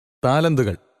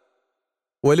താലന്തുകൾ.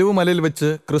 ഒലിവുമലയിൽ വെച്ച്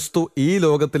ക്രിസ്തു ഈ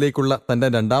ലോകത്തിലേക്കുള്ള തൻ്റെ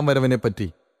രണ്ടാം വരവിനെപ്പറ്റി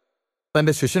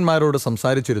തൻ്റെ ശിഷ്യന്മാരോട്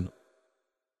സംസാരിച്ചിരുന്നു.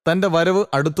 തൻ്റെ വരവ്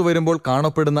അടുത്തുവരുമ്പോൾ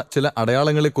കാണപ്പെടുന്ന ചില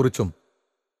അടയാളങ്ങളെക്കുറിച്ചും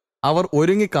അവർ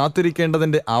ഒരുങ്ങി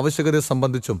കാത്തിരിക്കേണ്ടതിൻ്റെ ആവശ്യകതയെ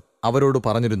സംബന്ധിച്ചും അവരോട്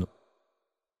പറഞ്ഞിരുന്നു.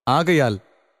 ആകയാൽ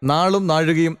നാളും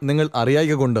നാഴികയും നിങ്ങൾ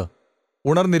അറിയായ്കകൊണ്ട്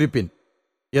ഉണർന്നിരിപ്പിൻ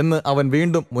എന്ന് അവൻ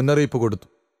വീണ്ടും മുന്നറിയിപ്പ് കൊടുത്തു.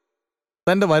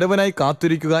 തൻ്റെ വരവനായി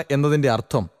കാത്തിരിക്കുക എന്നതിൻ്റെ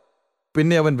അർത്ഥം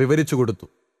പിന്നെ അവൻ വിവരിച്ചു കൊടുത്തു.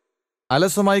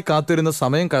 അലസമായി കാത്തിരുന്ന്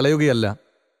സമയം കളയുകയല്ല,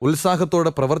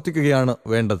 ഉത്സാഹത്തോടെ പ്രവർത്തിക്കുകയാണ്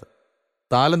വേണ്ടത്.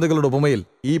 താലന്തുകളുടെ ഉപമയിൽ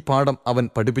ഈ പാഠം അവൻ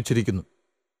പഠിപ്പിച്ചിരിക്കുന്നു.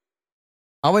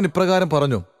 അവൻ ഇപ്രകാരം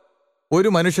പറഞ്ഞു: ഒരു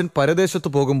മനുഷ്യൻ പരദേശത്ത്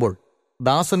പോകുമ്പോൾ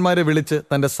ദാസന്മാരെ വിളിച്ച്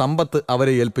തൻ്റെ സമ്പത്ത്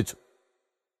അവരെ ഏൽപ്പിച്ചു.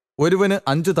 ഒരുവന്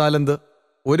 5 താലന്ത്,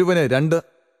 ഒരുവന് 2,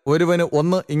 ഒരുവന്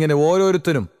 1, ഇങ്ങനെ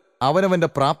ഓരോരുത്തരും അവനവൻ്റെ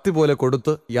പ്രാപ്തി പോലെ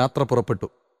കൊടുത്ത് യാത്ര പുറപ്പെട്ടു.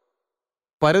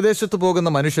 പരദേശത്ത് പോകുന്ന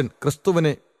മനുഷ്യൻ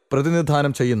ക്രിസ്തുവിനെ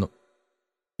പ്രതിനിധാനം ചെയ്യുന്നു.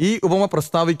 ഈ ഉപമ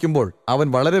പ്രസ്താവിക്കുമ്പോൾ അവൻ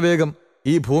വളരെ വേഗം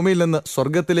ഈ ഭൂമിയിൽ നിന്ന്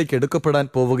സ്വർഗത്തിലേക്ക് എടുക്കപ്പെടാൻ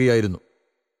പോവുകയായിരുന്നു.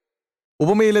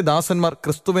 ഉപമയിലെ ദാസന്മാർ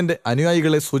ക്രിസ്തുവിൻ്റെ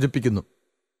അനുയായികളെ സൂചിപ്പിക്കുന്നു.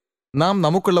 നാം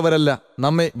നമുക്കുള്ളവരല്ല,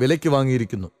 നമ്മെ വിലയ്ക്ക്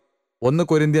വാങ്ങിയിരിക്കുന്നു. 1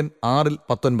 കൊരിന്ത്യൻ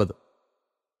 6:19.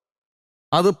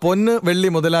 അത് പൊന്ന്, വെള്ളി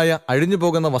മുതലായ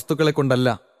അഴിഞ്ഞുപോകുന്ന വസ്തുക്കളെ കൊണ്ടല്ല,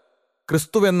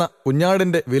 ക്രിസ്തുവെന്ന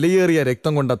കുഞ്ഞാടിൻ്റെ വിലയേറിയ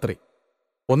രക്തം കൊണ്ടത്രേ.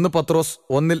 1 പത്രോസ്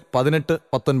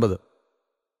 1:18-19.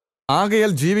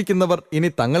 ആകയാൽ ജീവിക്കുന്നവർ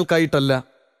ഇനി തങ്ങൾക്കായിട്ടല്ല,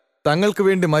 തങ്ങൾക്ക്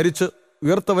വേണ്ടി മരിച്ച്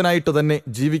ഉയർത്തവനായിട്ട് തന്നെ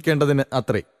ജീവിക്കേണ്ടതിന്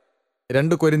അത്രേ.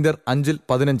 2 കൊരിന്ത്യർ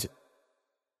 5:15.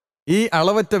 ഈ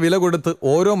അളവറ്റ വില കൊടുത്ത്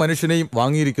ഓരോ മനുഷ്യനെയും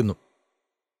വാങ്ങിയിരിക്കുന്നു.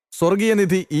 സ്വർഗീയ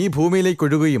നിധി ഈ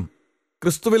ഭൂമിയിലേക്കൊഴുകുകയും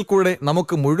ക്രിസ്തുവിൽ കൂടെ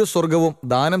നമുക്ക് മുഴു സ്വർഗവും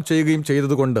ദാനം ചെയ്യുകയും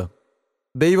ചെയ്തതുകൊണ്ട്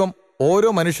ദൈവം ഓരോ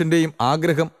മനുഷ്യൻ്റെയും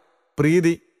ആഗ്രഹം,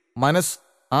 പ്രീതി, മനസ്സ്,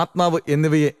 ആത്മാവ്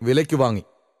എന്നിവയെ വിലയ്ക്ക് വാങ്ങി.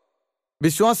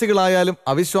 വിശ്വാസികളായാലും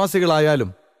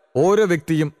അവിശ്വാസികളായാലും ഓരോ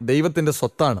വ്യക്തിയും ദൈവത്തിൻ്റെ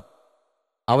സ്വത്താണ്.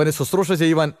 അവന് ശുശ്രൂഷ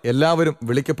ചെയ്യുവാൻ എല്ലാവരും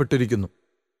വിളിക്കപ്പെട്ടിരിക്കുന്നു.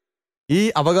 ഈ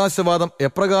അവകാശവാദം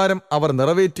എപ്രകാരം അവർ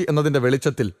നിറവേറ്റി എന്നതിൻ്റെ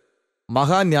വെളിച്ചത്തിൽ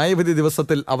മഹാന്യായവിധി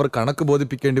ദിവസത്തിൽ അവർ കണക്ക്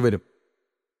ബോധിപ്പിക്കേണ്ടി വരും.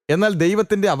 എന്നാൽ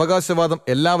ദൈവത്തിൻ്റെ അവകാശവാദം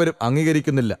എല്ലാവരും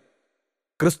അംഗീകരിക്കുന്നില്ല.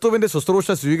 ക്രിസ്തുവിൻ്റെ ശുശ്രൂഷ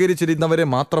സ്വീകരിച്ചിരുന്നവരെ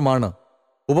മാത്രമാണ്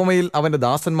ഉപമയിൽ അവൻ്റെ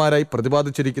ദാസന്മാരായി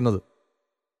പ്രതിപാദിച്ചിരിക്കുന്നത്.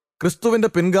 ക്രിസ്തുവിൻ്റെ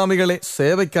പിൻഗാമികളെ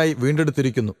സേവയ്ക്കായി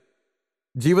വീണ്ടെടുത്തിരിക്കുന്നു.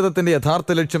 ജീവിതത്തിൻ്റെ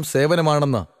യഥാർത്ഥ ലക്ഷ്യം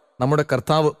സേവനമാണെന്ന് നമ്മുടെ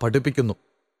കർത്താവ് പഠിപ്പിക്കുന്നു.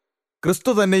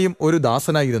 ക്രിസ്തു തന്നെയും ഒരു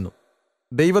ദാസനായിരുന്നു.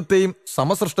 ദൈവത്തെയും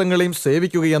സമസൃഷ്ടങ്ങളെയും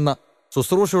സേവിക്കുകയെന്ന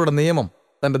ശുശ്രൂഷയുടെ നിയമം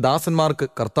തൻ്റെ ദാസന്മാർക്ക്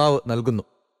കർത്താവ് നൽകുന്നു.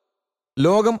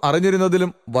 ലോകം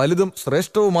അറിഞ്ഞിരുന്നതിലും വലുതും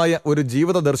ശ്രേഷ്ഠവുമായ ഒരു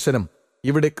ജീവിത ദർശനം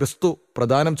ഇവിടെ ക്രിസ്തു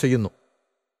പ്രദാനം ചെയ്യുന്നു.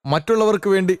 മറ്റുള്ളവർക്ക്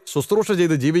വേണ്ടി ശുശ്രൂഷ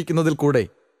ചെയ്ത് ജീവിക്കുന്നതിൽ കൂടെ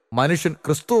മനുഷ്യൻ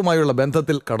ക്രിസ്തുവുമായുള്ള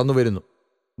ബന്ധത്തിൽ കടന്നുവരുന്നു.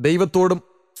 ദൈവത്തോടും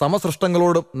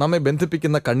സമസൃഷ്ടങ്ങളോടും നമ്മെ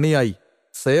ബന്ധിപ്പിക്കുന്ന കണ്ണിയായി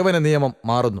സേവന നിയമം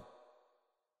മാറുന്നു.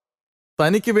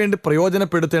 തനിക്ക് വേണ്ടി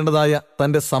പ്രയോജനപ്പെടുത്തേണ്ടതായ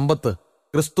തൻ്റെ സമ്പത്ത്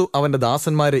ക്രിസ്തു അവൻ്റെ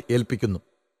ദാസന്മാരെ ഏൽപ്പിക്കുന്നു.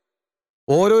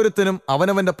 ഓരോരുത്തരും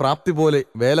അവനവൻ്റെ പ്രാപ്തി പോലെ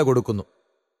വേല കൊടുക്കുന്നു.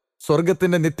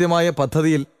 സ്വർഗത്തിൻ്റെ നിത്യമായ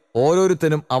പദ്ധതിയിൽ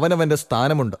ഓരോരുത്തരും അവനവൻ്റെ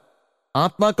സ്ഥാനമുണ്ട്.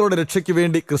 ആത്മാക്കളുടെ രക്ഷയ്ക്ക്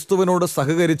വേണ്ടി ക്രിസ്തുവിനോട്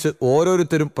സഹകരിച്ച്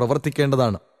ഓരോരുത്തരും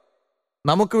പ്രവർത്തിക്കേണ്ടതാണ്.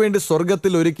 നമുക്ക് വേണ്ടി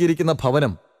സ്വർഗത്തിൽ ഒരുക്കിയിരിക്കുന്ന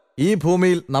ഭവനം ഈ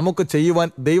ഭൂമിയിൽ നമുക്ക് ചെയ്യുവാൻ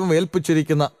ദൈവം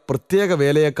ഏൽപ്പിച്ചിരിക്കുന്ന പ്രത്യേക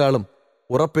വേലയേക്കാളും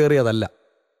ഉറപ്പേറിയതല്ല.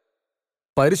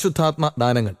 പരിശുദ്ധാത്മ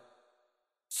ദാനങ്ങൾ.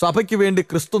 സഭയ്ക്ക് വേണ്ടി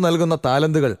ക്രിസ്തു നൽകുന്ന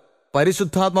താലന്തുകൾ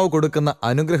പരിശുദ്ധാത്മാവ് കൊടുക്കുന്ന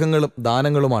അനുഗ്രഹങ്ങളും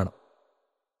ദാനങ്ങളുമാണ്.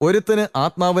 ഒരുത്തന്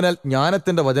ആത്മാവിനാൽ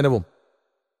ജ്ഞാനത്തിൻ്റെ വചനവും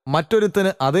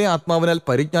മറ്റൊരുത്തന് അതേ ആത്മാവിനാൽ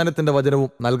പരിജ്ഞാനത്തിൻ്റെ വചനവും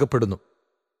നൽകപ്പെടുന്നു.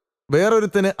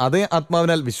 വേറൊരുത്തന് അതേ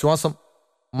ആത്മാവിനാൽ വിശ്വാസം,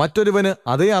 മറ്റൊരുവന്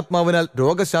അതേ ആത്മാവിനാൽ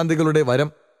രോഗശാന്തികളുടെ വരം,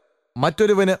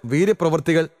 മറ്റൊരുവന്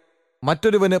വീര്യപ്രവൃത്തികൾ,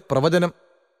 മറ്റൊരുവന് പ്രവചനം,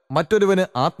 മറ്റൊരുവന്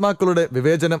ആത്മാക്കളുടെ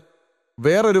വിവേചനം,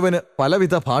 വേറൊരുവന്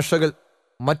പലവിധ ഭാഷകൾ,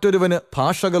 മറ്റൊരുവന്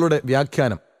ഭാഷകളുടെ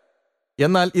വ്യാഖ്യാനം.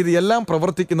 എന്നാൽ ഇത് എല്ലാം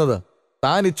പ്രവർത്തിക്കുന്നത്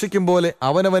താൻ ഇച്ഛിക്കും പോലെ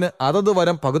അവനവന് അതത്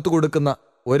വരം പകുത്തുകൊടുക്കുന്ന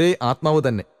ഒരേ ആത്മാവ്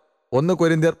തന്നെ. 1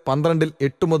 കൊരിന്ത്യർ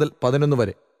 12:8-11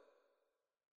 വരെ.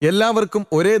 എല്ലാവർക്കും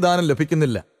ഒരേ ദാനം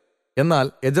ലഭിക്കുന്നില്ല. എന്നാൽ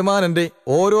യജമാനന്റെ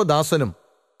ഓരോ ദാസനും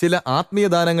ചില ആത്മീയ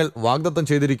ദാനങ്ങൾ വാഗ്ദത്തം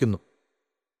ചെയ്തിരിക്കുന്നു.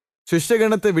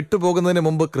 ശിഷ്യഗണത്തെ വിട്ടുപോകുന്നതിന്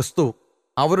മുമ്പ് ക്രിസ്തു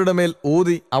അവരുടെ മേൽ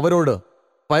ഊതി അവരോട്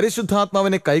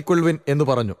പരിശുദ്ധാത്മാവിനെ കൈക്കൊള്ളുവിൻ എന്ന്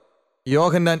പറഞ്ഞു.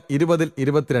 യോഹന്നാൻ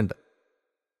 20:22.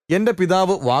 എൻ്റെ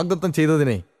പിതാവ് വാഗ്ദത്തം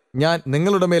ചെയ്തതിനെ ഞാൻ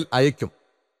നിങ്ങളുടെ മേൽ അയക്കും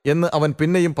എന്ന് അവൻ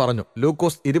പിന്നെയും പറഞ്ഞു.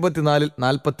 ലൂക്കോസ്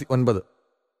 24:49.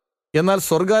 എന്നാൽ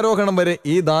സ്വർഗാരോഹണം വരെ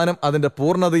ഈ ദാനം അതിൻ്റെ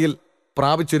പൂർണ്ണതയിൽ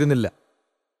പ്രാപിച്ചിരുന്നില്ല.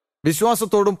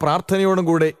 വിശ്വാസത്തോടും പ്രാർത്ഥനയോടും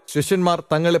കൂടെ ശിഷ്യന്മാർ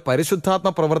തങ്ങളെ പരിശുദ്ധാത്മ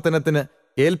പ്രവർത്തനത്തിന്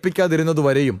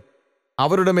ഏൽപ്പിക്കാതിരുന്നതുവരെയും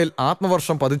അവരുടെ മേൽ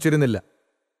ആത്മവർഷം പതിച്ചിരുന്നില്ല.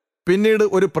 പിന്നീട്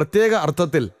ഒരു പ്രത്യേക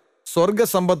അർത്ഥത്തിൽ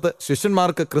സ്വർഗസമ്പത്ത്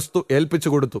ശിഷ്യന്മാർക്ക് ക്രിസ്തു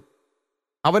ഏൽപ്പിച്ചു കൊടുത്തു.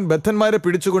 അവൻ ബദ്ധന്മാരെ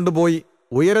പിടിച്ചുകൊണ്ടുപോയി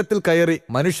ഉയരത്തിൽ കയറി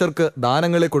മനുഷ്യർക്ക്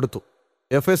ദാനങ്ങളെ കൊടുത്തു.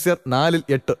 എഫെസ്യർ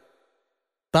 4:8.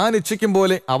 താൻ ഇച്ഛിക്കും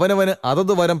പോലെ അവനവന്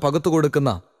അതത് വരം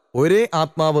പകുത്തുകൊടുക്കുന്ന ഒരേ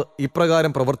ആത്മാവ്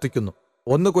ഇപ്രകാരം പ്രവർത്തിക്കുന്നു.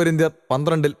 1 കൊരിന്ത്യർ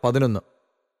 12:11.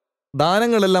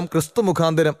 ദാനങ്ങളെല്ലാം ക്രിസ്തു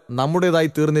മുഖാന്തരം നമ്മുടേതായി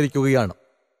തീർന്നിരിക്കുകയാണ്.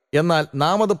 എന്നാൽ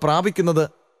നാം അത് പ്രാപിക്കുന്നത്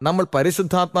നമ്മൾ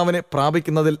പരിശുദ്ധാത്മാവിനെ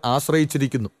പ്രാപിക്കുന്നതിൽ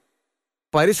ആശ്രയിച്ചിരിക്കുന്നു.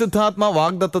 പരിശുദ്ധാത്മാ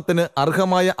വാഗ്ദത്തത്തിന്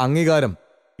അർഹമായ അംഗീകാരം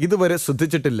ഇതുവരെ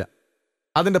സിദ്ധിച്ചിട്ടില്ല.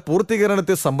 അതിൻ്റെ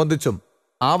പൂർത്തീകരണത്തെ സംബന്ധിച്ചും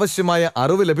ആവശ്യമായ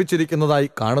അറിവ് ലഭിച്ചിരിക്കുന്നതായി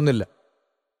കാണുന്നില്ല.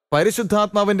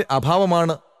 പരിശുദ്ധാത്മാവിൻ്റെ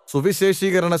അഭാവമാണ്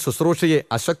സുവിശേഷീകരണ ശുശ്രൂഷയെ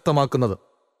അശക്തമാക്കുന്നത്.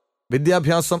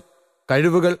 വിദ്യാഭ്യാസം,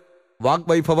 കഴിവുകൾ,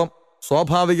 വാഗ്വൈഭവം,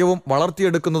 സ്വാഭാവികവും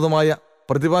വളർത്തിയെടുക്കുന്നതുമായ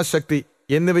പ്രതിഭാശക്തി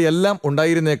എന്നിവയെല്ലാം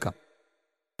ഉണ്ടായിരുന്നേക്കാം.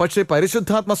 പക്ഷേ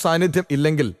പരിശുദ്ധാത്മ സാന്നിധ്യം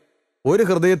ഇല്ലെങ്കിൽ ഒരു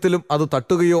ഹൃദയത്തിലും അത്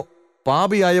തട്ടുകയോ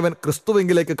പാപിയായവൻ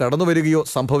ക്രിസ്തുവിങ്കിലേക്ക് കടന്നുവരികയോ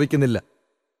സംഭവിക്കുന്നില്ല.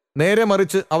 നേരെ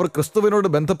മറിച്ച് അവർ ക്രിസ്തുവിനോട്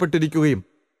ബന്ധപ്പെട്ടിരിക്കുകയും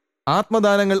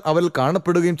ആത്മദാനങ്ങൾ അവരിൽ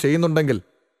കാണപ്പെടുകയും ചെയ്യുന്നുണ്ടെങ്കിൽ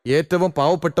ഏറ്റവും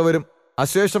പാവപ്പെട്ടവരും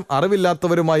അശേഷം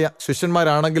അറിവില്ലാത്തവരുമായ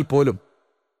ശിഷ്യന്മാരാണെങ്കിൽ പോലും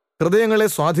ഹൃദയങ്ങളെ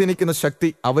സ്വാധീനിക്കുന്ന ശക്തി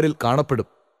അവരിൽ കാണപ്പെടും.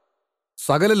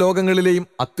 സകല ലോകങ്ങളിലെയും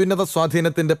അത്യുന്നത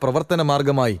സ്വാധീനത്തിന്റെ പ്രവർത്തന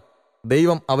മാർഗമായി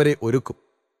ദൈവം അവരെ ഒരുക്കും.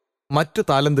 മറ്റു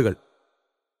താലന്തുകൾ.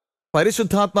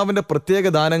 പരിശുദ്ധാത്മാവിന്റെ പ്രത്യേക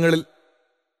ദാനങ്ങളിൽ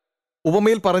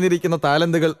ഉപമയിൽ പറഞ്ഞിരിക്കുന്ന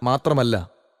താലന്തുകൾ മാത്രമല്ല,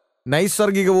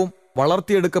 നൈസർഗികവും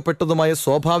വളർത്തിയെടുക്കപ്പെട്ടതുമായ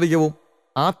സ്വാഭാവികവും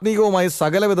ആത്മീയവുമായ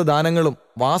സകലവിധ ദാനങ്ങളും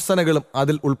വാസനകളും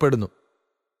അതിൽ ഉൾപ്പെടുന്നു.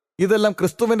 ഇതെല്ലാം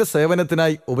ക്രിസ്തുവിന്റെ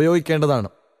സേവനത്തിനായി ഉപയോഗിക്കേണ്ടതാണ്.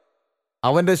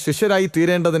 അവന്റെ ശിഷ്യരായി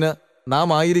തീരേണ്ടതിന് നാം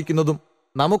ആയിരിക്കുന്നതും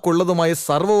നമുക്കുള്ളതുമായ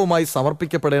സർവവുമായി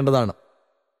സമർപ്പിക്കപ്പെടേണ്ടതാണ്.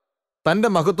 തന്റെ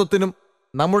മഹത്വത്തിനും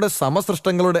നമ്മുടെ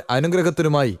സമസൃഷ്ടങ്ങളുടെ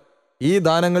അനുഗ്രഹത്തിനുമായി ഈ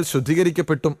ദാനങ്ങൾ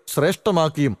ശുദ്ധീകരിക്കപ്പെട്ടും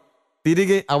ശ്രേഷ്ഠമാക്കിയും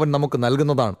തിരികെ അവൻ നമുക്ക്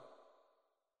നൽകുന്നതാണ്.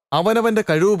 അവനവന്റെ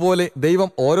കഴിവ് പോലെ ദൈവം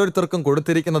ഓരോരുത്തർക്കും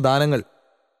കൊടുത്തിരിക്കുന്ന ദാനങ്ങൾ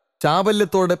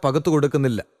ചാബല്യത്തോടെ പകുത്തു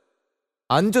കൊടുക്കുന്നില്ല.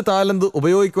 5 താലന്ത്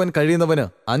ഉപയോഗിക്കുവാൻ കഴിയുന്നവന്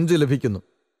 5 ലഭിക്കുന്നു.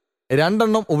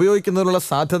 2 ഉപയോഗിക്കുന്നതിനുള്ള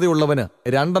സാധ്യതയുള്ളവന്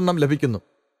 2 ലഭിക്കുന്നു.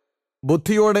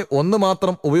 ബുദ്ധിയോടെ 1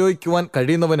 മാത്രം ഉപയോഗിക്കുവാൻ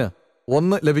കഴിയുന്നവന്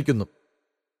 1 ലഭിക്കുന്നു.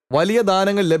 വലിയ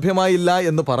ദാനങ്ങൾ ലഭ്യമായില്ല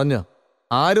എന്ന് പറഞ്ഞ്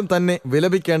ആരും തന്നെ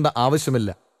വിലപിക്കേണ്ട ആവശ്യമില്ല.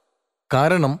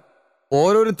 കാരണം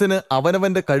ഓരോരുത്തന്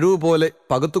അവനവന്റെ കഴിവ് പോലെ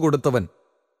പകുത്തു കൊടുത്തവൻ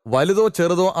വലുതോ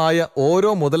ചെറുതോ ആയ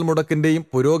ഓരോ മുതൽ മുടക്കിന്റെയും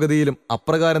പുരോഗതിയിലും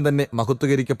അപ്രകാരം തന്നെ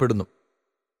മഹത്വീകരിക്കപ്പെടുന്നു.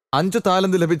 5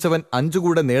 താലന്ത് ലഭിച്ചവൻ 5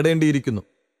 കൂടെ നേടേണ്ടിയിരിക്കുന്നു.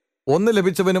 1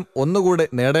 ലഭിച്ചവനും 1 കൂടെ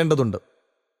നേടേണ്ടതുണ്ട്.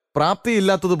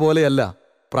 പ്രാപ്തിയില്ലാത്തതുപോലെയല്ല,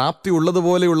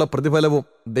 പ്രാപ്തിയുള്ളതുപോലെയുള്ള പ്രതിഫലവും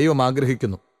ദൈവം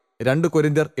ആഗ്രഹിക്കുന്നു. 2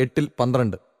 കൊരിന്ത്യർ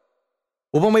 8:12.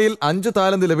 ഉപമയിൽ 5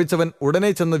 താലന്ത് ലഭിച്ചവൻ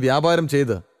ഉടനെ ചെന്ന് വ്യാപാരം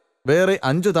ചെയ്ത് വേറെ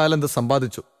 5 താലന്ത്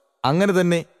സമ്പാദിച്ചു. അങ്ങനെ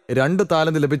തന്നെ 2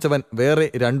 താലന്ത് ലഭിച്ചവൻ വേറെ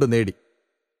 2 നേടി.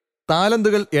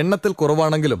 താലന്തുകൾ എണ്ണത്തിൽ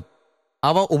കുറവാണെങ്കിലും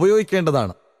അവ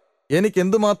ഉപയോഗിക്കേണ്ടതാണ്. എനിക്ക്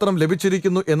എന്തുമാത്രം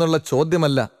ലഭിച്ചിരിക്കുന്നു എന്നുള്ള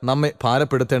ചോദ്യമല്ല നമ്മെ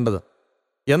ഭാരപ്പെടുത്തേണ്ടത്.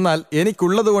 എന്നാൽ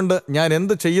എനിക്കുള്ളതുകൊണ്ട് ഞാൻ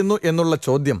എന്ത് ചെയ്യുന്നു എന്നുള്ള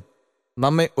ചോദ്യം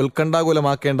നമ്മെ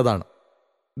ഉത്കണ്ഠാകുലമാക്കേണ്ടതാണ്.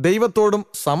 ദൈവത്തോടും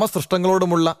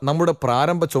സമസൃഷ്ടങ്ങളോടുമുള്ള നമ്മുടെ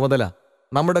പ്രാരംഭ ചുമതല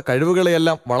നമ്മുടെ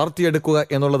കഴിവുകളെയെല്ലാം വളർത്തിയെടുക്കുക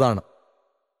എന്നുള്ളതാണ്.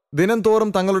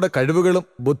 ദിനംതോറും തങ്ങളുടെ കഴിവുകളും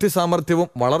ബുദ്ധിസാമർഥ്യവും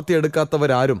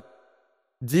വളർത്തിയെടുക്കാത്തവരാരും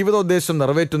ജീവിതോദ്ദേശം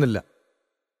നിറവേറ്റുന്നില്ല.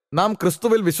 നാം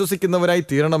ക്രിസ്തുവിൽ വിശ്വസിക്കുന്നവരായി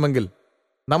തീരണമെങ്കിൽ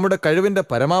നമ്മുടെ കഴിവിന്റെ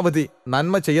പരമാവധി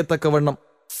നന്മ ചെയ്യത്തക്കവണ്ണം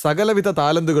സകലവിധ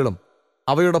താലന്തുകളും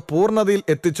അവയുടെ പൂർണ്ണതയിൽ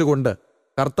എത്തിച്ചുകൊണ്ട്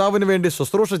കർത്താവിന് വേണ്ടി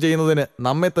ശുശ്രൂഷ ചെയ്യുന്നതിന്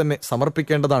നമ്മെ തന്നെ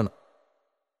സമർപ്പിക്കേണ്ടതാണ്.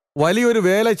 വലിയൊരു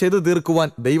വേല ചെയ്തു തീർക്കുവാൻ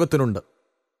ദൈവത്തിനുണ്ട്.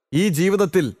 ഈ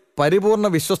ജീവിതത്തിൽ പരിപൂർണ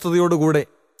വിശ്വസ്തയോടുകൂടെ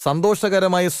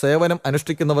സന്തോഷകരമായ സേവനം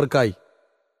അനുഷ്ഠിക്കുന്നവർക്കായി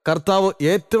കർത്താവ്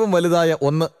ഏറ്റവും വലുതായ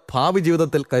ഒന്ന് ഭാവി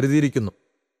ജീവിതത്തിൽ കരുതിയിരിക്കുന്നു.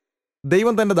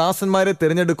 ദൈവം തന്റെ ദാസന്മാരെ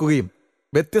തിരഞ്ഞെടുക്കുകയും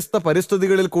വ്യത്യസ്ത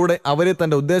പരിസ്ഥിതികളിൽ കൂടെ അവരെ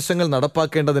തന്റെ ഉദ്ദേശങ്ങൾ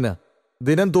നടപ്പാക്കേണ്ടതിന്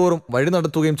ദിനംതോറും വഴി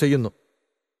നടത്തുകയും ചെയ്യുന്നു.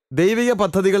 ദൈവിക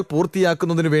പദ്ധതികൾ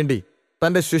പൂർത്തിയാക്കുന്നതിനു വേണ്ടി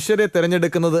തന്റെ ശിഷ്യരെ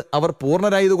തിരഞ്ഞെടുക്കുന്നത് അവർ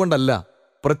പൂർണ്ണരായതുകൊണ്ടല്ല,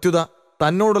 പ്രത്യുത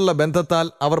തന്നോടുള്ള ബന്ധത്താൽ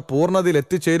അവർ പൂർണ്ണതയിൽ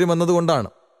എത്തിച്ചേരുമെന്നതുകൊണ്ടാണ്.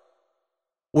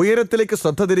 ഉയരത്തിലേക്ക്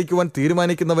ശ്രദ്ധ തിരിക്കുവാൻ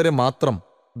തീരുമാനിക്കുന്നവരെ മാത്രം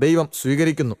ദൈവം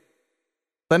സ്വീകരിക്കുന്നു.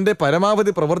 തന്റെ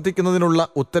പരമാവധി പ്രവർത്തിക്കുന്നതിനുള്ള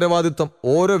ഉത്തരവാദിത്വം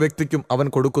ഓരോ വ്യക്തിക്കും അവൻ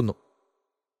കൊടുക്കുന്നു.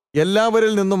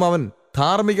 എല്ലാവരിൽ നിന്നും അവൻ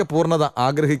ധാർമ്മിക പൂർണ്ണത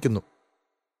ആഗ്രഹിക്കുന്നു.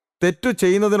 തെറ്റു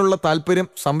ചെയ്യുന്നതിനുള്ള താൽപ്പര്യം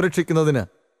സംരക്ഷിക്കുന്നതിന്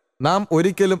നാം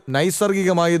ഒരിക്കലും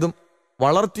നൈസർഗികമായതും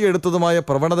വളർത്തിയെടുത്തതുമായ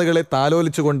പ്രവണതകളെ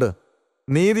താലോലിച്ചുകൊണ്ട്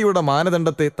നീതിയുടെ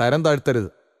മാനദണ്ഡത്തെ തരം താഴ്ത്തരുത്.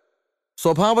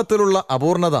 സ്വഭാവത്തിലുള്ള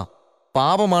അപൂർണത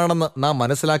പാപമാണെന്ന് നാം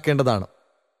മനസ്സിലാക്കേണ്ടതാണ്.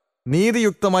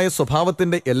 നീതിയുക്തമായ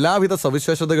സ്വഭാവത്തിന്റെ എല്ലാവിധ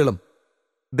സവിശേഷതകളും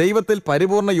ദൈവത്തിൽ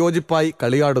പരിപൂർണ യോജിപ്പായി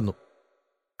കളിയാടുന്നു.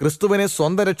 ക്രിസ്തുവിനെ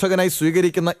സ്വന്തം രക്ഷകനായി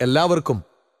സ്വീകരിക്കുന്ന എല്ലാവർക്കും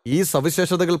ഈ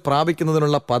സവിശേഷതകൾ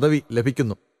പ്രാപിക്കുന്നതിനുള്ള പദവി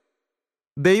ലഭിക്കുന്നു.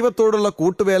 ദൈവത്തോടുള്ള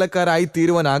കൂട്ടുവേലക്കാരായി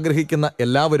തീരുവാൻ ആഗ്രഹിക്കുന്ന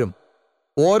എല്ലാവരും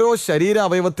ഓരോ ശരീര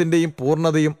അവയവത്തിന്റെയും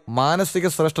പൂർണ്ണതയും മാനസിക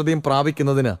ശ്രേഷ്ഠതയും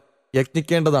പ്രാപിക്കുന്നതിന്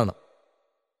യത്നിക്കേണ്ടതാണ്.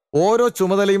 ഓരോ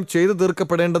ചുമതലയും ചെയ്തു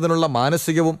തീർക്കപ്പെടേണ്ടതിനുള്ള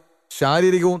മാനസികവും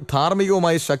ശാരീരികവും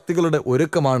ധാർമ്മികവുമായ ശക്തികളുടെ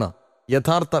ഒരുക്കമാണ്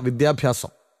യഥാർത്ഥ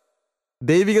വിദ്യാഭ്യാസം.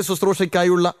 ദൈവിക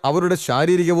ശുശ്രൂഷയ്ക്കായുള്ള അവരുടെ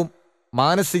ശാരീരികവും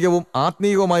മാനസികവും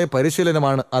ആത്മീയവുമായ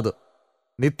പരിശീലനമാണ് അത്.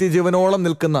 നിത്യജീവനോളം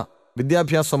നിൽക്കുന്ന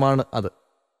വിദ്യാഭ്യാസമാണ് അത്.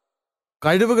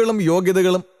 കഴിവുകളും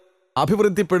യോഗ്യതകളും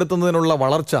അഭിവൃദ്ധിപ്പെടുത്തുന്നതിനുള്ള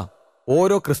വളർച്ച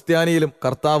ഓരോ ക്രിസ്ത്യാനിയിലും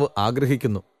കർത്താവ്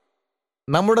ആഗ്രഹിക്കുന്നു.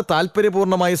 നമ്മുടെ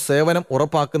താൽപ്പര്യപൂർണമായ സേവനം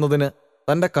ഉറപ്പാക്കുന്നതിന്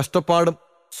തൻ്റെ കഷ്ടപ്പാടും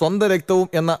സ്വന്തം രക്തവും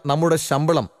എന്ന നമ്മുടെ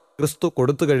ശമ്പളം ക്രിസ്തു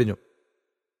കൊടുത്തു കഴിഞ്ഞു.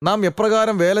 നാം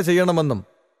എപ്രകാരം വേല ചെയ്യണമെന്നും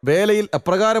വേലയിൽ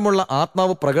എപ്രകാരമുള്ള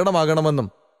ആത്മാവ് പ്രകടമാകണമെന്നും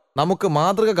നമുക്ക്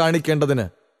മാതൃക കാണിക്കേണ്ടതിന്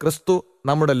ക്രിസ്തു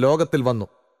നമ്മുടെ ലോകത്തിൽ വന്നു.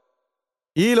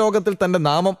 ഈ ലോകത്തിൽ തൻ്റെ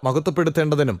നാമം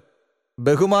മഹത്വപ്പെടുത്തേണ്ടതിനും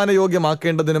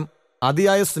ബഹുമാനയോഗ്യമാക്കേണ്ടതിനും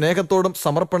അതിയായ സ്നേഹത്തോടും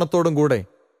സമർപ്പണത്തോടും കൂടെ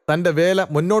തൻ്റെ വേല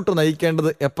മുന്നോട്ട് നയിക്കേണ്ടത്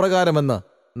എപ്രകാരമെന്ന്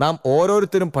നാം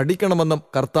ഓരോരുത്തരും പഠിക്കണമെന്നും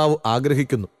കർത്താവ്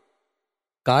ആഗ്രഹിക്കുന്നു.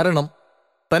 കാരണം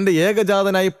തൻ്റെ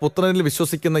ഏകജാതനായ പുത്രനിൽ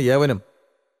വിശ്വസിക്കുന്ന ഏവനും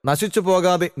നശിച്ചു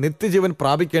പോകാതെ നിത്യജീവൻ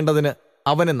പ്രാപിക്കേണ്ടതിന്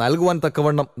അവന് നൽകുവാൻ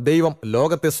തക്കവണ്ണം ദൈവം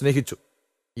ലോകത്തെ സ്നേഹിച്ചു.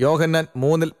 യോഹന്നാൻ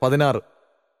 3:16.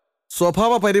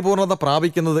 സ്വഭാവ പരിപൂർണത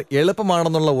പ്രാപിക്കുന്നത്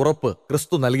എളുപ്പമാണെന്നുള്ള ഉറപ്പ്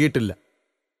ക്രിസ്തു നൽകിയിട്ടില്ല.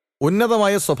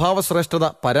 ഉന്നതമായ സ്വഭാവശ്രേഷ്ഠത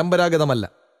പരമ്പരാഗതമല്ല.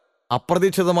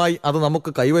 അപ്രതീക്ഷിതമായി അത്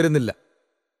നമുക്ക് കൈവരുന്നില്ല.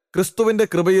 ക്രിസ്തുവിൻ്റെ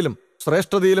കൃപയിലും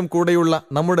ശ്രേഷ്ഠതയിലും കൂടെയുള്ള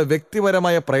നമ്മുടെ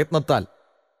വ്യക്തിപരമായ പ്രയത്നത്താൽ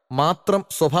മാത്രം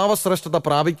സ്വഭാവശ്രേഷ്ഠത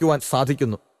പ്രാപിക്കുവാൻ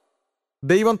സാധിക്കുന്നു.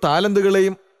 ദൈവം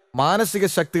താലന്തുകളെയും മാനസിക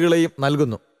ശക്തികളെയും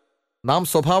നൽകുന്നു. നാം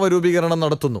സ്വഭാവ രൂപീകരണം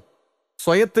നടത്തുന്നു.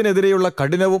 സ്വയത്തിനെതിരെയുള്ള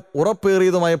കഠിനവും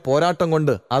ഉറപ്പേറിയതുമായ പോരാട്ടം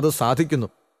കൊണ്ട് അത് സാധിക്കുന്നു.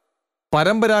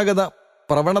 പരമ്പരാഗത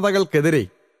പ്രവണതകൾക്കെതിരെ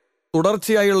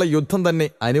തുടർച്ചയായുള്ള യുദ്ധം തന്നെ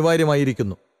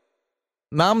അനിവാര്യമായിരിക്കുന്നു.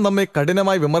 നാം നമ്മെ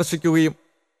കഠിനമായി വിമർശിക്കുകയും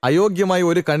അയോഗ്യമായ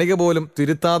ഒരു കണിക പോലും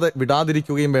തിരുത്താതെ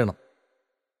വിടാതിരിക്കുകയും വേണം.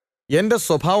 എൻ്റെ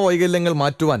സ്വഭാവ വൈകല്യങ്ങൾ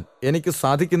മാറ്റുവാൻ എനിക്ക്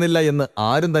സാധിക്കുന്നില്ല എന്ന്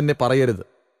ആരും തന്നെ പറയരുത്.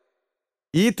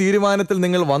 ഈ തീരുമാനത്തിൽ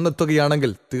നിങ്ങൾ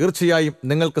വന്നെത്തുകയാണെങ്കിൽ തീർച്ചയായും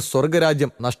നിങ്ങൾക്ക്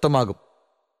സ്വർഗരാജ്യം നഷ്ടമാകും.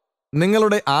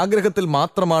 നിങ്ങളുടെ ആഗ്രഹത്തിൽ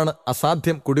മാത്രമാണ്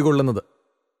അസാധ്യം കുടികൊള്ളുന്നത്.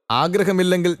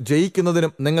 ആഗ്രഹമില്ലെങ്കിൽ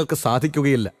ജയിക്കുന്നതിനും നിങ്ങൾക്ക്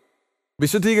സാധിക്കുകയില്ല.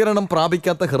 വിശുദ്ധീകരണം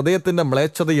പ്രാപിക്കാത്ത ഹൃദയത്തിൻ്റെ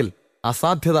മ്ലേച്ഛതയിൽ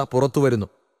അസാധ്യത പുറത്തുവരുന്നു.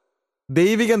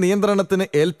 ദൈവിക നിയന്ത്രണത്തിന്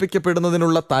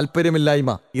ഏൽപ്പിക്കപ്പെടുന്നതിനുള്ള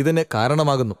താൽപ്പര്യമില്ലായ്മ ഇതിന്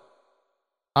കാരണമാകുന്നു.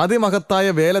 അതിമഹത്തായ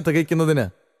വേല തികയ്ക്കുന്നതിന്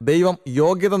ദൈവം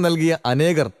യോഗ്യത നൽകിയ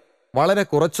അനേകർ വളരെ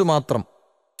കുറച്ചു മാത്രം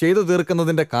ചെയ്തു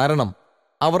തീർക്കുന്നതിൻ്റെ കാരണം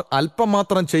അവർ അല്പം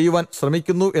മാത്രം ചെയ്യുവാൻ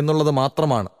ശ്രമിക്കുന്നു എന്നുള്ളത്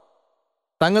മാത്രമാണ്.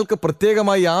 തങ്ങൾക്ക്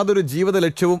പ്രത്യേകമായി യാതൊരു ജീവിത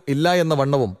ലക്ഷ്യവും ഇല്ല എന്ന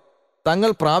വണ്ണവും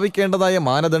തങ്ങൾ പ്രാപിക്കേണ്ടതായ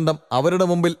മാനദണ്ഡം അവരുടെ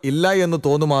മുമ്പിൽ ഇല്ല എന്ന്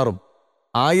തോന്നുമാറും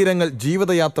ആയിരങ്ങൾ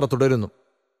ജീവിതയാത്ര തുടരുന്നു.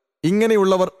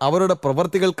 ഇങ്ങനെയുള്ളവർ അവരുടെ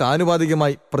പ്രവൃത്തികൾക്ക്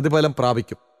ആനുപാതികമായി പ്രതിഫലം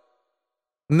പ്രാപിക്കും.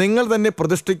 നിങ്ങൾ തന്നെ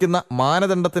പ്രതിഷ്ഠിക്കുന്ന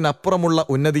മാനദണ്ഡത്തിനപ്പുറമുള്ള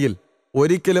ഉന്നതിയിൽ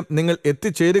ഒരിക്കലും നിങ്ങൾ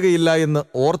എത്തിച്ചേരുകയില്ല എന്ന്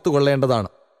ഓർത്തുകൊള്ളേണ്ടതാണ്.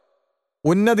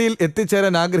 ഉന്നതിയിൽ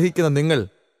എത്തിച്ചേരാൻ ആഗ്രഹിക്കുന്ന നിങ്ങൾ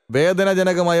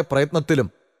വേദനാജനകമായ പ്രയത്നത്തിലും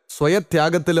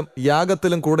സ്വയത്യാഗത്തിലും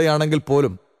യാഗത്തിലും കൂടെയാണെങ്കിൽ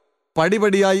പോലും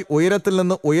പടിപടിയായി ഉയരത്തിൽ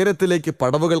നിന്ന് ഉയരത്തിലേക്ക്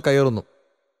പടവുകൾ കയറുന്നു.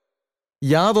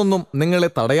 യാതൊന്നും നിങ്ങളെ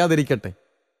തടയാതിരിക്കട്ടെ.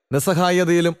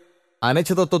 നിസ്സഹായതയിലും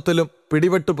അനിശ്ചിതത്വത്തിലും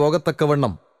പിടിപെട്ടു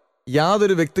പോകത്തക്കവണ്ണം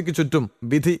യാതൊരു വ്യക്തിക്ക് ചുറ്റും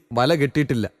വിധി വല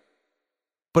കെട്ടിയിട്ടില്ല.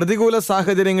 പ്രതികൂല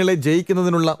സാഹചര്യങ്ങളെ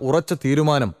ജയിക്കുന്നതിനുള്ള ഉറച്ച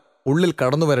തീരുമാനം ഉള്ളിൽ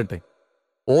കടന്നു വരട്ടെ.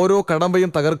 ഓരോ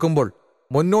കടമ്പയും തകർക്കുമ്പോൾ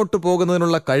മുന്നോട്ടു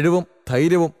പോകുന്നതിനുള്ള കഴിവും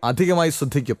ധൈര്യവും അധികമായി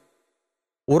സിദ്ധിക്കും.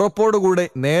 ഉറപ്പോടുകൂടെ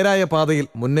നേരായ പാതയിൽ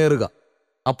മുന്നേറുക.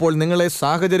 അപ്പോൾ നിങ്ങളെ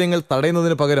സാഹചര്യങ്ങൾ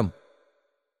തടയുന്നതിന് പകരം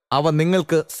അവ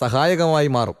നിങ്ങൾക്ക് സഹായകമായി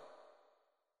മാറും.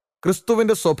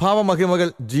 ക്രിസ്തുവിൻ്റെ സ്വഭാവ മഹിമകൾ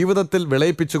ജീവിതത്തിൽ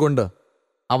വിളയിപ്പിച്ചുകൊണ്ട്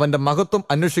അവൻ്റെ മഹത്വം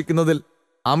അന്വേഷിക്കുന്നതിൽ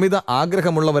അമിത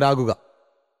ആഗ്രഹമുള്ളവരാകുക.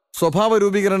 സ്വഭാവ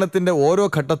രൂപീകരണത്തിൻ്റെ ഓരോ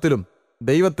ഘട്ടത്തിലും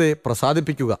ദൈവത്തെ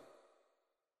പ്രസാദിപ്പിക്കുക.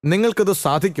 നിങ്ങൾക്കിത്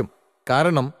സാധിക്കും.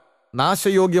 കാരണം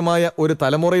നാശയോഗ്യമായ ഒരു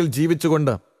തലമുറയിൽ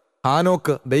ജീവിച്ചുകൊണ്ട്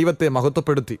ഹാനോക്ക് ദൈവത്തെ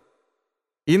മഹത്വപ്പെടുത്തി.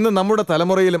 ഇന്ന് നമ്മുടെ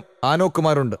തലമുറയിലും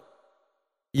ഹാനോക്കുമാരുണ്ട്.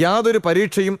 യാതൊരു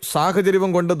പരീക്ഷയും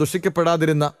സാഹചര്യവും കൊണ്ട്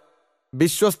ദുഷിക്കപ്പെടാതിരുന്ന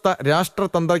വിശ്വസ്ത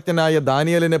രാഷ്ട്രതന്ത്രജ്ഞനായ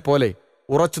ദാനിയേലിനെ പോലെ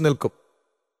ഉറച്ചു നിൽക്കും.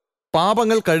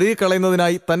 പാപങ്ങൾ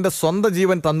കഴുകിക്കളയുന്നതിനായി തൻ്റെ സ്വന്തം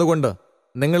ജീവൻ തന്നുകൊണ്ട്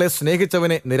നിങ്ങളെ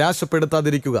സ്നേഹിച്ചവനെ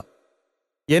നിരാശപ്പെടുത്താതിരിക്കുക.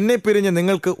 എന്നെ പിരിഞ്ഞ്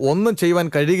നിങ്ങൾക്ക് ഒന്നും ചെയ്യുവാൻ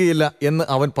കഴിയുകയില്ല എന്ന്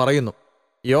അവൻ പറയുന്നു.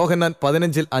 യോഹന്നാൻ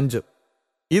 15:5.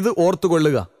 ഇത്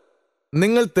ഓർത്തുകൊള്ളുക.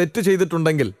 നിങ്ങൾ തെറ്റ്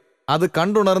ചെയ്തിട്ടുണ്ടെങ്കിൽ അത്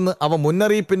കണ്ടുണർന്ന് അവ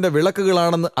മുന്നറിയിപ്പിൻ്റെ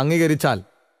വിളക്കുകളാണെന്ന് അംഗീകരിച്ചാൽ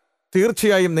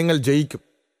തീർച്ചയായും നിങ്ങൾ ജയിക്കും.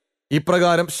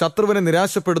 ഇപ്രകാരം ശത്രുവിനെ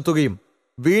നിരാശപ്പെടുത്തുകയും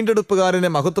വീണ്ടെടുപ്പുകാരനെ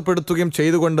മഹത്വപ്പെടുത്തുകയും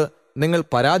ചെയ്തുകൊണ്ട് നിങ്ങൾ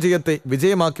പരാജയത്തെ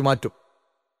വിജയമാക്കി മാറ്റും.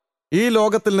 ഈ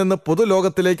ലോകത്തിൽ നിന്ന്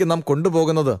പൊതുലോകത്തിലേക്ക് നാം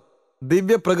കൊണ്ടുപോകുന്നത്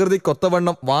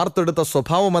ദിവ്യപ്രകൃതിക്കൊത്തവണ്ണം വാർത്തെടുത്ത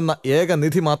സ്വഭാവമെന്ന ഏക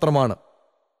നിധി മാത്രമാണ്.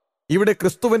 ഇവിടെ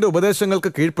ക്രിസ്തുവിൻ്റെ ഉപദേശങ്ങൾക്ക്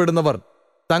കീഴ്പ്പെടുന്നവർ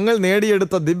തങ്ങൾ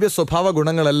നേടിയെടുത്ത ദിവ്യ സ്വഭാവ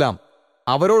ഗുണങ്ങളെല്ലാം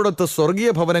അവരോടൊത്ത് സ്വർഗീയ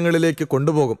ഭവനങ്ങളിലേക്ക്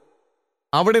കൊണ്ടുപോകും.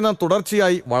 അവിടെ നാം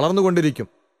തുടർച്ചയായി വളർന്നുകൊണ്ടിരിക്കും.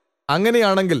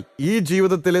 അങ്ങനെയാണെങ്കിൽ ഈ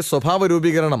ജീവിതത്തിലെ സ്വഭാവ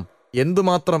രൂപീകരണം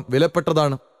എന്തുമാത്രം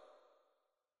വിലപ്പെട്ടതാണ്.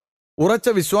 ഉറച്ച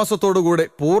വിശ്വാസത്തോടുകൂടെ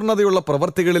പൂർണ്ണതയുള്ള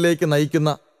പ്രവർത്തികളിലേക്ക് നയിക്കുന്ന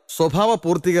സ്വഭാവ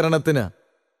പൂർത്തീകരണത്തിന്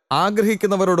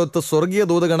ആഗ്രഹിക്കുന്നവരോടൊത്ത് സ്വർഗീയ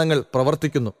ദൂതഗണങ്ങൾ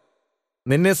പ്രവർത്തിക്കുന്നു.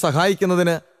 നിന്നെ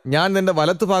സഹായിക്കുന്നതിന് ഞാൻ നിന്റെ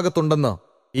വലത്തുഭാഗത്തുണ്ടെന്ന്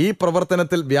ഈ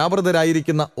പ്രവർത്തനത്തിൽ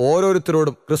വ്യാപൃതരായിരിക്കുന്ന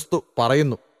ഓരോരുത്തരോടും ക്രിസ്തു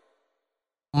പറയുന്നു.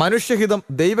 മനുഷ്യഹിതം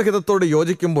ദൈവഹിതത്തോട്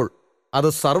യോജിക്കുമ്പോൾ അത്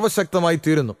സർവശക്തമായി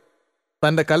തീരുന്നു.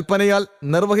 തന്റെ കൽപ്പനയാൽ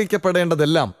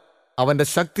നിർവഹിക്കപ്പെടേണ്ടതെല്ലാം അവന്റെ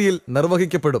ശക്തിയിൽ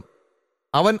നിർവഹിക്കപ്പെടും.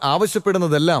 അവൻ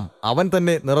ആവശ്യപ്പെടുന്നതെല്ലാം അവൻ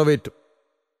തന്നെ നിറവേറ്റും.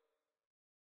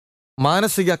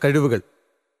 മാനസിക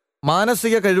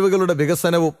കഴിവുകളുടെ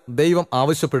വികസനവും ദൈവം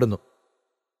ആവശ്യപ്പെടുന്നു.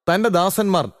 തന്റെ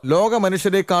ദാസന്മാർ ലോക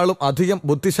മനുഷ്യരെക്കാളും അധികം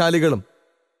ബുദ്ധിശാലികളും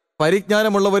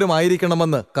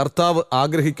പരിജ്ഞാനമുള്ളവരുമായിരിക്കണമെന്ന് കർത്താവ്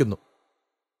ആഗ്രഹിക്കുന്നു.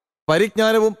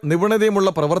 പരിജ്ഞാനവും നിപുണതയുമുള്ള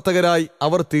പ്രവർത്തകരായി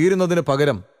അവർ തീരുന്നതിനു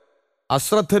പകരം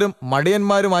അശ്രദ്ധരും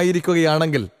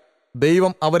മടിയന്മാരുമായിരിക്കുകയാണെങ്കിൽ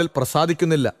ദൈവം അവരിൽ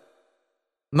പ്രസാദിക്കുന്നില്ല.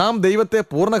 നാം ദൈവത്തെ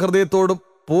പൂർണ്ണ ഹൃദയത്തോടും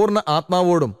പൂർണ്ണ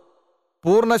ആത്മാവോടും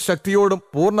പൂർണ്ണ ശക്തിയോടും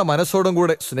പൂർണ്ണ മനസ്സോടും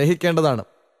കൂടെ സ്നേഹിക്കേണ്ടതാണ്.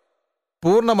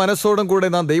 പൂർണ്ണ മനസ്സോടും കൂടെ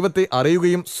നാം ദൈവത്തെ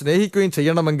അറിയുകയും സ്നേഹിക്കുകയും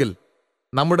ചെയ്യണമെങ്കിൽ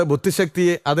നമ്മുടെ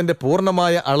ബുദ്ധിശക്തിയെ അതിൻ്റെ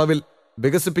പൂർണ്ണമായ അളവിൽ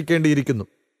വികസിപ്പിക്കേണ്ടിയിരിക്കുന്നു.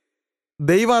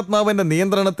 ദൈവാത്മാവിൻ്റെ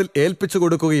നിയന്ത്രണത്തിൽ ഏൽപ്പിച്ചു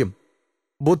കൊടുക്കുകയും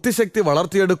ബുദ്ധിശക്തി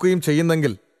വളർത്തിയെടുക്കുകയും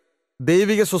ചെയ്യുന്നെങ്കിൽ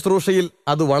ദൈവിക ശുശ്രൂഷയിൽ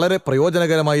അത് വളരെ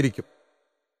പ്രയോജനകരമായിരിക്കും.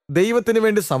 ദൈവത്തിനു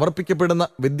വേണ്ടി സമർപ്പിക്കപ്പെടുന്ന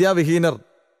വിദ്യാവിഹീനർ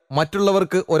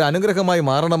മറ്റുള്ളവർക്ക് ഒരു അനുഗ്രഹമായി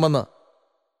മാറണമെന്ന്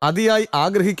അതിയായി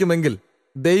ആഗ്രഹിക്കുമെങ്കിൽ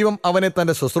ദൈവം അവനെ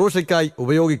തൻ്റെ ശുശ്രൂഷയ്ക്കായി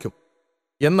ഉപയോഗിക്കും.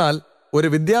 എന്നാൽ ഒരു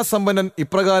വിദ്യാസമ്പന്നൻ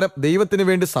ഇപ്രകാരം ദൈവത്തിനു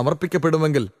വേണ്ടി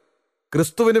സമർപ്പിക്കപ്പെടുമെങ്കിൽ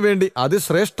ക്രിസ്തുവിനു വേണ്ടി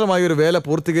അതിശ്രേഷ്ഠമായൊരു വേല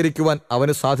പൂർത്തീകരിക്കുവാൻ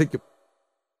അവന് സാധിക്കും.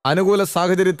 അനുകൂല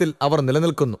സാഹചര്യത്തിൽ അവർ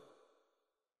നിലനിൽക്കുന്നു.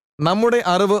 നമ്മുടെ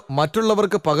അറിവ്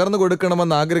മറ്റുള്ളവർക്ക് പകർന്നു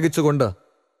കൊടുക്കണമെന്ന് ആഗ്രഹിച്ചുകൊണ്ട്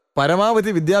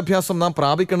പരമാവധി വിദ്യാഭ്യാസം നാം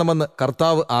പ്രാപിക്കണമെന്ന്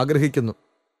കർത്താവ് ആഗ്രഹിക്കുന്നു.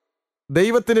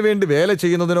 ദൈവത്തിനു വേണ്ടി വേല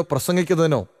ചെയ്യുന്നതിനോ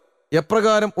പ്രസംഗിക്കുന്നതിനോ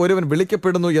എപ്രകാരം ഒരുവൻ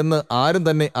വിളിക്കപ്പെടുന്നു എന്ന് ആരും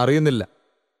തന്നെ അറിയുന്നില്ല.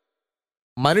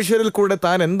 മനുഷ്യരിൽ കൂടെ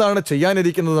താൻ എന്താണ്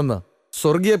ചെയ്യാനിരിക്കുന്നതെന്ന്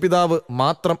സ്വർഗീയ പിതാവ്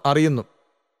മാത്രം അറിയുന്നു.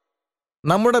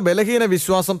 നമ്മുടെ ബലഹീന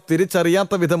വിശ്വാസം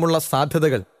തിരിച്ചറിയാത്ത വിധമുള്ള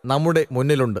സാധ്യതകൾ നമ്മുടെ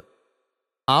മുന്നിലുണ്ട്.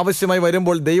 ആവശ്യമായി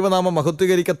വരുമ്പോൾ ദൈവനാമം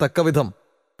മഹത്വീകരിക്കത്തക്ക വിധം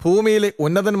ഭൂമിയിലെ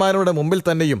ഉന്നതന്മാരുടെ മുമ്പിൽ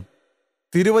തന്നെയും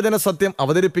തിരുവചന സത്യം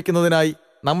അവതരിപ്പിക്കുന്നതിനായി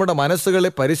നമ്മുടെ മനസ്സുകളെ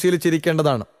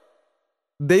പരിശീലിച്ചിരിക്കേണ്ടതാണ്.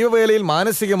 ദൈവവേലയിൽ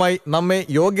മാനസികമായി നമ്മെ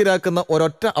യോഗ്യരാക്കുന്ന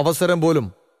ഒരൊറ്റ അവസരം പോലും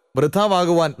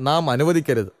വൃഥാവാകുവാൻ നാം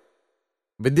അനുവദിക്കരുത്.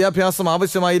 വിദ്യാഭ്യാസം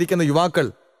ആവശ്യമായിരിക്കുന്ന യുവാക്കൾ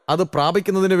അത്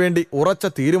പ്രാപിക്കുന്നതിനു വേണ്ടി ഉറച്ച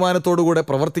തീരുമാനത്തോടുകൂടെ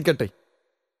പ്രവർത്തിക്കട്ടെ.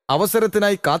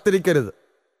 അവസരത്തിനായി കാത്തിരിക്കരുത്.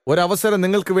 ഒരവസരം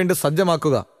നിങ്ങൾക്ക് വേണ്ടി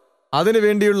സജ്ജമാക്കുക.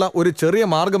 അതിനുവേണ്ടിയുള്ള ഒരു ചെറിയ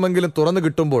മാർഗമെങ്കിലും തുറന്നു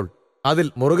കിട്ടുമ്പോൾ അതിൽ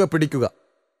മുറുകെ പിടിക്കുക.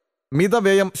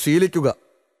 മിതവ്യയം ശീലിക്കുക.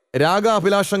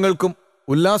 രാഗാഭിലാഷങ്ങൾക്കും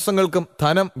ഉല്ലാസങ്ങൾക്കും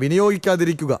ധനം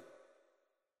വിനിയോഗിക്കാതിരിക്കുക.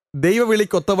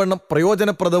 ദൈവവിളിക്കൊത്തവണ്ണം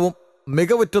പ്രയോജനപ്രദവും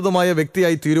മികവുറ്റതുമായ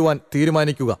വ്യക്തിയായി തീരുവാൻ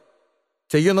തീരുമാനിക്കുക.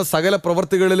 ചെയ്യുന്ന സകല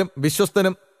പ്രവൃത്തികളിലും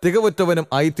വിശ്വസ്തനും തികവുറ്റവനും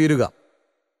ആയിത്തീരുക.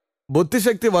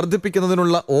 ബുദ്ധിശക്തി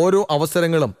വർദ്ധിപ്പിക്കുന്നതിനുള്ള ഓരോ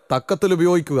അവസരങ്ങളും തക്കത്തിൽ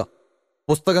ഉപയോഗിക്കുക.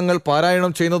 പുസ്തകങ്ങൾ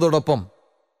പാരായണം ചെയ്യുന്നതോടൊപ്പം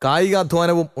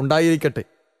കായികാധ്വാനവും ഉണ്ടായിരിക്കട്ടെ.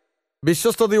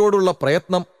 വിശ്വസ്തയോടുള്ള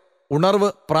പ്രയത്നം, ഉണർവ്,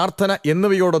 പ്രാർത്ഥന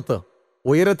എന്നിവയോടൊത്ത്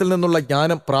ഉയരത്തിൽ നിന്നുള്ള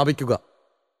ജ്ഞാനം പ്രാപിക്കുക.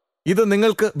 ഇത്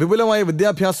നിങ്ങൾക്ക് വിപുലമായ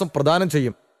വിദ്യാഭ്യാസം പ്രദാനം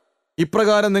ചെയ്യും.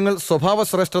 ഇപ്രകാരം നിങ്ങൾ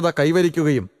സ്വഭാവശ്രേഷ്ഠത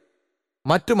കൈവരിക്കുകയും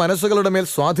മറ്റു മനസ്സുകളുടെ മേൽ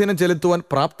സ്വാധീനം ചെലുത്തുവാൻ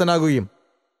പ്രാപ്തനാകുകയും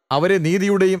അവരെ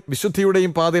നീതിയുടെയും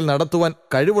വിശുദ്ധിയുടെയും പാതയിൽ നടത്തുവാൻ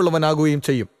കഴിവുള്ളവനാകുകയും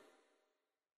ചെയ്യും.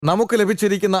 നമുക്ക്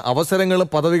ലഭിച്ചിരിക്കുന്ന അവസരങ്ങളും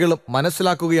പദവികളും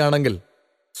മനസ്സിലാക്കുകയാണെങ്കിൽ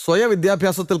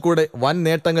സ്വയവിദ്യാഭ്യാസത്തിൽ കൂടെ വൻ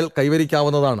നേട്ടങ്ങൾ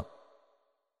കൈവരിക്കാവുന്നതാണ്.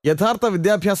 യഥാർത്ഥ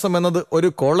വിദ്യാഭ്യാസം എന്നത് ഒരു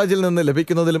കോളേജിൽ നിന്ന്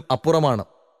ലഭിക്കുന്നതിലും അപ്പുറമാണ്.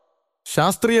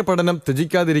 ശാസ്ത്രീയ പഠനം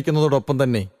ത്യജിക്കാതിരിക്കുന്നതോടൊപ്പം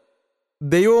തന്നെ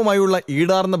ദൈവവുമായുള്ള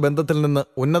ഈടാർന്ന ബന്ധത്തിൽ നിന്ന്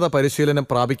ഉന്നത പരിശീലനം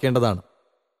പ്രാപിക്കേണ്ടതാണ്.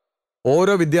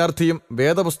 ഓരോ വിദ്യാർത്ഥിയും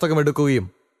വേദപുസ്തകമെടുക്കുകയും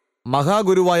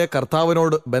മഹാഗുരുവായ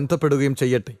കർത്താവിനോട് ബന്ധപ്പെടുകയും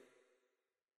ചെയ്യട്ടെ.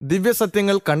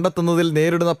 ദിവ്യസത്യങ്ങൾ കണ്ടെത്തുന്നതിൽ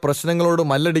നേരിടുന്ന പ്രശ്നങ്ങളോട്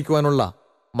മല്ലടിക്കുവാനുള്ള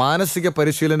മാനസിക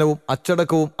പരിശീലനവും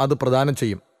അച്ചടക്കവും അത് പ്രദാനം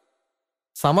ചെയ്യും.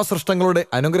 സമസൃഷ്ടങ്ങളുടെ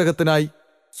അനുഗ്രഹത്തിനായി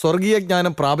സ്വർഗീയ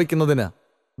ജ്ഞാനം പ്രാപിക്കുന്നതിന്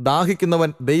ദാഹിക്കുന്നവൻ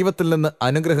ദൈവത്തിൽ നിന്ന്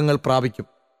അനുഗ്രഹങ്ങൾ പ്രാപിക്കും.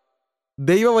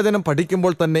 ദൈവവചനം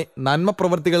പഠിക്കുമ്പോൾ തന്നെ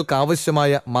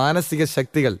നന്മപ്രവൃത്തികൾക്കാവശ്യമായ മാനസിക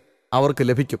ശക്തികൾ അവർക്ക്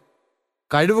ലഭിക്കും.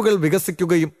 കഴിവുകൾ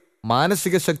വികസിക്കുകയും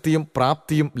മാനസിക ശക്തിയും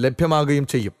പ്രാപ്തിയും ലഭ്യമാകുകയും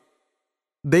ചെയ്യും.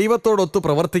 ദൈവത്തോടൊത്തു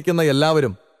പ്രവർത്തിക്കുന്ന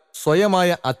എല്ലാവരും സ്വയമായ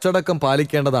അച്ചടക്കം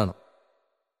പാലിക്കേണ്ടതാണ്.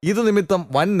 ഇതുനിമിത്തം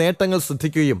വൻ നേട്ടങ്ങൾ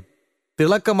സിദ്ധിക്കുകയും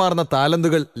തിളക്കമാർന്ന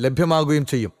താലന്തുകൾ ലഭ്യമാകുകയും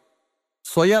ചെയ്യും.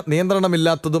 സ്വയ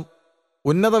നിയന്ത്രണമില്ലാത്തതും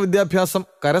ഉന്നത വിദ്യാഭ്യാസം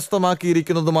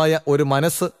കരസ്ഥമാക്കിയിരിക്കുന്നതുമായ ഒരു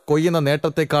മനസ്സ് കൊയ്യുന്ന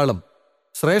നേട്ടത്തെക്കാളും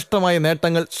ശ്രേഷ്ഠമായ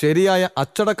നേട്ടങ്ങൾ ശരിയായ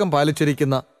അച്ചടക്കം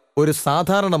പാലിച്ചിരിക്കുന്ന ഒരു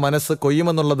സാധാരണ മനസ്സ്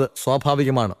കൊയ്യുമെന്നുള്ളത്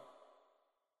സ്വാഭാവികമാണ്.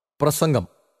 പ്രസംഗം.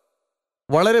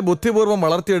 വളരെ ബുദ്ധിപൂർവ്വം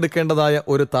വളർത്തിയെടുക്കേണ്ടതായ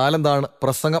ഒരു താലന്താണ്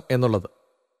പ്രസംഗം എന്നുള്ളത്.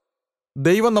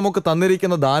 ദൈവം നമുക്ക്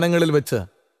തന്നിരിക്കുന്ന ദാനങ്ങളിൽ വെച്ച്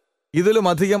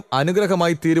ഇതിലുമധികം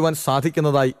അനുഗ്രഹമായി തീരുവാൻ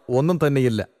സാധിക്കുന്നതായി ഒന്നും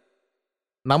തന്നെയില്ല.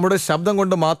 നമ്മുടെ ശബ്ദം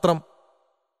കൊണ്ട് മാത്രം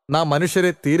നാം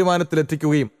മനുഷ്യരെ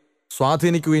തീരുമാനത്തിലെത്തിക്കുകയും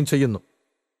സ്വാധീനിക്കുകയും ചെയ്യുന്നു.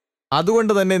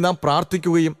 അതുകൊണ്ട് തന്നെ നാം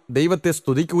പ്രാർത്ഥിക്കുകയും ദൈവത്തെ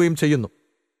സ്തുതിക്കുകയും ചെയ്യുന്നു.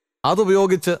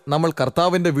 അതുപയോഗിച്ച് നമ്മൾ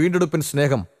കർത്താവിൻ്റെ വീണ്ടെടുപ്പിൻ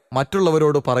സ്നേഹം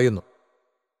മറ്റുള്ളവരോട് പറയുന്നു.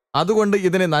 അതുകൊണ്ട്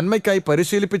ഇതിനെ നന്മയ്ക്കായി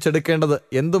പരിശീലിപ്പിച്ചെടുക്കേണ്ടത്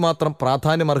എന്തുമാത്രം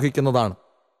പ്രാധാന്യമർഹിക്കുന്നതാണ്.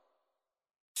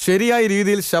 ശരിയായ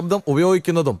രീതിയിൽ ശബ്ദം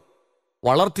ഉപയോഗിക്കുന്നതും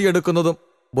വളർത്തിയെടുക്കുന്നതും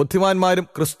ബുദ്ധിമാന്മാരും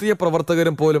ക്രിസ്തീയ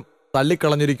പ്രവർത്തകരും പോലും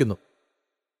തള്ളിക്കളഞ്ഞിരിക്കുന്നു.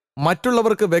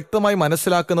 മറ്റുള്ളവർക്ക് വ്യക്തമായി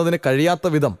മനസ്സിലാക്കുന്നതിന് കഴിയാത്ത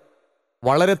വിധം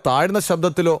വളരെ താഴ്ന്ന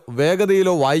ശബ്ദത്തിലോ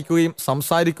വേഗതയിലോ വായിക്കുകയും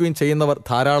സംസാരിക്കുകയും ചെയ്യുന്നവർ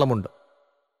ധാരാളമുണ്ട്.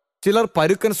 ചിലർ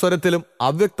പരുക്കൻ സ്വരത്തിലും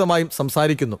അവ്യക്തമായും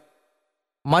സംസാരിക്കുന്നു.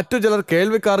 മറ്റു ചിലർ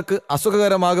കേൾവിക്കാർക്ക്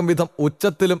അസുഖകരമാകും വിധം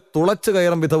ഉച്ചത്തിലും തുളച്ചു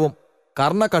കയറും വിധവും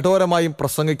കർണകഠോരമായും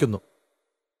പ്രസംഗിക്കുന്നു.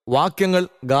 വാക്യങ്ങൾ,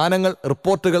 ഗാനങ്ങൾ,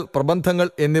 റിപ്പോർട്ടുകൾ, പ്രബന്ധങ്ങൾ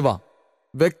എന്നിവ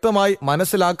വ്യക്തമായി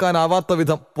മനസ്സിലാക്കാനാവാത്ത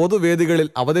വിധം പൊതുവേദികളിൽ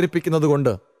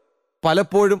അവതരിപ്പിക്കുന്നതുകൊണ്ട്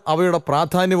പലപ്പോഴും അവയുടെ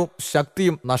പ്രാധാന്യവും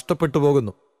ശക്തിയും നഷ്ടപ്പെട്ടു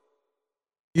പോകുന്നു.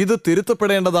 ഇത്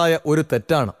തിരുത്തപ്പെടേണ്ടതായ ഒരു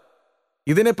തെറ്റാണ്.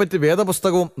 ഇതിനെപ്പറ്റി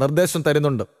വേദപുസ്തകവും നിർദ്ദേശം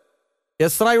തരുന്നുണ്ട്.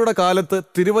 എസ്രായുടെ കാലത്ത്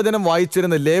തിരുവചനം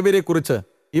വായിച്ചിരുന്ന ലേവ്യരെക്കുറിച്ച്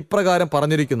ഇപ്രകാരം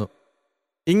പറഞ്ഞിരിക്കുന്നു: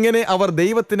 ഇങ്ങനെ അവർ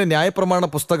ദൈവത്തിന്റെ ന്യായപ്രമാണ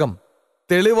പുസ്തകം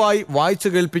തെളിവായി വായിച്ചു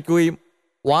കേൾപ്പിക്കുകയും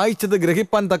വായിച്ചത്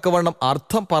ഗ്രഹിപ്പാൻ തക്കവണ്ണം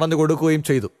അർത്ഥം പറഞ്ഞു കൊടുക്കുകയും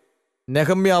ചെയ്തു.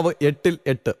 നെഹമ്യാവ്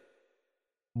 8:8.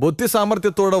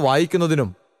 ബുദ്ധിസാമർഥ്യത്തോടെ വായിക്കുന്നതിനും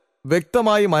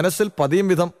വ്യക്തമായി മനസ്സിൽ പതിയും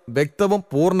വിധം വ്യക്തവും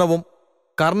പൂർണ്ണവും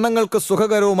കർണങ്ങൾക്ക്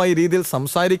സുഖകരവുമായ രീതിയിൽ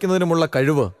സംസാരിക്കുന്നതിനുമുള്ള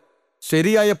കഴിവ്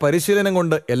ശരിയായ പരിശീലനം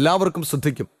കൊണ്ട് എല്ലാവർക്കും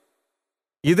സിദ്ധിക്കും.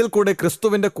 ഇതിൽ കൂടെ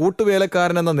ക്രിസ്തുവിന്റെ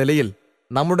കൂട്ടുവേലക്കാരനെന്ന നിലയിൽ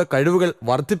നമ്മുടെ കഴിവുകൾ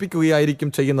വർദ്ധിപ്പിക്കുകയായിരിക്കും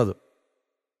ചെയ്യുന്നത്.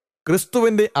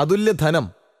 ക്രിസ്തുവിന്റെ അതുല്യധനം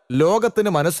ലോകത്തിന്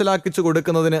മനസ്സിലാക്കിച്ചു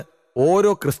കൊടുക്കുന്നതിന്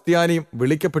ഓരോ ക്രിസ്ത്യാനിയും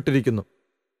വിളിക്കപ്പെട്ടിരിക്കുന്നു.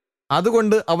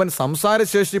 അതുകൊണ്ട് അവൻ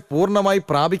സംസാരശേഷി പൂർണ്ണമായി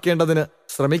പ്രാപിക്കേണ്ടതിന്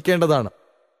ശ്രമിക്കേണ്ടതാണ്.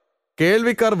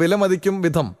 കേൾവിക്കാർ വിലമതിക്കും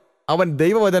വിധം അവൻ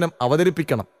ദൈവവചനം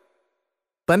അവതരിപ്പിക്കണം.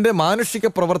 തന്റെ മാനുഷിക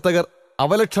പ്രവർത്തകർ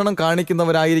അവലക്ഷണം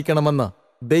കാണിക്കുന്നവരായിരിക്കണമെന്ന്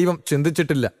ദൈവം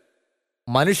ചിന്തിച്ചിട്ടില്ല.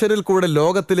 മനുഷ്യരിൽ കൂടെ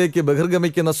ലോകത്തിലേക്ക്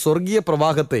ബഹിർഗമിക്കുന്ന സ്വർഗീയ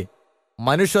പ്രവാഹത്തെ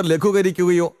മനുഷ്യർ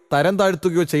ലഘൂകരിക്കുകയോ തരം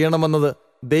താഴ്ത്തുകയോ ചെയ്യണമെന്നത്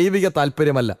ദൈവിക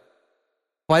താൽപ്പര്യമല്ല.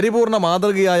 പരിപൂർണ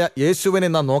മാതൃകയായ യേശുവിനെ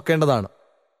നാം നോക്കേണ്ടതാണ്.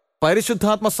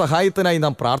 പരിശുദ്ധാത്മ സഹായത്തിനായി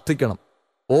നാം പ്രാർത്ഥിക്കണം.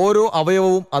 ഓരോ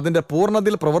അവയവവും അതിൻ്റെ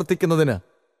പൂർണ്ണതയിൽ പ്രവർത്തിക്കുന്നതിന്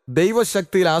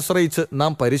ദൈവശക്തിയിൽ ആശ്രയിച്ച്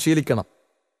നാം പരിശീലിക്കണം.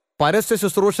 പരസ്യ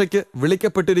ശുശ്രൂഷയ്ക്ക്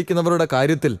വിളിക്കപ്പെട്ടിരിക്കുന്നവരുടെ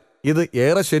കാര്യത്തിൽ ഇത്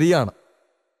ഏറെ ശരിയാണ്.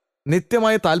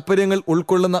 നിത്യമായ താൽപ്പര്യങ്ങൾ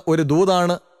ഉൾക്കൊള്ളുന്ന ഒരു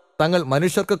ദൂതാണ് തങ്ങൾ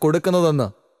മനുഷ്യർക്ക് കൊടുക്കുന്നതെന്ന്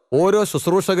ഓരോ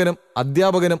ശുശ്രൂഷകനും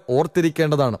അധ്യാപകനും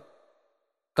ഓർത്തിരിക്കേണ്ടതാണ്.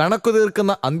 കണക്കു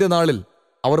തീർക്കുന്ന അന്ത്യനാളിൽ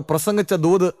അവർ പ്രസംഗിച്ച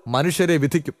ദൂത് മനുഷ്യരെ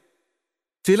വിധിക്കും.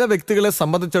 ചില വ്യക്തികളെ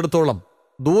സംബന്ധിച്ചിടത്തോളം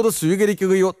ദൂത്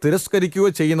സ്വീകരിക്കുകയോ തിരസ്കരിക്കുകയോ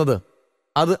ചെയ്യുന്നത്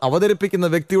അത് അവതരിപ്പിക്കുന്ന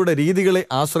വ്യക്തിയുടെ രീതികളെ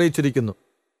ആശ്രയിച്ചിരിക്കുന്നു.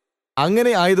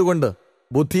 അങ്ങനെ ആയതുകൊണ്ട്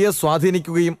ബുദ്ധിയെ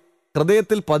സ്വാധീനിക്കുകയും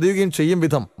ഹൃദയത്തിൽ പതിയുകയും ചെയ്യും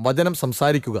വിധം വചനം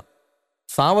സംസാരിക്കുക.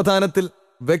 സാവധാനത്തിൽ,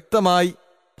 വ്യക്തമായി,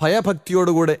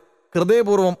 ഭയഭക്തിയോടുകൂടെ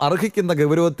ഹൃദയപൂർവ്വം അർഹിക്കുന്ന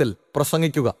ഗൗരവത്തിൽ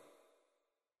പ്രസംഗിക്കുക.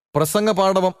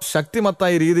 പ്രസംഗപാടവം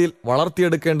ശക്തിമത്തായ രീതിയിൽ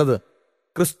വളർത്തിയെടുക്കേണ്ടത്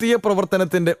ക്രിസ്തീയ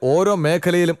പ്രവർത്തനത്തിന്റെ ഓരോ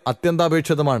മേഖലയിലും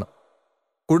അത്യന്താപേക്ഷിതമാണ്.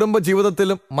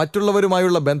 കുടുംബജീവിതത്തിലും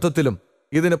മറ്റുള്ളവരുമായുള്ള ബന്ധത്തിലും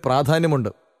ഇതിന്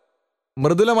പ്രാധാന്യമുണ്ട്.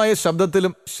 മൃദുലമായ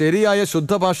ശബ്ദത്തിലും ശരിയായ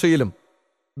ശുദ്ധഭാഷയിലും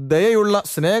ദയയുള്ള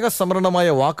സ്നേഹസമൃദ്ധമായ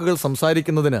വാക്കുകൾ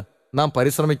സംസാരിക്കുന്നതിന് നാം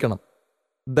പരിശ്രമിക്കണം.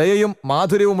 ദയയും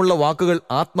മാധുര്യവുമുള്ള വാക്കുകൾ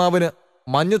ആത്മാവിന്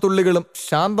മഞ്ഞുതുള്ളികളും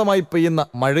ശാന്തമായി പെയ്യുന്ന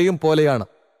മഴയും പോലെയാണ്.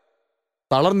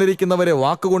 തളർന്നിരിക്കുന്നവരെ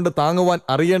വാക്കുകൊണ്ട് താങ്ങുവാൻ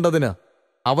അറിയേണ്ടതിന്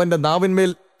അവന്റെ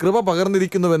നാവിന്മേൽ കൃപ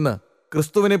പകർന്നിരിക്കുന്നുവെന്ന്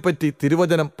ക്രിസ്തുവിനെപ്പറ്റി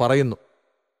തിരുവചനം പറയുന്നു.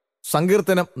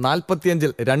 സങ്കീർത്തനം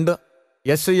 45:2,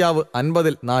 യെശയ്യാവ്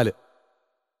 50:4.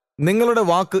 നിങ്ങളുടെ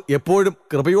വാക്ക് എപ്പോഴും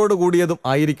കൃപയോടുകൂടിയതും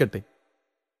ആയിരിക്കട്ടെ.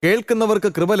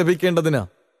 കേൾക്കുന്നവർക്ക് കൃപ ലഭിക്കേണ്ടതിന്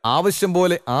ആവശ്യം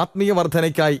പോലെ ആത്മീയ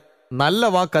വർധനയ്ക്കായി നല്ല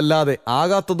വാക്കല്ലാതെ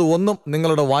ആകാത്തത് ഒന്നും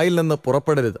നിങ്ങളുടെ വായിൽ നിന്ന്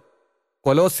പുറപ്പെടരുത്.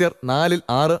 കൊലോസ്യർ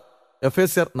 4:6,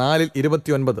 എഫേസ്യർ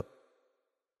 4:29.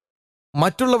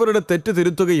 മറ്റുള്ളവരുടെ തെറ്റ്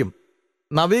തിരുത്തുകയും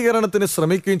നവീകരണത്തിന്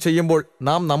ശ്രമിക്കുകയും ചെയ്യുമ്പോൾ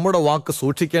നാം നമ്മുടെ വാക്ക്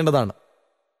സൂക്ഷിക്കേണ്ടതാണ്.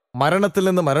 മരണത്തിൽ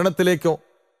നിന്ന് മരണത്തിലേക്കോ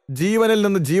ജീവനിൽ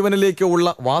നിന്ന് ജീവനിലേക്കോ ഉള്ള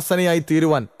വാസനയായി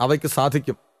തീരുവാൻ അവയ്ക്ക്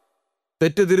സാധിക്കും.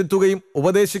 തെറ്റ് തിരുത്തുകയും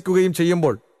ഉപദേശിക്കുകയും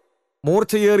ചെയ്യുമ്പോൾ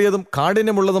മൂർച്ചയേറിയതും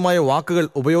കാഠിന്യമുള്ളതുമായ വാക്കുകൾ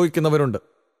ഉപയോഗിക്കുന്നവരുണ്ട്.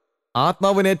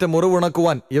 ആത്മാവിനേറ്റ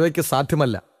മുറിവുണക്കുവാൻ ഇവയ്ക്ക്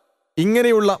സാധ്യമല്ല.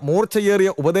 ഇങ്ങനെയുള്ള മൂർച്ചയേറിയ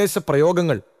ഉപദേശ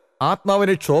പ്രയോഗങ്ങൾ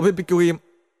ആത്മാവിനെ ക്ഷോഭിപ്പിക്കുകയും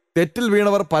തെറ്റിൽ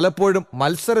വീണവർ പലപ്പോഴും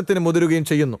മത്സരത്തിന് മുതിരുകയും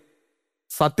ചെയ്യുന്നു.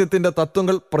 സത്യത്തിന്റെ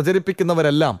തത്വങ്ങൾ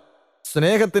പ്രചരിപ്പിക്കുന്നവരെല്ലാം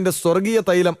സ്നേഹത്തിന്റെ സ്വർഗീയ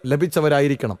തൈലം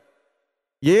ലഭിച്ചവരായിരിക്കണം.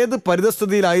 ഏത്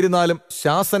പരിതസ്ഥിതിയിലായിരുന്നാലും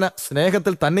ശാസന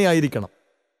സ്നേഹത്തിൽ തന്നെയായിരിക്കണം.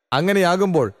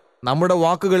 അങ്ങനെയാകുമ്പോൾ നമ്മുടെ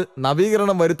വാക്കുകൾ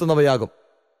നവീകരണം വരുത്തുന്നവയാകും.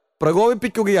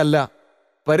 പ്രകോപിപ്പിക്കുകയല്ല,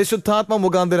 പരിശുദ്ധാത്മ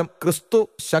മുഖാന്തരം ക്രിസ്തു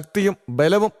ശക്തിയും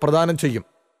ബലവും പ്രദാനം ചെയ്യും.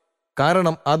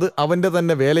 കാരണം അത് അവൻ്റെ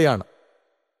തന്നെ വേലയാണ്.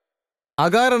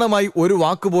 അകാരണമായി ഒരു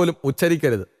വാക്കുപോലും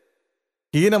ഉച്ചരിക്കരുത്.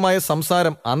 ഹീനമായ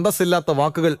സംസാരം, അന്തസ്സില്ലാത്ത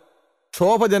വാക്കുകൾ,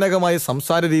 ക്ഷോഭജനകമായ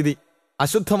സംസാരരീതി,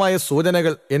 അശുദ്ധമായ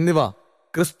സൂചനകൾ എന്നിവ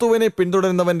ക്രിസ്തുവിനെ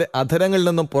പിന്തുടരുന്നവന്റെ അധരങ്ങളിൽ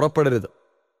നിന്നും പുറപ്പെടരുത്.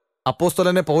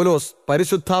 അപ്പോസ്തലനെ പൗലോസ്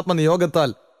പരിശുദ്ധാത്മ നിയോഗത്താൽ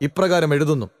ഇപ്രകാരം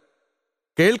എഴുതുന്നു: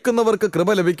 കേൾക്കുന്നവർക്ക്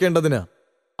കൃപ ലഭിക്കേണ്ടതിന്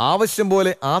ആവശ്യം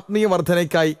പോലെ ആത്മീയ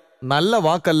വർധനയ്ക്കായി നല്ല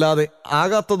വാക്കല്ലാതെ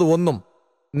ആകാത്തത് ഒന്നും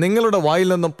നിങ്ങളുടെ വായിൽ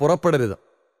നിന്നും പുറപ്പെടരുത്.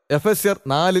 എഫെസ്യർ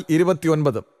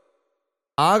 4:29.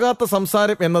 ആകാത്ത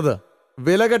സംസാരം എന്നത്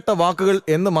വിലകെട്ട വാക്കുകൾ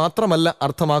എന്ന് മാത്രമല്ല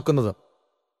അർത്ഥമാക്കുന്നത്.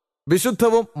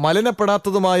 വിശുദ്ധവും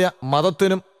മലിനപ്പെടാത്തതുമായ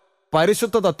മതത്തിനും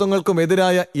പരിശുദ്ധ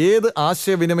തത്വങ്ങൾക്കുമെതിരായ ഏത്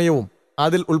ആശയവിനിമയവും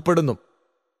അതിൽ ഉൾപ്പെടുന്നു.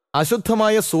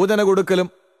 അശുദ്ധമായ സൂചന കൊടുക്കലും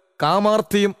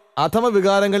കാമാർത്ഥിയും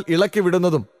അധമവികാരങ്ങൾ ഇളക്കി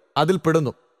വിടുന്നതും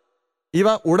അതിൽപ്പെടുന്നു. ഇവ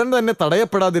ഉടൻ തന്നെ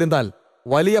തടയപ്പെടാതിരുന്നാൽ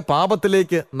വലിയ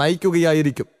പാപത്തിലേക്ക്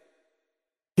നയിക്കുകയായിരിക്കും.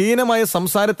 ഹീനമായ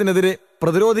സംസാരത്തിനെതിരെ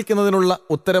പ്രതിരോധിക്കുന്നതിനുള്ള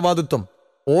ഉത്തരവാദിത്വം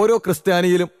ഓരോ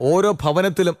ക്രിസ്ത്യാനിയിലും ഓരോ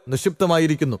ഭവനത്തിലും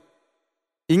നിക്ഷിപ്തമായിരിക്കുന്നു.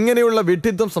 ഇങ്ങനെയുള്ള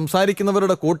വിഡ്ഢിത്വം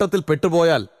സംസാരിക്കുന്നവരുടെ കൂട്ടത്തിൽ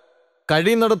പെട്ടുപോയാൽ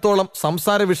കഴിയുന്നിടത്തോളം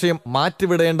സംസാര വിഷയം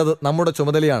മാറ്റിവിടേണ്ടത് നമ്മുടെ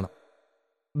ചുമതലയാണ്.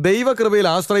 ദൈവകൃപയിൽ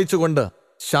ആശ്രയിച്ചുകൊണ്ട്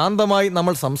ശാന്തമായി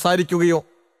നമ്മൾ സംസാരിക്കുകയോ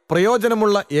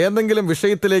പ്രയോജനമുള്ള ഏതെങ്കിലും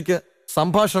വിഷയത്തിലേക്ക്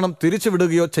സംഭാഷണം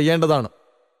തിരിച്ചുവിടുകയോ ചെയ്യേണ്ടതാണ്.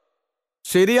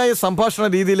 ശരിയായ സംഭാഷണ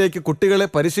രീതിയിലേക്ക് കുട്ടികളെ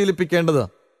പരിശീലിപ്പിക്കേണ്ടത്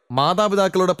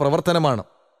മാതാപിതാക്കളുടെ പ്രവർത്തനമാണ്.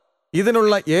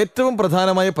 ഇതിനുള്ള ഏറ്റവും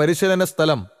പ്രധാനമായ പരിശീലന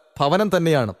സ്ഥലം ഭവനം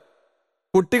തന്നെയാണ്.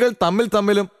 കുട്ടികൾ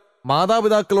തമ്മിലും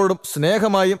മാതാപിതാക്കളോടും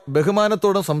സ്നേഹമായും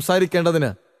ബഹുമാനത്തോടും സംസാരിക്കേണ്ടതിന്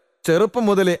ചെറുപ്പം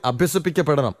മുതലേ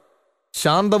അഭ്യസിപ്പിക്കപ്പെടണം.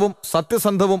 ശാന്തവും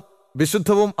സത്യസന്ധവും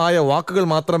വിശുദ്ധവും ആയ വാക്കുകൾ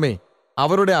മാത്രമേ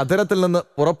അവരുടെ അധരത്തിൽ നിന്ന്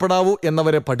പുറപ്പെടാവൂ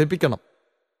എന്നവരെ പഠിപ്പിക്കണം.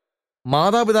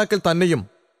 മാതാപിതാക്കൾ തന്നെയും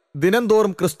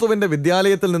ദിനംതോറും ക്രിസ്തുവിന്റെ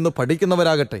വിദ്യാലയത്തിൽ നിന്ന്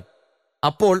പഠിക്കുന്നവരാകട്ടെ.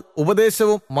 അപ്പോൾ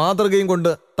ഉപദേശവും മാതൃകയും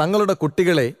കൊണ്ട് തങ്ങളുടെ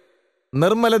കുട്ടികളെ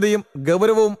നിർമ്മലതയും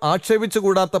ഗൗരവവും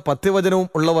ആക്ഷേപിച്ചുകൂടാത്ത പഥ്യവചനവും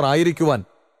ഉള്ളവർ ആയിരിക്കുവാൻ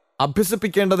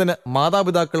അഭ്യസിപ്പിക്കേണ്ടതിന്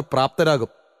മാതാപിതാക്കൾ പ്രാപ്തരാകും.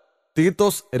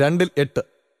 തീത്തോസ് 2:8.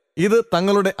 ഇത്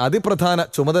തങ്ങളുടെ അതിപ്രധാന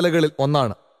ചുമതലകളിൽ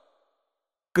ഒന്നാണ്.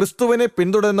 ക്രിസ്തുവിനെ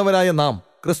പിന്തുടരുന്നവരായ നാം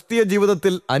ക്രിസ്തീയ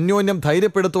ജീവിതത്തിൽ അന്യോന്യം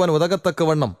ധൈര്യപ്പെടുത്തുവാൻ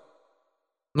ഉതകത്തക്കവണ്ണം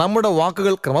നമ്മുടെ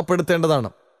വാക്കുകൾ ക്രമപ്പെടുത്തേണ്ടതാണ്.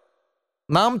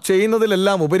 നാം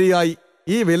ചെയ്യുന്നതിലെല്ലാം ഉപരിയായി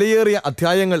ഈ വിലയേറിയ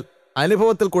അധ്യായങ്ങൾ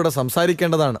അനുഭവത്തിൽ കൂടെ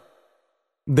സംസാരിക്കേണ്ടതാണ്.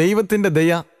 ദൈവത്തിൻ്റെ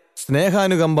ദയ,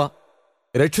 സ്നേഹാനുകമ്പ,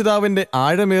 രക്ഷിതാവിൻ്റെ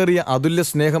ആഴമേറിയ അതുല്യ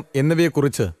സ്നേഹം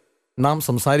എന്നിവയെക്കുറിച്ച് നാം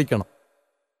സംസാരിക്കണം.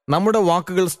 നമ്മുടെ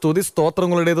വാക്കുകൾ സ്തുതി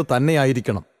സ്തോത്രങ്ങളുടേത്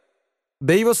തന്നെയായിരിക്കണം.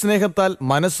 ദൈവസ്നേഹത്താൽ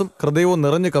മനസ്സും ഹൃദയവും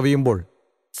നിറഞ്ഞു കവിയുമ്പോൾ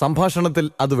സംഭാഷണത്തിൽ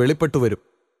അത് വെളിപ്പെട്ടു വരും.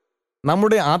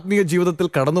 നമ്മുടെ ആത്മീയ ജീവിതത്തിൽ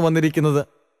കടന്നു വന്നിരിക്കുന്നത്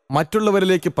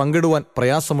മറ്റുള്ളവരിലേക്ക് പങ്കിടുവാൻ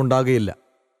പ്രയാസമുണ്ടാകുകയില്ല.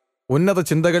 ഉന്നത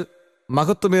ചിന്തകൾ,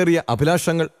 മഹത്വമേറിയ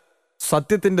അഭിലാഷങ്ങൾ,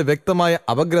 സത്യത്തിൻ്റെ വ്യക്തമായ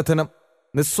അപഗ്രഥനം,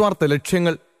 നിസ്വാർത്ഥ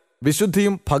ലക്ഷ്യങ്ങൾ,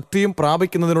 വിശുദ്ധിയും ഭക്തിയും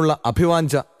പ്രാപിക്കുന്നതിനുള്ള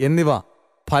അഭിവാഞ്ച എന്നിവ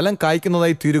ഫലം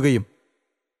കായ്ക്കുന്നതായി തീരുകയും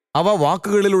അവ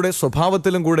വാക്കുകളിലൂടെ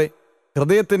സ്വഭാവത്തിലും കൂടെ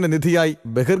ഹൃദയത്തിൻ്റെ നിധിയായി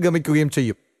ബഹിർഗമിക്കുകയും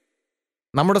ചെയ്യും.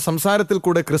 നമ്മുടെ സംസാരത്തിൽ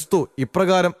കൂടെ ക്രിസ്തു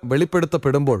ഇപ്രകാരം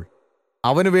വെളിപ്പെടുത്തപ്പെടുമ്പോൾ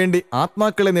അവനുവേണ്ടി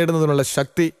ആത്മാക്കളെ നേടുന്നതിനുള്ള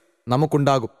ശക്തി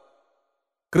നമുക്കുണ്ടാകും.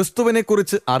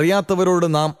 ക്രിസ്തുവിനെക്കുറിച്ച് അറിയാത്തവരോട്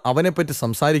നാം അവനെപ്പറ്റി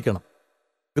സംസാരിക്കണം.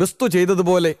 ക്രിസ്തു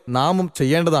ചെയ്തതുപോലെ നാമും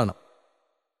ചെയ്യേണ്ടതാണ്.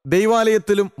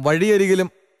 ദൈവാലയത്തിലും വഴിയരികിലും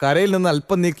കരയിൽ നിന്ന്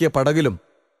അല്പം നീക്കിയ പടകിലും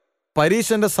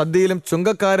പരീശന്റെ സദ്യയിലും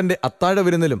ചുങ്കക്കാരന്റെ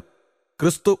അത്താഴവിരുന്നിലും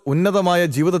ക്രിസ്തു ഉന്നതമായ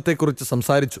ജീവിതത്തെക്കുറിച്ച്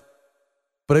സംസാരിച്ചു.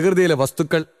 പ്രകൃതിയിലെ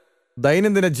വസ്തുക്കൾ,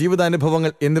 ദൈനംദിന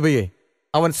ജീവിതാനുഭവങ്ങൾ എന്നിവയെ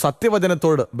അവൻ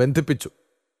സത്യവചനത്തോട് ബന്ധിപ്പിച്ചു.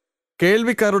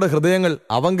 കേൾവിക്കാരുടെ ഹൃദയങ്ങൾ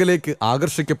അവങ്കിലേക്ക്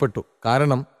ആകർഷിക്കപ്പെട്ടു.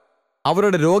 കാരണം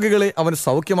അവരുടെ രോഗികളെ അവൻ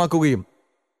സൗഖ്യമാക്കുകയും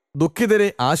ദുഃഖിതരെ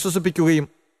ആശ്വസിപ്പിക്കുകയും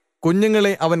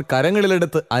കുഞ്ഞുങ്ങളെ അവൻ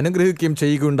കരങ്ങളിലെടുത്ത് അനുഗ്രഹിക്കുകയും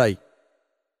ചെയ്യുകയുണ്ടായി.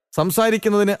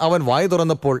 സംസാരിക്കുന്നതിന് അവൻ വായ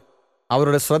തുറന്നപ്പോൾ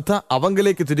അവരുടെ ശ്രദ്ധ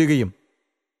അവങ്കിലേക്ക് തിരിയുകയും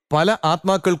പല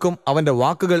ആത്മാക്കൾക്കും അവൻ്റെ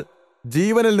വാക്കുകൾ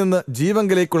ജീവനിൽ നിന്ന്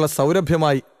ജീവങ്കിലേക്കുള്ള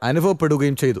സൗരഭ്യമായി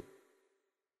അനുഭവപ്പെടുകയും ചെയ്തു.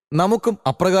 നമുക്കും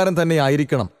അപ്രകാരം തന്നെ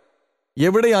ആയിരിക്കണം.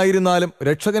 എവിടെയായിരുന്നാലും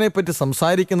രക്ഷകനെപ്പറ്റി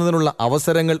സംസാരിക്കുന്നതിനുള്ള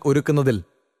അവസരങ്ങൾ ഒരുക്കുന്നതിൽ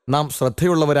നാം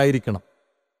ശ്രദ്ധയുള്ളവരായിരിക്കണം.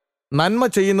 നന്മ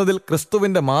ചെയ്യുന്നതിൽ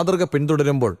ക്രിസ്തുവിൻ്റെ മാതൃക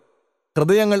പിന്തുടരുമ്പോൾ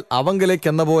ഹൃദയങ്ങൾ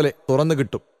അവങ്കിലേക്കെന്ന പോലെ തുറന്നു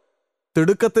കിട്ടും.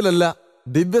 തിടുക്കത്തിലല്ല,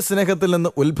 ദിവ്യസ്നേഹത്തിൽ നിന്ന്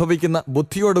ഉത്ഭവിക്കുന്ന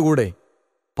ബുദ്ധിയോടുകൂടെ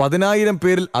 10,000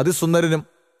 പേരിൽ അതിസുന്ദരനും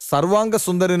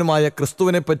സർവാംഗസുന്ദരനുമായ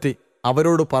ക്രിസ്തുവിനെപ്പറ്റി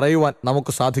അവരോട് പറയുവാൻ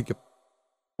നമുക്ക് സാധിക്കും.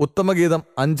 ഉത്തമഗീതം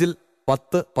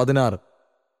 5:10-16.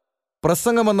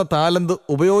 പ്രസംഗമെന്ന താലന്ത്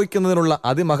ഉപയോഗിക്കുന്നതിനുള്ള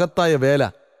അതിമഹത്തായ വേല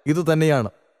ഇതുതന്നെയാണ്.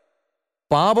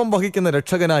 പാപം വഹിക്കുന്ന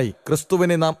രക്ഷകനായി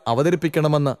ക്രിസ്തുവിനെ നാം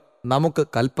അവതരിപ്പിക്കണമെന്ന് നമുക്ക്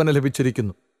കൽപ്പന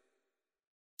ലഭിച്ചിരിക്കുന്നു.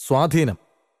 സ്വാധീനം.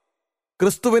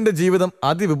 ക്രിസ്തുവിന്റെ ജീവിതം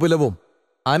അതിവിപുലവും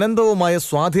അനന്തവുമായ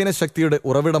സ്വാധീന ശക്തിയുടെ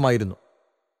ഉറവിടമായിരുന്നു.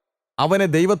 അവനെ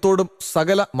ദൈവത്തോടും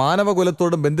സകല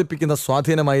മാനവകുലത്തോടും ബന്ധിപ്പിക്കുന്ന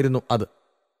സ്വാധീനമായിരുന്നു അത്.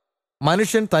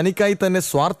 മനുഷ്യൻ തനിക്കായി തന്നെ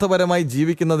സ്വാർത്ഥപരമായി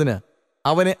ജീവിക്കുന്നതിന്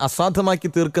അവനെ അസാധ്യമാക്കി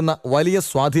തീർക്കുന്ന വലിയ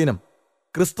സ്വാധീനം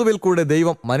ക്രിസ്തുവിൽ കൂടെ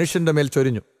ദൈവം മനുഷ്യന്റെ മേൽ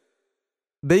ചൊരിഞ്ഞു.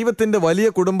 ദൈവത്തിന്റെ വലിയ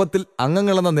കുടുംബത്തിൽ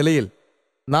അംഗങ്ങളെന്ന നിലയിൽ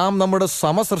നാം നമ്മുടെ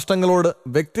സമസൃഷ്ടങ്ങളോട്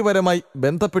വ്യക്തിപരമായി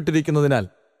ബന്ധപ്പെട്ടിരിക്കുന്നതിനാൽ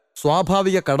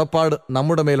സ്വാഭാവിക കടപ്പാട്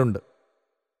നമ്മുടെ മേലുണ്ട്.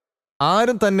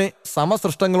 ആരും തന്നെ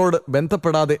സമസൃഷ്ടങ്ങളോട്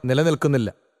ബന്ധപ്പെടാതെ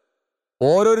നിലനിൽക്കുന്നില്ല.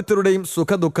 ഓരോരുത്തരുടെയും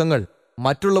സുഖദുഃഖങ്ങൾ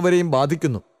മറ്റുള്ളവരെയും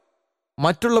ബാധിക്കുന്നു.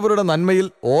 മറ്റുള്ളവരുടെ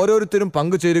നന്മയിൽ ഓരോരുത്തരും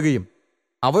പങ്കുചേരുകയും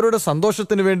അവരുടെ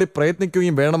സന്തോഷത്തിനു വേണ്ടി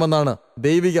പ്രയത്നിക്കുകയും വേണമെന്നാണ്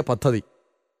ദൈവിക പദ്ധതി.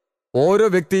 ഓരോ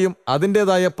വ്യക്തിയും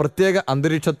അതിൻ്റെതായ പ്രത്യേക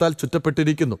അന്തരീക്ഷത്താൽ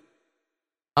ചുറ്റപ്പെട്ടിരിക്കുന്നു.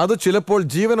 അത് ചിലപ്പോൾ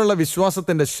ജീവനുള്ള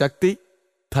വിശ്വാസത്തിന്റെ ശക്തി,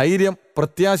 ധൈര്യം,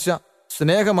 പ്രത്യാശ,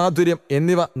 സ്നേഹമാധുര്യം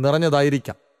എന്നിവ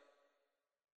നിറഞ്ഞതായിരിക്കാം.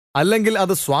 അല്ലെങ്കിൽ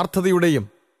അത് സ്വാർത്ഥതയുടെയും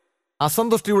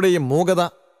അസന്തുഷ്ടിയുടെയും മൂകത,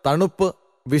 തണുപ്പ്,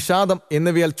 വിഷാദം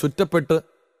എന്നിവയാൽ ചുറ്റപ്പെട്ട്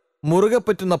മുറുകെ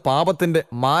പറ്റുന്ന പാപത്തിന്റെ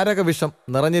മാരകവിഷം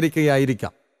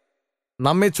നിറഞ്ഞിരിക്കുകയായിരിക്കാം.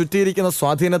 നമ്മെ ചുറ്റിയിരിക്കുന്ന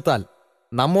സ്വാധീനത്താൽ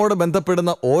നമ്മോട്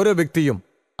ബന്ധപ്പെടുന്ന ഓരോ വ്യക്തിയും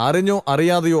അറിഞ്ഞോ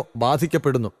അറിയാതെയോ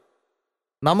ബാധിക്കപ്പെടുന്നു.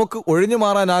 നമുക്ക്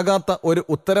ഒഴിഞ്ഞുമാറാനാകാത്ത ഒരു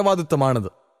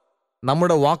ഉത്തരവാദിത്വമാണിത്.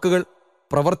 നമ്മുടെ വാക്കുകൾ,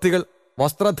 പ്രവൃത്തികൾ,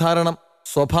 വസ്ത്രധാരണം,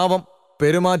 സ്വഭാവം,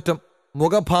 പെരുമാറ്റം,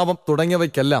 മുഖഭാവം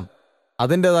തുടങ്ങിയവയ്ക്കെല്ലാം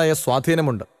അതിൻ്റെതായ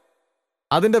സ്വാധീനമുണ്ട്.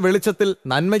 അതിൻ്റെ വെളിച്ചത്തിൽ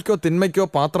നന്മയ്ക്കോ തിന്മയ്ക്കോ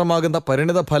പാത്രമാകുന്ന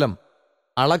പരിണിതഫലം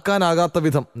അളക്കാനാകാത്ത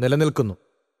വിധം നിലനിൽക്കുന്നു.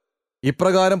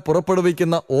 ഇപ്രകാരം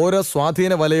പുറപ്പെടുവിക്കുന്ന ഓരോ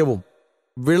സ്വാധീന വലയവും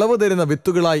വിളവ് തരുന്ന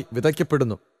വിത്തുകളായി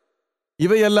വിതയ്ക്കപ്പെടുന്നു.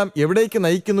 ഇവയെല്ലാം എവിടേക്ക്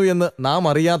നയിക്കുന്നു എന്ന് നാം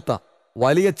അറിയാത്ത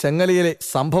വലിയ ചെങ്ങലയിലെ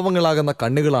സംഭവങ്ങളാകുന്ന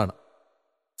കണ്ണുകളാണ്.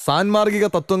 സാൻമാർഗിക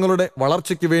തത്വങ്ങളുടെ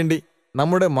വളർച്ചയ്ക്ക് വേണ്ടി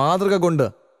നമ്മുടെ മാതൃക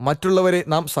കൊണ്ട് മറ്റുള്ളവരെ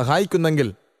നാം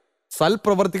സഹായിക്കുന്നെങ്കിൽ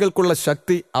സൽപ്രവർത്തികൾക്കുള്ള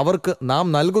ശക്തി അവർക്ക്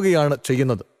നാം നൽകുകയാണ്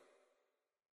ചെയ്യുന്നത്.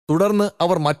 തുടർന്ന്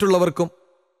അവർ മറ്റുള്ളവർക്കും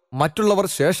മറ്റുള്ളവർ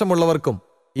ശേഷമുള്ളവർക്കും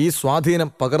ഈ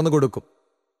സ്വാധീനം പകർന്നുകൊടുക്കും.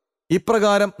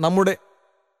 ഇപ്രകാരം നമ്മുടെ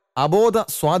അബോധ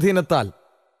സ്വാധീനത്താൽ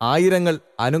ആയിരങ്ങൾ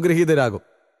അനുഗ്രഹീതരാകും.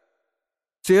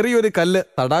 ചെറിയൊരു കല്ല്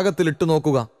തടാകത്തിലിട്ടു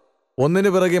നോക്കുക. ഒന്നിനു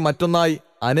പിറകെ മറ്റൊന്നായി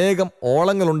അനേകം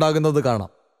ഓളങ്ങളുണ്ടാകുന്നത് കാണാം.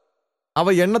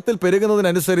 അവ എണ്ണത്തിൽ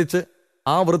പെരുകുന്നതിനനുസരിച്ച്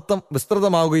ആ വൃത്തം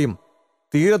വിസ്തൃതമാവുകയും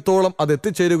തീരത്തോളം അത്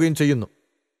എത്തിച്ചേരുകയും ചെയ്യുന്നു.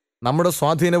 നമ്മുടെ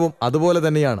സ്വാധീനവും അതുപോലെ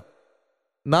തന്നെയാണ്.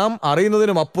 നാം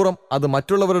അറിയുന്നതിനുമപ്പുറം അത്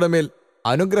മറ്റുള്ളവരുടെ മേൽ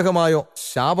അനുഗ്രഹമായോ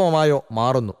ശാപമായോ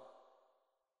മാറുന്നു.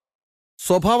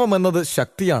 സ്വഭാവമെന്നത്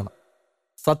ശക്തിയാണ്.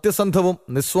 സത്യസന്ധവും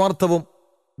നിസ്വാർത്ഥവും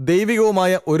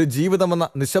ദൈവികവുമായ ഒരു ജീവിതമെന്ന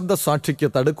നിശബ്ദ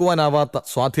സാക്ഷിക്ക് തടുക്കുവാനാവാത്ത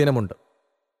സ്വാധീനമുണ്ട്.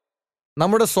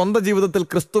 നമ്മുടെ സ്വന്തം ജീവിതത്തിൽ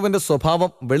ക്രിസ്തുവിന്റെ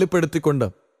സ്വഭാവം വെളിപ്പെടുത്തിക്കൊണ്ട്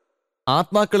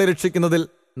ആത്മാക്കളെ രക്ഷിക്കുന്നതിൽ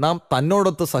നാം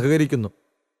തന്നോടൊത്ത് സഹകരിക്കുന്നു.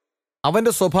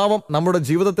 അവന്റെ സ്വഭാവം നമ്മുടെ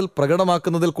ജീവിതത്തിൽ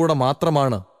പ്രകടമാക്കുന്നതിൽ കൂടെ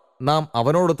മാത്രമാണ് നാം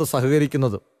അവനോടൊത്ത്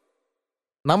സഹകരിക്കുന്നത്.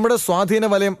 നമ്മുടെ സ്വാധീന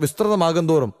വലയം വിസ്തൃതമാകും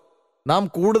തോറും നാം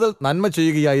കൂടുതൽ നന്മ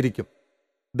ചെയ്യുകയായിരിക്കും.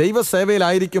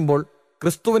 ദൈവസേവയിലായിരിക്കുമ്പോൾ,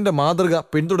 ക്രിസ്തുവിന്റെ മാതൃക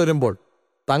പിന്തുടരുമ്പോൾ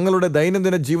തങ്ങളുടെ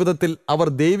ദൈനംദിന ജീവിതത്തിൽ അവർ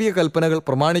ദൈവിക കൽപ്പനകൾ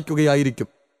പ്രമാണിക്കുകയായിരിക്കും.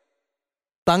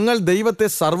 തങ്ങൾ ദൈവത്തെ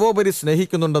സർവോപരി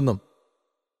സ്നേഹിക്കുന്നുണ്ടെന്നും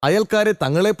അയൽക്കാരെ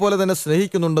തങ്ങളെപ്പോലെ തന്നെ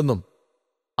സ്നേഹിക്കുന്നുണ്ടെന്നും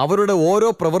അവരുടെ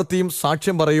ഓരോ പ്രവൃത്തിയും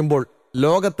സാക്ഷ്യം പറയുമ്പോൾ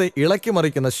ലോകത്തെ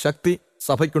ഇളക്കിമറിക്കുന്ന ശക്തി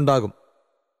സഭയ്ക്കുണ്ടാകും.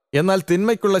 എന്നാൽ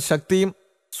തിന്മയ്ക്കുള്ള ശക്തിയും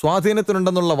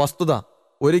സ്വാധീനത്തിനുണ്ടെന്നുള്ള വസ്തുത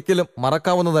ഒരിക്കലും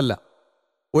മറക്കാവുന്നതല്ല.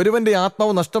 ഒരുവന്റെ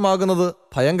ആത്മാവ് നഷ്ടമാകുന്നത്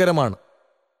ഭയങ്കരമാണ്.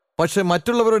 പക്ഷെ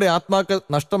മറ്റുള്ളവരുടെ ആത്മാക്കൾ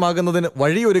നഷ്ടമാകുന്നതിന്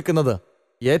വഴിയൊരുക്കുന്നത്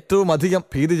ഏറ്റവും അധികം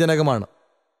ഭീതിജനകമാണ്.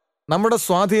 നമ്മുടെ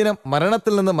സ്വാധീനം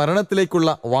മരണത്തിൽ നിന്ന്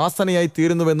മരണത്തിലേക്കുള്ള വാസനയായി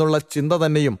തീരുന്നുവെന്നുള്ള ചിന്ത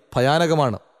തന്നെയും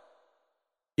ഭയാനകമാണ്.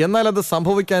 എന്നാൽ അത്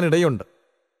സംഭവിക്കാനിടയുണ്ട്.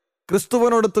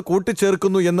 ക്രിസ്തുവിനോടൊത്ത്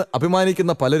കൂട്ടിച്ചേർക്കുന്നു എന്ന്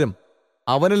അഭിമാനിക്കുന്ന പലരും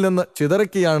അവനിൽ നിന്ന്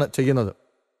ചിതറിക്കുകയാണ് ചെയ്യുന്നത്.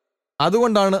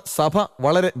 അതുകൊണ്ടാണ് സഭ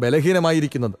വളരെ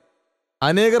ബലഹീനമായിരിക്കുന്നത്.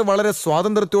 അനേകർ വളരെ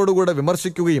സ്വാതന്ത്ര്യത്തോടുകൂടെ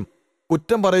വിമർശിക്കുകയും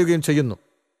കുറ്റം പറയുകയും ചെയ്യുന്നു.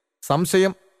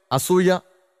 സംശയം, അസൂയ,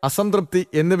 അസംതൃപ്തി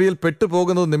എന്നിവയിൽ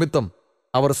പെട്ടുപോകുന്നത് നിമിത്തം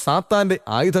അവർ സാത്താന്റെ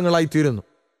ആയുധങ്ങളായിത്തീരുന്നു.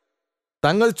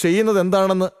 തങ്ങൾ ചെയ്യുന്നത്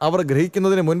എന്താണെന്ന് അവർ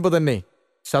ഗ്രഹിക്കുന്നതിന് മുൻപ് തന്നെ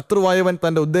ശത്രുവായവൻ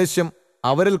തന്റെ ഉദ്ദേശ്യം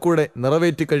അവരിൽ കൂടെ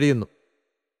നിറവേറ്റി കഴിയുന്നു.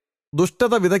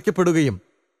 ദുഷ്ടത വിതയ്ക്കപ്പെടുകയും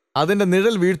അതിന്റെ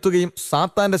നിഴൽ വീഴ്ത്തുകയും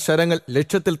സാത്താന്റെ ശരങ്ങൾ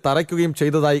ലക്ഷ്യത്തിൽ തറയ്ക്കുകയും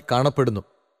ചെയ്തതായി കാണപ്പെടുന്നു.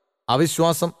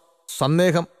 അവിശ്വാസം,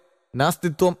 സന്ദേഹം,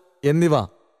 നാസ്തിത്വം എന്നിവ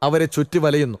അവരെ ചുറ്റി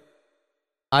വലയുന്നു.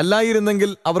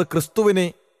 അല്ലായിരുന്നെങ്കിൽ അവർ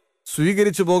ക്രിസ്തുവിനെ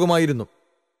സ്വീകരിച്ചു പോകുമായിരുന്നു.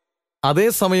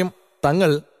 അതേസമയം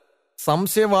തങ്ങൾ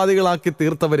സംശയവാദികളാക്കി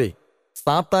തീർത്തവരെ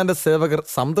സാത്താന്റെ സേവകർ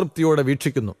സംതൃപ്തിയോടെ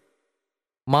വീക്ഷിക്കുന്നു.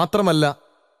 മാത്രമല്ല,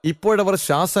 ഇപ്പോഴവർ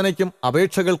ശാസനയ്ക്കും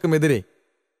അപേക്ഷകൾക്കുമെതിരെ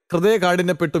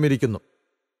ഹൃദയകാഠിന്യപ്പെട്ടുമിരിക്കുന്നു.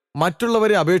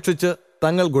 മറ്റുള്ളവരെ അപേക്ഷിച്ച്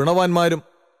തങ്ങൾ ഗുണവാന്മാരും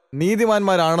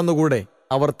നീതിമാന്മാരാണെന്നുകൂടെ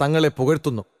അവർ തങ്ങളെ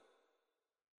പുകഴ്ത്തുന്നു.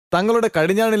 തങ്ങളുടെ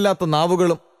കടിഞ്ഞാണില്ലാത്ത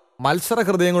നാവുകളും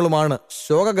മത്സരഹൃദയങ്ങളുമാണ്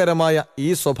ശോകകരമായ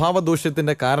ഈ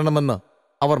സ്വഭാവദൂഷ്യത്തിന്റെ കാരണമെന്ന്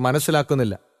അവർ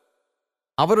മനസ്സിലാക്കുന്നില്ല.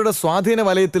 അവരുടെ സ്വാധീന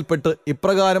വലയത്തിൽപ്പെട്ട്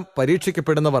ഇപ്രകാരം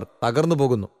പരീക്ഷിക്കപ്പെടുന്നവർ തകർന്നു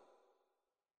പോകുന്നു.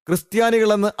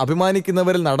 ക്രിസ്ത്യാനികളെന്ന്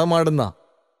അഭിമാനിക്കുന്നവരിൽ നടമാടുന്ന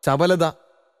ചപലത,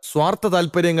 സ്വാർത്ഥ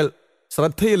താൽപ്പര്യങ്ങൾ,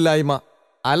 ശ്രദ്ധയില്ലായ്മ,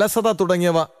 അലസത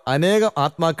തുടങ്ങിയവ അനേകം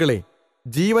ആത്മാക്കളെ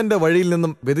ജീവന്റെ വഴിയിൽ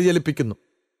നിന്നും വ്യതിചലിപ്പിക്കുന്നു.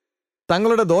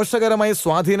 തങ്ങളുടെ ദോഷകരമായ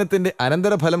സ്വാധീനത്തിന്റെ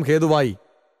അനന്തരഫലം ഹേതുവായി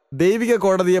ദൈവിക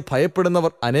കോടതിയെ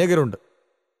ഭയപ്പെടുന്നവർ അനേകരുണ്ട്.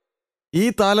 ഈ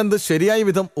താലന്ത് ശരിയായ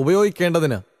വിധം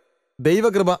ഉപയോഗിക്കേണ്ടതിന്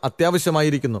ദൈവകൃപ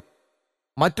അത്യാവശ്യമായിരിക്കുന്നു.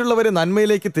 മറ്റുള്ളവരെ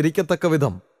നന്മയിലേക്ക് തിരിക്കത്തക്ക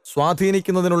വിധം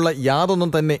സ്വാധീനിക്കുന്നതിനുള്ള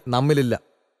യാതൊന്നും തന്നെ നമ്മിലില്ല.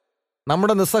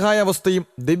 നമ്മുടെ നിസ്സഹായാവസ്ഥയും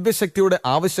ദിവ്യശക്തിയുടെ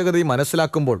ആവശ്യകതയും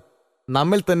മനസ്സിലാക്കുമ്പോൾ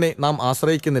നമ്മിൽ തന്നെ നാം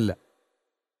ആശ്രയിക്കുന്നില്ല.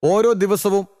 ഓരോ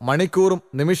ദിവസവും, മണിക്കൂറും,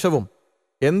 നിമിഷവും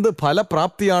എന്ത്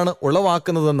ഫലപ്രാപ്തിയാണ്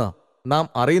ഉളവാക്കുന്നതെന്ന് നാം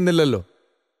അറിയുന്നില്ലല്ലോ.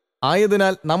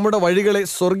 ആയതിനാൽ നമ്മുടെ വഴികളെ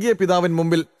സ്വർഗീയ പിതാവിൻ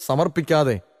മുമ്പിൽ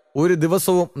സമർപ്പിക്കാതെ ഒരു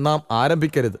ദിവസവും നാം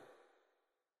ആരംഭിക്കരുത്.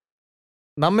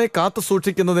 നമ്മെ കാത്തു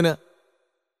സൂക്ഷിക്കുന്നതിന്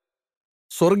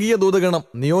സ്വർഗീയ ദൂതഗണം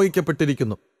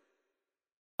നിയോഗിക്കപ്പെട്ടിരിക്കുന്നു.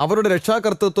 അവരുടെ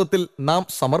രക്ഷാകർത്തൃത്വത്തിൽ നാം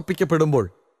സമർപ്പിക്കപ്പെടുമ്പോൾ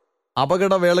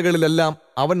അപകടവേളകളിലെല്ലാം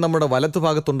അവൻ നമ്മുടെ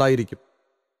വലത്തുഭാഗത്തുണ്ടായിരിക്കും.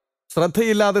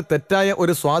 ശ്രദ്ധയില്ലാതെ തെറ്റായ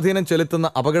ഒരു സ്വാധീനം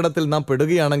ചെലുത്തുന്ന അപകടത്തിൽ നാം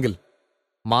പെടുകയാണെങ്കിൽ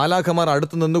മാലാഖമാർ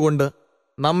അടുത്തു നിന്നുകൊണ്ട്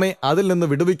നമ്മെ അതിൽ നിന്ന്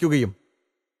വിടുവിക്കുകയും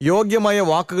യോഗ്യമായ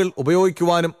വാക്കുകൾ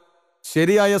ഉപയോഗിക്കുവാനും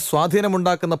ശരിയായ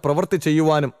സ്വാധീനമുണ്ടാക്കുന്ന പ്രവൃത്തി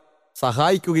ചെയ്യുവാനും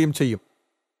സഹായിക്കുകയും ചെയ്യും.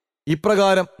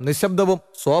 ഇപ്രകാരം നിശബ്ദവും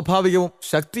സ്വാഭാവികവും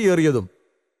ശക്തിയേറിയതും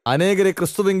അനേകരെ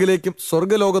ക്രിസ്തുവിങ്കിലേക്കും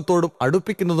സ്വർഗലോകത്തോടും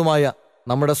അടുപ്പിക്കുന്നതുമായ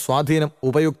നമ്മുടെ സ്വാധീനം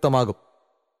ഉപയുക്തമാകും.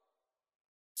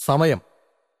 സമയം.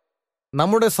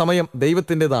 നമ്മുടെ സമയം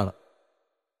ദൈവത്തിൻ്റെതാണ്.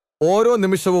 ഓരോ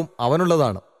നിമിഷവും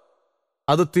അവനുള്ളതാണ്.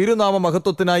 അത് തിരുനാമ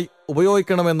മഹത്വത്തിനായി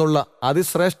ഉപയോഗിക്കണമെന്നുള്ള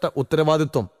അതിശ്രേഷ്ഠ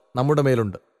ഉത്തരവാദിത്വം നമ്മുടെ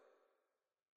മേലുണ്ട്.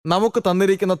 നമുക്ക്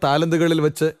തന്നിരിക്കുന്ന താലന്തുകളിൽ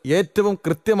വെച്ച് ഏറ്റവും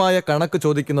കൃത്യമായ കണക്ക്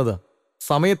ചോദിക്കുന്നത്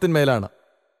സമയത്തിന്മേലാണ്.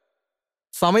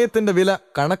 സമയത്തിന്റെ വില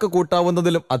കണക്ക്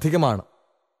കൂട്ടാവുന്നതിലും അധികമാണ്.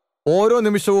 ഓരോ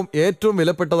നിമിഷവും ഏറ്റവും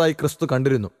വിലപ്പെട്ടതായി ക്രിസ്തു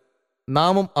കണ്ടിരുന്നു.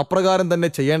 നാമും അപ്രകാരം തന്നെ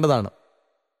ചെയ്യേണ്ടതാണ്.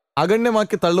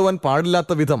 അഗണ്യമാക്കി തള്ളുവാൻ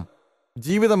പാടില്ലാത്ത വിധം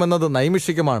ജീവിതമെന്നത്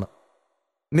നൈമിഷികമാണ്.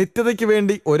 നിത്യതയ്ക്ക്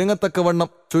വേണ്ടി ഒരുങ്ങത്തക്കവണ്ണം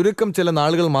ചുരുക്കം ചില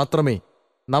നാളുകൾ മാത്രമേ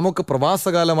നമുക്ക്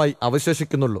പ്രവാസകാലമായി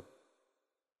അവശേഷിക്കുന്നുള്ളൂ.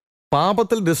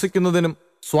 പാപത്തിൽ രസിക്കുന്നതിനും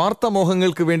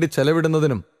സ്വാർത്ഥമോഹങ്ങൾക്ക് വേണ്ടി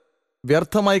ചെലവിടുന്നതിനും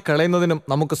വ്യർത്ഥമായി കളയുന്നതിനും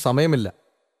നമുക്ക് സമയമില്ല.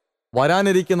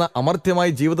 വരാനിരിക്കുന്ന അമർത്യമായ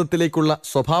ജീവിതത്തിലേക്കുള്ള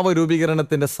സ്വഭാവ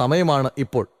രൂപീകരണത്തിന്റെ സമയമാണ്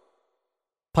ഇപ്പോൾ.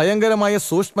 ഭയങ്കരമായ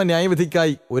സൂക്ഷ്മ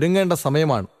ന്യായവിധിക്കായി ഒരുങ്ങേണ്ട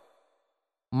സമയമാണ്.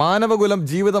 മാനവകുലം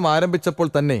ജീവിതം ആരംഭിച്ചപ്പോൾ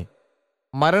തന്നെ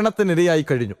മരണത്തിനിരയായി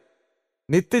കഴിഞ്ഞു.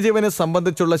 നിത്യജീവനെ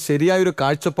സംബന്ധിച്ചുള്ള ശരിയായൊരു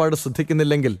കാഴ്ചപ്പാട്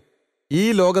ശ്രദ്ധിക്കുന്നില്ലെങ്കിൽ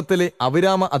ഈ ലോകത്തിലെ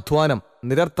അവിരാമ അധ്വാനം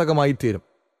നിരർത്ഥകമായി തീരും.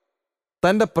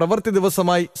 തന്റെ പ്രവൃത്തി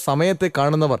ദിവസമായി സമയത്തെ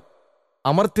കാണുന്നവർ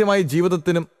അമർത്യമായ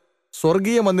ജീവിതത്തിനും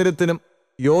സ്വർഗീയ മന്ദിരത്തിനും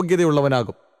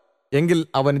യോഗ്യതയുള്ളവനാകും. എങ്കിൽ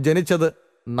അവൻ ജനിച്ചത്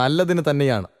നല്ലതിന്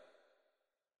തന്നെയാണ്.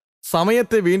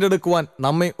 സമയത്തെ വീണ്ടെടുക്കുവാൻ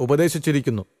നമ്മെ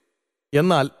ഉപദേശിച്ചിരിക്കുന്നു.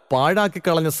 എന്നാൽ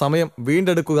പാഴാക്കിക്കളഞ്ഞ സമയം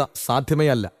വീണ്ടെടുക്കുക സാധ്യമേ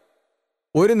അല്ല.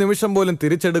 ഒരു നിമിഷം പോലും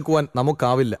തിരിച്ചെടുക്കുവാൻ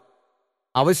നമുക്കാവില്ല.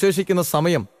 അവശേഷിക്കുന്ന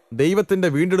സമയം ദൈവത്തിന്റെ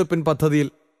വീണ്ടെടുപ്പിൻ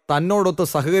പദ്ധതിയിൽ തന്നോടൊത്ത്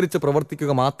സഹകരിച്ച്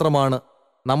പ്രവർത്തിക്കുക മാത്രമാണ്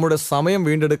നമ്മുടെ സമയം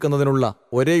വീണ്ടെടുക്കുന്നതിനുള്ള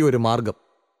ഒരേയൊരു മാർഗം.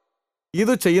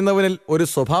 ഇത് ചെയ്യുന്നവനിൽ ഒരു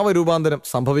സ്വഭാവ രൂപാന്തരം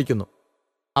സംഭവിക്കുന്നു.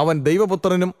 അവൻ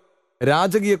ദൈവപുത്രനും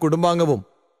രാജകീയ കുടുംബാംഗവും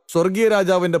സ്വർഗീയ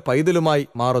രാജാവിന്റെ പൈതലുമായി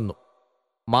മാറുന്നു.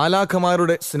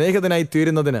 മാലാഖമാരുടെ സ്നേഹിതനായി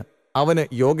തീരുന്നതിന് അവന്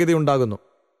യോഗ്യതയുണ്ടാകുന്നു.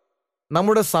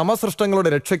 നമ്മുടെ സമസൃഷ്ടങ്ങളുടെ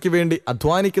രക്ഷയ്ക്ക് വേണ്ടി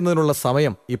അധ്വാനിക്കുന്നതിനുള്ള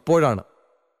സമയം ഇപ്പോഴാണ്.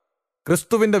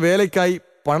 ക്രിസ്തുവിന്റെ വേലയ്ക്കായി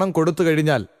പണം കൊടുത്തു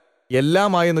കഴിഞ്ഞാൽ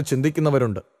എല്ലാമായെന്ന്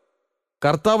ചിന്തിക്കുന്നവരുണ്ട്.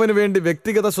 കർത്താവിന് വേണ്ടി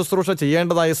വ്യക്തിഗത ശുശ്രൂഷ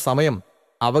ചെയ്യേണ്ടതായ സമയം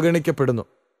അവഗണിക്കപ്പെടുന്നു.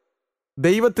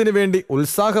 ദൈവത്തിനു വേണ്ടി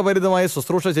ഉത്സാഹഭരിതമായ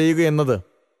ശുശ്രൂഷ ചെയ്യുക എന്നത്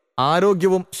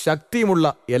ആരോഗ്യവും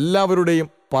ശക്തിയുമുള്ള എല്ലാവരുടെയും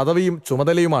പദവിയും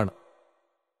ചുമതലയുമാണ്.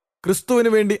 ക്രിസ്തുവിനു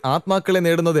വേണ്ടി ആത്മാക്കളെ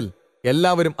നേടുന്നതിൽ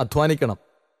എല്ലാവരും അധ്വാനിക്കണം.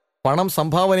 പണം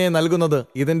സംഭാവനയെ നൽകുന്നത്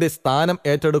ഇതിന്റെ സ്ഥാനം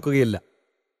ഏറ്റെടുക്കുകയില്ല.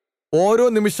 ഓരോ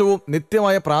നിമിഷവും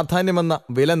നിത്യമായ പ്രാധാന്യമെന്ന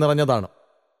വില നിറഞ്ഞതാണ്.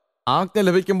 ആജ്ഞ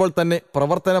ലഭിക്കുമ്പോൾ തന്നെ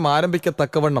പ്രവർത്തനം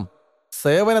ആരംഭിക്കത്തക്കവണ്ണം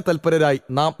സേവന തൽപരരായി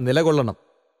നാം നിലകൊള്ളണം.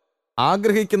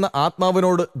 ആഗ്രഹിക്കുന്ന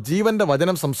ആത്മാവിനോട് ജീവന്റെ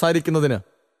വചനം സംസാരിക്കുന്നതിന്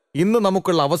ഇന്ന്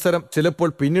നമുക്കുള്ള അവസരം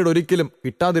ചിലപ്പോൾ പിന്നീടൊരിക്കലും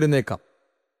കിട്ടാതിരുന്നേക്കാം.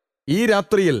 ഈ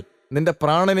രാത്രിയിൽ നിന്റെ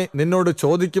പ്രാണനെ നിന്നോട്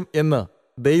ചോദിക്കും എന്ന്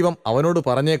ദൈവം അവനോട്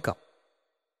പറഞ്ഞേക്കാം.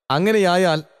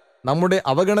 അങ്ങനെയായാൽ നമ്മുടെ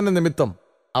അവഗണന നിമിത്തം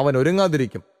അവൻ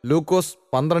ഒരുങ്ങാതിരിക്കും. ലൂക്കോസ്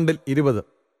 12:20.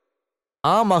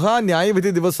 ആ മഹാന്യായവിധി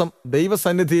ദിവസം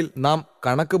ദൈവസന്നിധിയിൽ നാം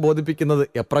കണക്ക് ബോധിപ്പിക്കുന്നത്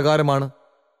എപ്രകാരമാണ്?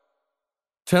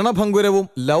 ക്ഷണഭങ്കുരവും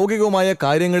ലൗകികവുമായ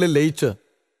കാര്യങ്ങളിൽ ലയിച്ച്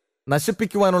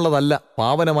നശിപ്പിക്കുവാനുള്ളതല്ല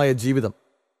പാവനമായ ജീവിതം.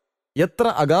 എത്ര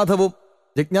അഗാധവും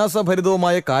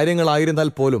ജിജ്ഞാസാഭരിതവുമായ കാര്യങ്ങളായിരുന്നാൽ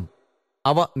പോലും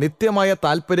അവ നിത്യമായ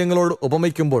താൽപ്പര്യങ്ങളോട്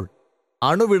ഉപമിക്കുമ്പോൾ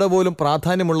അണുവിട പോലും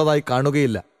പ്രാധാന്യമുള്ളതായി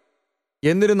കാണുകയില്ല.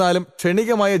 എന്നിരുന്നാലും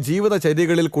ക്ഷണികമായ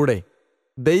ജീവിതചര്യകളിൽ കൂടെ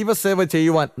ദൈവസേവ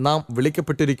ചെയ്യുവാൻ നാം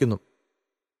വിളിക്കപ്പെട്ടിരിക്കുന്നു.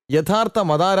 യഥാർത്ഥ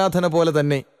മതാരാധന പോലെ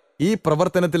തന്നെ ഈ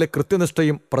പ്രവർത്തനത്തിലെ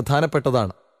കൃത്യനിഷ്ഠയും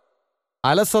പ്രധാനപ്പെട്ടതാണ്.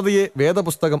 അലസതയെ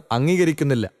വേദപുസ്തകം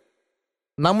അംഗീകരിക്കുന്നില്ല.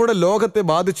 നമ്മുടെ ലോകത്തെ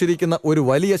ബാധിച്ചിരിക്കുന്ന ഒരു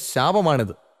വലിയ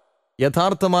ശാപമാണിത്.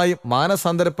 യഥാർത്ഥമായും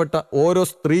മാനസാന്തരപ്പെട്ട ഓരോ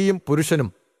സ്ത്രീയും പുരുഷനും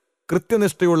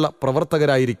കൃത്യനിഷ്ഠയുള്ള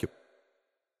പ്രവർത്തകരായിരിക്കും.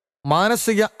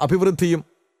 മാനസിക അഭിവൃദ്ധിയും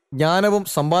ജ്ഞാനവും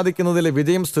സമ്പാദിക്കുന്നതിലെ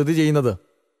വിജയം സ്ഥിതി ചെയ്യുന്നത്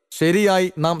ശരിയായി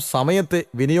നാം സമയത്തെ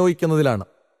വിനിയോഗിക്കുന്നതിലാണ്.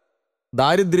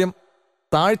 ദാരിദ്ര്യം,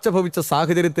 താഴ്ച ഭവിച്ച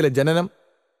സാഹചര്യത്തിലെ ജനനം,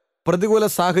 പ്രതികൂല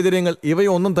സാഹചര്യങ്ങൾ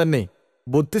ഇവയൊന്നും തന്നെ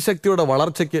ബുദ്ധിശക്തിയുടെ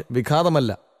വളർച്ചയ്ക്ക്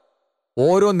വിഘാതമല്ല.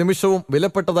 ഓരോ നിമിഷവും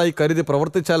വിലപ്പെട്ടതായി കരുതി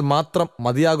പ്രവർത്തിച്ചാൽ മാത്രം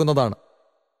മതിയാകുന്നതാണ്.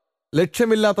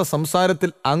 ലക്ഷ്യമില്ലാത്ത സംസാരത്തിൽ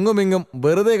അങ്ങുമിങ്ങും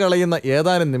വെറുതെ കളയുന്ന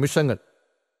ഏതാനും നിമിഷങ്ങൾ,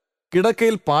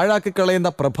 കിടക്കയിൽ പാഴാക്കിക്കളയുന്ന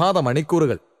പ്രഭാത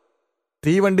മണിക്കൂറുകൾ,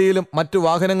 തീവണ്ടിയിലും മറ്റു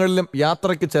വാഹനങ്ങളിലും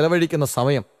യാത്രയ്ക്ക് ചെലവഴിക്കുന്ന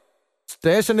സമയം,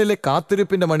 സ്റ്റേഷനിലെ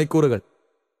കാത്തിരിപ്പിന്റെ മണിക്കൂറുകൾ,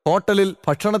 ഹോട്ടലിൽ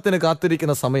ഭക്ഷണത്തിന്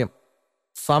കാത്തിരിക്കുന്ന സമയം,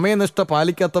 സമയനിഷ്ഠ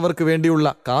പാലിക്കാത്തവർക്ക് വേണ്ടിയുള്ള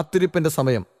കാത്തിരിപ്പിന്റെ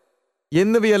സമയം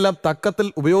എന്നിവയെല്ലാം തക്കത്തിൽ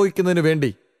ഉപയോഗിക്കുന്നതിനു വേണ്ടി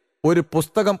ഒരു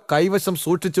പുസ്തകം കൈവശം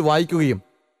സൂക്ഷിച്ചു വായിക്കുകയും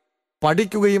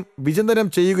പഠിക്കുകയും വിചിന്തനം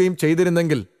ചെയ്യുകയും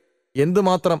ചെയ്തിരുന്നെങ്കിൽ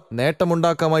എന്തുമാത്രം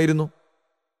നേട്ടമുണ്ടാക്കാമായിരുന്നു.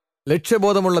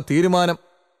 ലക്ഷ്യബോധമുള്ള തീരുമാനം,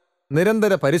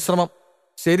 നിരന്തര പരിശ്രമം,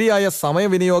 ശരിയായ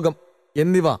സമയവിനിയോഗം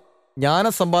എന്നിവ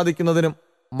ജ്ഞാനം സമ്പാദിക്കുന്നതിനും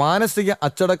മാനസിക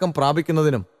അച്ചടക്കം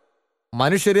പ്രാപിക്കുന്നതിനും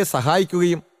മനുഷ്യരെ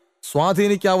സഹായിക്കുകയും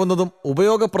സ്വാധീനിക്കാവുന്നതും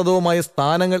ഉപയോഗപ്രദവുമായ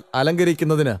സ്ഥാനങ്ങൾ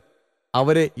അലങ്കരിക്കുന്നതിന്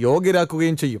അവരെ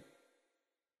യോഗ്യരാക്കുകയും ചെയ്യും.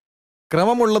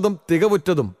 ക്രമമുള്ളതും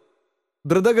തികവുറ്റതും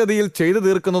ദ്രുതഗതിയിൽ ചെയ്തു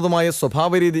തീർക്കുന്നതുമായ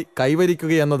സ്വഭാവരീതി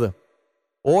കൈവരിക്കുകയെന്നത്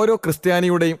ഓരോ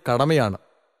ക്രിസ്ത്യാനിയുടെയും കടമയാണ്.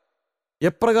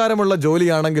 എപ്രകാരമുള്ള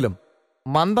ജോലിയാണെങ്കിലും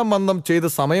മന്ദം മന്ദം ചെയ്ത്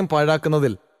സമയം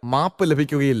പാഴാക്കുന്നതിൽ മാപ്പ്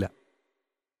ലഭിക്കുകയില്ല.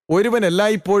 ഒരുവൻ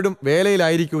എല്ലായ്പ്പോഴും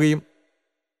വേലയിലായിരിക്കുകയും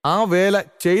ആ വേല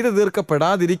ചെയ്തു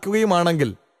തീർക്കപ്പെടാതിരിക്കുകയുമാണെങ്കിൽ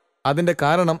അതിൻ്റെ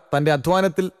കാരണം തൻ്റെ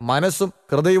അധ്വാനത്തിൽ മനസ്സും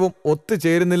ഹൃദയവും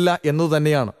ഒത്തുചേരുന്നില്ല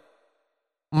എന്നതുതന്നെയാണ്.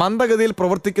 മന്ദഗതിയിൽ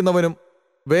പ്രവർത്തിക്കുന്നവനും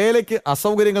വേലയ്ക്ക്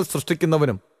അസൗകര്യങ്ങൾ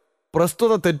സൃഷ്ടിക്കുന്നവനും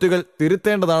പ്രസ്തുത തെറ്റുകൾ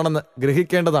തിരുത്തേണ്ടതാണെന്ന്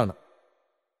ഗ്രഹിക്കേണ്ടതാണ്.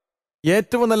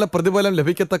 ഏറ്റവും നല്ല പ്രതിഫലം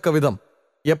ലഭിക്കത്തക്ക വിധം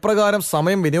എപ്രകാരം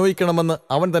സമയം വിനിയോഗിക്കണമെന്ന്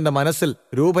അവൻ തൻ്റെ മനസ്സിൽ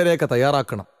രൂപരേഖ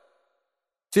തയ്യാറാക്കണം.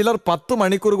 ചിലർ 10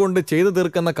 മണിക്കൂർ കൊണ്ട് ചെയ്തു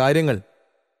തീർക്കുന്ന കാര്യങ്ങൾ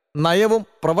നയവും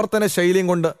പ്രവർത്തന ശൈലിയും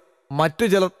കൊണ്ട് മറ്റു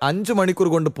ചിലർ 5 മണിക്കൂർ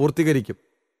കൊണ്ട് പൂർത്തീകരിക്കും.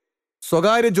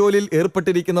 സ്വകാര്യ ജോലിയിൽ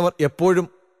ഏർപ്പെട്ടിരിക്കുന്നവർ എപ്പോഴും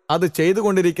അത്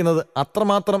ചെയ്തുകൊണ്ടിരിക്കുന്നത്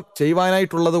അത്രമാത്രം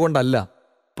ചെയ്യുവാനായിട്ടുള്ളതുകൊണ്ടല്ല,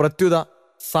 പ്രത്യുത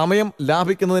സമയം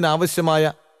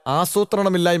ലാഭിക്കുന്നതിനാവശ്യമായ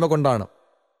ആസൂത്രണമില്ലായ്മ കൊണ്ടാണ്.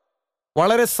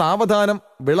 വളരെ സാവധാനം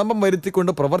വിളംബം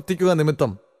വരുത്തിക്കൊണ്ട് പ്രവർത്തിക്കുക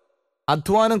നിമിത്തം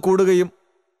അധ്വാനം കൂടുകയും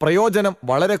പ്രയോജനം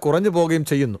വളരെ കുറഞ്ഞു പോകുകയും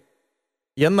ചെയ്യുന്നു.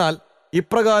 എന്നാൽ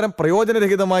ഇപ്രകാരം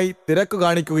പ്രയോജനരഹിതമായി തിരക്ക്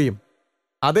കാണിക്കുകയും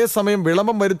അതേസമയം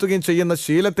വിളംബം വരുത്തുകയും ചെയ്യുന്ന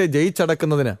ശീലത്തെ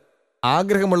ജയിച്ചടക്കുന്നതിന്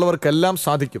ആഗ്രഹമുള്ളവർക്കെല്ലാം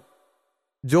സാധിക്കും.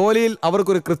 ജോലിയിൽ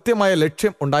അവർക്കൊരു കൃത്യമായ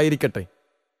ലക്ഷ്യം ഉണ്ടായിരിക്കട്ടെ.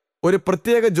 ഒരു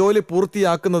പ്രത്യേക ജോലി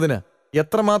പൂർത്തിയാക്കുന്നതിന്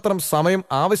എത്രമാത്രം സമയം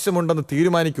ആവശ്യമുണ്ടെന്ന്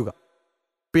തീരുമാനിക്കുക.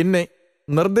 പിന്നെ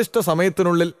നിർദ്ദിഷ്ട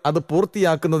സമയത്തിനുള്ളിൽ അത്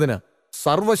പൂർത്തിയാക്കുന്നതിന്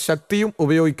സർവശക്തിയും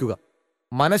ഉപയോഗിക്കുക.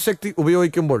 മനഃശക്തി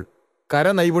ഉപയോഗിക്കുമ്പോൾ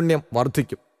കരനൈപുണ്യം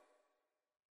വർദ്ധിക്കും.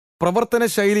 പ്രവർത്തന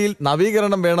ശൈലിയിൽ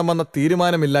നവീകരണം വേണമെന്ന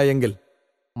തീരുമാനമില്ല എങ്കിൽ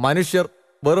മനുഷ്യർ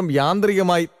വെറും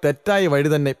യാന്ത്രികമായി തെറ്റായ വഴി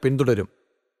തന്നെ പിന്തുടരും.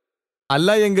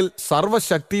 അല്ല എങ്കിൽ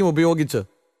സർവശക്തിയും ഉപയോഗിച്ച്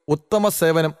ഉത്തമ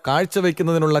സേവനം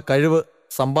കാഴ്ചവെക്കുന്നതിനുള്ള കഴിവ്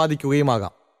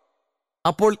സമ്പാദിക്കുകയുമാകാം.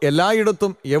 അപ്പോൾ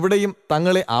എല്ലായിടത്തും എവിടെയും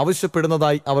തങ്ങളെ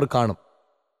ആവശ്യപ്പെടുന്നതായി അവർ കാണും.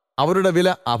 അവരുടെ വില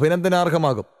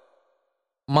അഭിനന്ദനാർഹമാകും.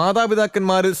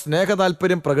 മാതാപിതാക്കന്മാരിൽ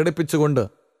സ്നേഹതാൽപര്യം പ്രകടിപ്പിച്ചുകൊണ്ട്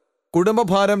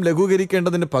കുടുംബഭാരം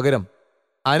ലഘൂകരിക്കേണ്ടതിന് പകരം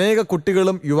അനേക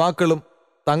കുട്ടികളും യുവാക്കളും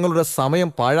തങ്ങളുടെ സമയം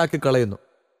പാഴാക്കിക്കളയുന്നു.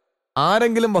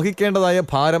 ആരെങ്കിലും വഹിക്കേണ്ടതായ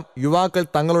ഭാരം യുവാക്കൾ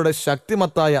തങ്ങളുടെ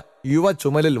ശക്തിമത്തായ യുവ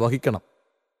ചുമലിൽ വഹിക്കണം.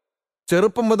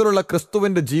 ചെറുപ്പം മുതലുള്ള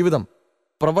ക്രിസ്തുവിന്റെ ജീവിതം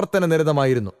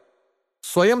പ്രവർത്തനനിരതമായിരുന്നു.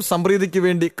 സ്വയം സംപ്രീതിക്ക്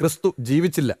വേണ്ടി ക്രിസ്തു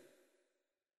ജീവിച്ചില്ല.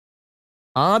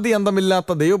 ആദി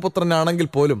അന്തമില്ലാത്ത ദൈവപുത്രനാണെങ്കിൽ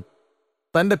പോലും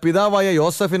തന്റെ പിതാവായ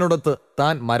യോസഫിനോടൊത്ത്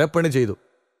താൻ മരപ്പണി ചെയ്തു.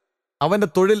 അവന്റെ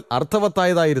തൊഴിൽ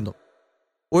അർത്ഥവത്തായതായിരുന്നു.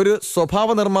 ഒരു സ്വഭാവ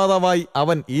നിർമ്മാതാവായി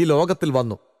അവൻ ഈ ലോകത്തിൽ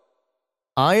വന്നു.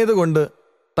 ആയതുകൊണ്ട്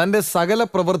തന്റെ സകല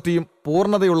പ്രവൃത്തിയും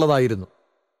പൂർണ്ണതയുള്ളതായിരുന്നു.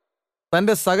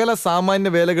 തന്റെ സകല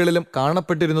സാമാന്യ വേലകളിലും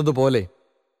കാണപ്പെട്ടിരുന്നതുപോലെ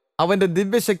അവന്റെ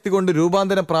ദിവ്യശക്തി കൊണ്ട്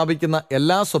രൂപാന്തരം പ്രാപിക്കുന്ന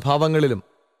എല്ലാ സ്വഭാവങ്ങളിലും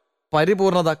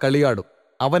പരിപൂർണത കളിയാടും.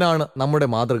 അവനാണ് നമ്മുടെ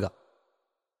മാതൃക.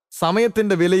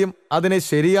 സമയത്തിന്റെ വിലയും അതിനെ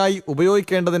ശരിയായി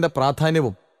ഉപയോഗിക്കേണ്ടതിന്റെ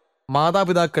പ്രാധാന്യവും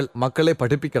മാതാപിതാക്കൾ മക്കളെ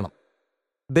പഠിപ്പിക്കണം.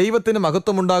 ദൈവത്തിന്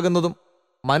മഹത്വമുണ്ടാകുന്നതും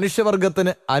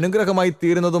മനുഷ്യവർഗത്തിന് അനുഗ്രഹമായി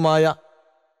തീരുന്നതുമായ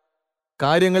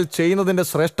കാര്യങ്ങൾ ചെയ്യുന്നതിൻ്റെ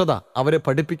ശ്രേഷ്ഠത അവരെ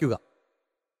പഠിപ്പിക്കുക.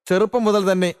 ചെറുപ്പം മുതൽ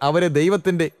തന്നെ അവരെ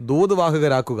ദൈവത്തിൻ്റെ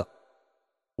ദൂതുവാഹകരാക്കുക.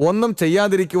 ഒന്നും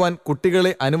ചെയ്യാതിരിക്കുവാൻ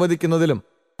കുട്ടികളെ അനുവദിക്കുന്നതിലും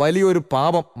വലിയൊരു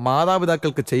പാപം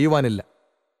മാതാപിതാക്കൾക്ക് ചെയ്യുവാനില്ല.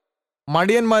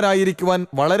 മടിയന്മാരായിരിക്കുവാൻ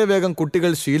വളരെ വേഗം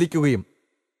കുട്ടികൾ ശീലിക്കുകയും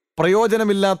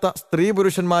പ്രയോജനമില്ലാത്ത സ്ത്രീ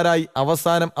പുരുഷന്മാരായി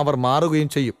അവസാനം അവർ മാറുകയും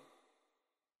ചെയ്യും.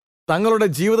 തങ്ങളുടെ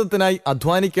ജീവിതത്തിനായി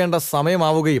അധ്വാനിക്കേണ്ട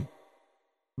സമയമാവുകയും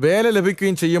വേല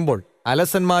ലഭിക്കുകയും ചെയ്യുമ്പോൾ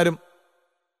അലസന്മാരും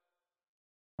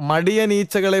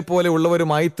മടിയനീച്ചകളെപ്പോലെ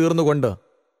ഉള്ളവരുമായി തീർന്നുകൊണ്ട്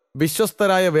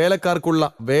വിശ്വസ്തരായ വേലക്കാർക്കുള്ള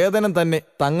വേതനം തന്നെ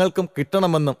തങ്ങൾക്കും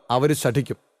കിട്ടണമെന്നും അവർ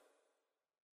ശഠിക്കും.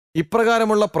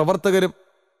 ഇപ്രകാരമുള്ള പ്രവർത്തകരും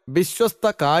വിശ്വസ്ത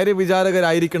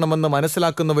കാര്യവിചാരകരായിരിക്കണമെന്ന്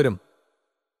മനസ്സിലാക്കുന്നവരും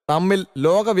തമ്മിൽ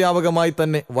ലോകവ്യാപകമായി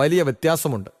തന്നെ വലിയ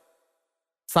വ്യത്യാസമുണ്ട്.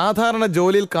 സാധാരണ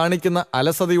ജോലിയിൽ കാണിക്കുന്ന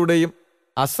അലസതയുടെയും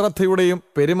അശ്രദ്ധയുടെയും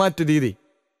പെരുമാറ്റ രീതി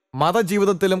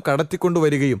മതജീവിതത്തിലും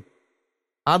കടത്തിക്കൊണ്ടുവരികയും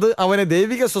അത് അവനെ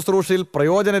ദൈവിക ശുശ്രൂഷയിൽ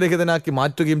പ്രയോജനരഹിതനാക്കി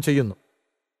മാറ്റുകയും ചെയ്യുന്നു.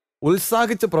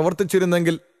 ഉത്സാഹിച്ച്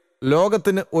പ്രവർത്തിച്ചിരുന്നെങ്കിൽ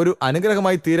ലോകത്തിന് ഒരു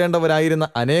അനുഗ്രഹമായി തീരേണ്ടവരായിരുന്ന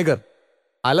അനേകർ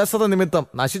അലസത നിമിത്തം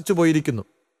നശിച്ചുപോയിരിക്കുന്നു.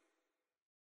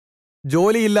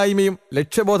 ജോലിയില്ലായ്മയും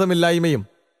ലക്ഷ്യബോധമില്ലായ്മയും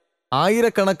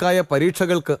ആയിരക്കണക്കായ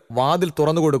പരീക്ഷകൾക്ക് വാതിൽ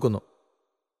തുറന്നുകൊടുക്കുന്നു.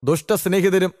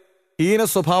 ദുഷ്ടസ്നേഹിതരും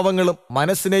ഹീനസ്വഭാവങ്ങളും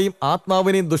മനസ്സിനെയും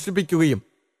ആത്മാവിനെയും ദുഷിപ്പിക്കുകയും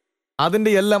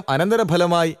അതിൻ്റെ എല്ലാം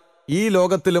അനന്തരഫലമായി ഈ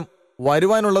ലോകത്തിലും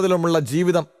വരുവാനുള്ളതിലുമുള്ള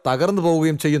ജീവിതം തകർന്നു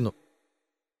പോവുകയും ചെയ്യുന്നു.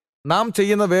 നാം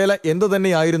ചെയ്യുന്ന വേല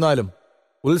എന്തുതന്നെയായിരുന്നാലും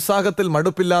ഉത്സാഹത്തിൽ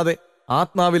മടുപ്പില്ലാതെ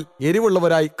ആത്മാവിൽ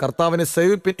എരിവുള്ളവരായി കർത്താവിനെ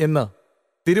സേവിപ്പിൻ എന്ന്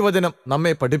തിരുവചനം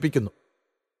നമ്മെ പഠിപ്പിക്കുന്നു.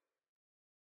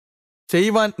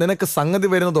 ചെയ്യുവാൻ നിനക്ക് സംഗതി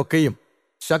വരുന്നതൊക്കെയും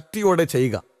ശക്തിയോടെ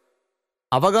ചെയ്യുക.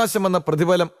 അവകാശമെന്ന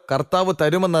പ്രതിഫലം കർത്താവ്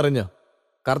തരുമെന്നറിഞ്ഞ്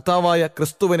കർത്താവായ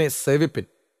ക്രിസ്തുവിനെ സേവിപ്പിൻ.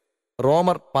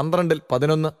 റോമർ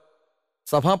 12:11,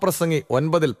 സഭാപ്രസംഗി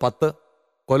 9:10,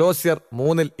 കൊലോസ്യർ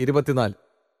 3:24.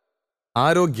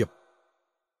 ആരോഗ്യം.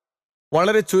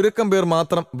 വളരെ ചുരുക്കം പേർ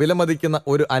മാത്രം വിലമതിക്കുന്ന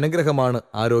ഒരു അനുഗ്രഹമാണ്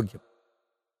ആരോഗ്യം.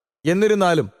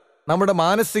 എന്നിരുന്നാലും നമ്മുടെ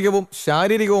മാനസികവും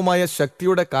ശാരീരികവുമായ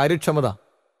ശക്തിയുടെ കാര്യക്ഷമത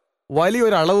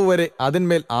വലിയൊരളവ് വരെ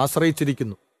അതിന്മേൽ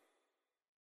ആശ്രയിച്ചിരിക്കുന്നു.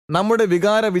 നമ്മുടെ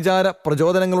വിചാര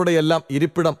പ്രചോദനങ്ങളുടെയെല്ലാം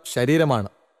ഇരിപ്പിടം ശരീരമാണ്.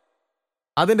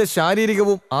 അതിൻ്റെ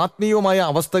ശാരീരികവും ആത്മീയവുമായ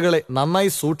അവസ്ഥകളെ നന്നായി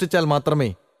സൂക്ഷിച്ചാൽ മാത്രമേ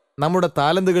നമ്മുടെ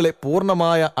താലന്തുകളെ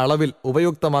പൂർണ്ണമായ അളവിൽ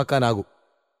ഉപയുക്തമാക്കാനാകൂ.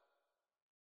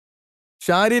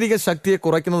 ശാരീരിക ശക്തിയെ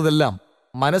കുറയ്ക്കുന്നതെല്ലാം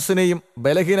മനസ്സിനെയും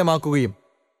ബലഹീനമാക്കുകയും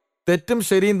തെറ്റും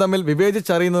ശരിയും തമ്മിൽ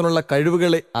വിവേചിച്ചറിയുന്നതിനുള്ള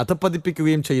കഴിവുകളെ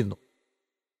അധപ്പതിപ്പിക്കുകയും ചെയ്യുന്നു.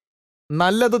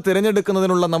 നല്ലത്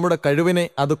തിരഞ്ഞെടുക്കുന്നതിനുള്ള നമ്മുടെ കഴിവിനെ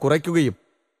അത് കുറയ്ക്കുകയും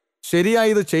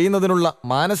ശരിയായത് ചെയ്യുന്നതിനുള്ള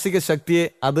മാനസിക ശക്തിയെ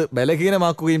അത്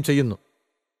ബലഹീനമാക്കുകയും ചെയ്യുന്നു.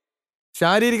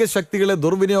 ശാരീരിക ശക്തികളെ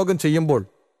ദുർവിനിയോഗം ചെയ്യുമ്പോൾ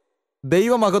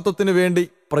ദൈവമഹത്വത്തിനു വേണ്ടി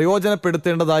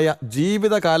പ്രയോജനപ്പെടുത്തേണ്ടതായ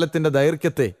ജീവിതകാലത്തിൻ്റെ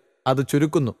ദൈർഘ്യത്തെ അത്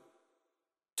ചുരുക്കുന്നു.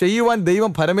 ചെയ്യുവാൻ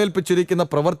ദൈവം ഫലമേൽപ്പിച്ചിരിക്കുന്ന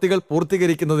പ്രവൃത്തികൾ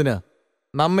പൂർത്തീകരിക്കുന്നതിന്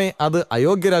നമ്മെ അത്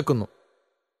അയോഗ്യരാക്കുന്നു.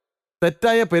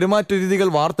 തെറ്റായ പെരുമാറ്റ രീതികൾ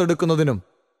വാർത്തെടുക്കുന്നതിനും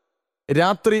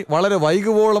രാത്രി വളരെ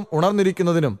വൈകുവോളം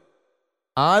ഉണർന്നിരിക്കുന്നതിനും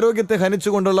ആരോഗ്യത്തെ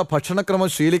ഹനിച്ചുകൊണ്ടുള്ള ഭക്ഷണക്രമം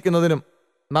ശീലിക്കുന്നതിനും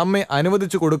നമ്മെ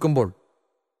അനുവദിച്ചു കൊടുക്കുമ്പോൾ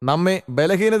നമ്മെ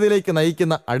ബലഹീനതയിലേക്ക്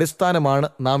നയിക്കുന്ന അടിസ്ഥാനമാണ്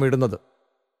നാം ഇടുന്നത്.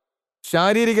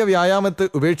 ശാരീരിക വ്യായാമത്തെ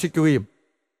ഉപേക്ഷിക്കുകയും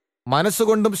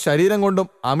മനസ്സുകൊണ്ടും ശരീരം കൊണ്ടും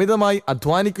അമിതമായി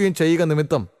അധ്വാനിക്കുകയും ചെയ്യുക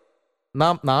നിമിത്തം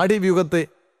നാം നാഡീവ്യൂഹത്തെ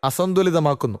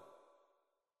അസന്തുലിതമാക്കുന്നു.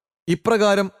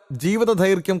 ഇപ്രകാരം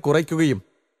ജീവിതദൈർഘ്യം കുറയ്ക്കുകയും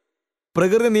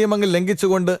പ്രകൃതി നിയമങ്ങൾ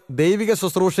ലംഘിച്ചുകൊണ്ട് ദൈവിക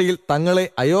ശുശ്രൂഷയിൽ തങ്ങളെ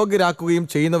അയോഗ്യരാക്കുകയും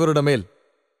ചെയ്യുന്നവരുടെ മേൽ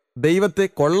ദൈവത്തെ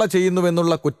കൊള്ള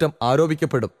ചെയ്യുന്നുവെന്നുള്ള കുറ്റം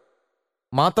ആരോപിക്കപ്പെടും.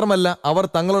 മാത്രമല്ല, അവർ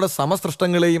തങ്ങളുടെ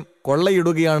സമസൃഷ്ടങ്ങളെയും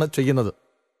കൊള്ളയിടുകയാണ് ചെയ്യുന്നത്.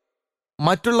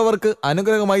 മറ്റുള്ളവർക്ക്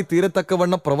അനുഗ്രഹമായി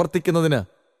തീരത്തക്കവണ്ണം പ്രവർത്തിക്കുന്നതിന്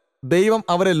ദൈവം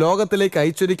അവരെ ലോകത്തിലേക്ക്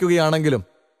അയച്ചിരിക്കുകയാണെങ്കിലും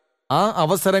ആ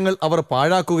അവസരങ്ങൾ അവർ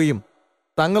പാഴാക്കുകയും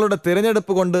തങ്ങളുടെ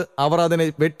തിരഞ്ഞെടുപ്പ് കൊണ്ട് അവർ അതിനെ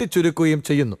വെട്ടിച്ചുരുക്കുകയും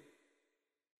ചെയ്യുന്നു.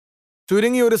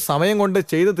 ചുരുങ്ങിയൊരു സമയം കൊണ്ട്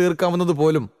ചെയ്തു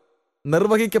തീർക്കാവുന്നതുപോലും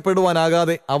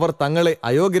നിർവഹിക്കപ്പെടുവാനാകാതെ അവർ തങ്ങളെ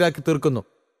അയോഗ്യരാക്കി തീർക്കുന്നു.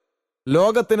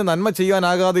 ലോകത്തിന് നന്മ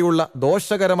ചെയ്യാനാകാതെയുള്ള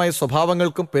ദോഷകരമായ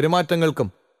സ്വഭാവങ്ങൾക്കും പെരുമാറ്റങ്ങൾക്കും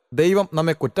ദൈവം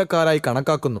നമ്മെ കുറ്റക്കാരായി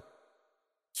കണക്കാക്കുന്നു.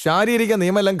 ശാരീരിക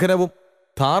നിയമലംഘനവും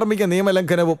ധാർമ്മിക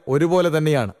നിയമലംഘനവും ഒരുപോലെ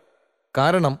തന്നെയാണ്.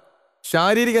 കാരണം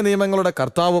ശാരീരിക നിയമങ്ങളുടെ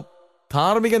കർത്താവും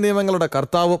ധാർമ്മിക നിയമങ്ങളുടെ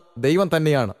കർത്താവും ദൈവം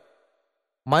തന്നെയാണ്.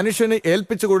 മനുഷ്യന്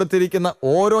ഏൽപ്പിച്ചു കൊടുത്തിരിക്കുന്ന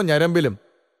ഓരോ ഞരമ്പിലും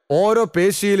ഓരോ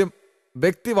പേശിയിലും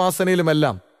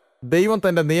വ്യക്തിവാസനയിലുമെല്ലാം ദൈവം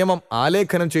തൻ്റെ നിയമം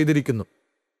ആലേഖനം ചെയ്തിരിക്കുന്നു.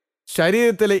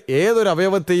 ശരീരത്തിലെ ഏതൊരു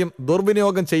അവയവത്തെയും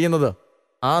ദുർവിനിയോഗം ചെയ്യുന്നത്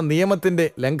ആ നിയമത്തിൻ്റെ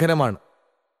ലംഘനമാണ്.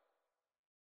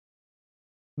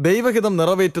 ദൈവഹിതം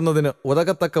നിറവേറ്റുന്നതിന്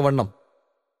ഉതകത്തക്കവണ്ണം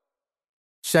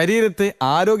ശരീരത്തെ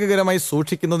ആരോഗ്യകരമായി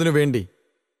സൂക്ഷിക്കുന്നതിനു വേണ്ടി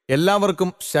എല്ലാവർക്കും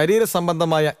ശരീര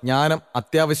സംബന്ധമായ ജ്ഞാനം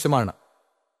അത്യാവശ്യമാണ്.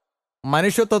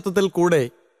 മനുഷ്യത്വത്തിൽ കൂടെ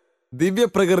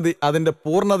ദിവ്യപ്രകൃതി അതിൻ്റെ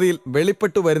പൂർണ്ണതയിൽ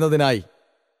വെളിപ്പെട്ടു വരുന്നതിനായി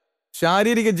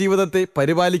ശാരീരിക ജീവിതത്തെ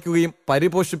പരിപാലിക്കുകയും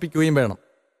പരിപോഷിപ്പിക്കുകയും വേണം.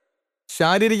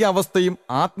 ശാരീരിക അവസ്ഥയും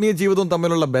ആത്മീയ ജീവിതവും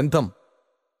തമ്മിലുള്ള ബന്ധം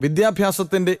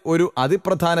വിദ്യാഭ്യാസത്തിൻ്റെ ഒരു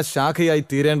അതിപ്രധാന ശാഖയായി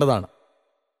തീരേണ്ടതാണ്.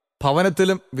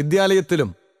 ഭവനത്തിലും വിദ്യാലയത്തിലും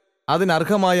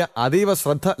അതിനർഹമായ അതീവ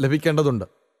ശ്രദ്ധ ലഭിക്കേണ്ടതുണ്ട്.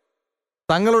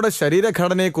 തങ്ങളുടെ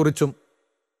ശരീരഘടനയെക്കുറിച്ചും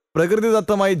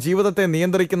പ്രകൃതിദത്തമായി ജീവിതത്തെ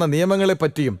നിയന്ത്രിക്കുന്ന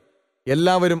നിയമങ്ങളെപ്പറ്റിയും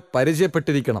എല്ലാവരും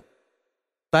പരിചയപ്പെട്ടിരിക്കണം.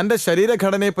 തൻ്റെ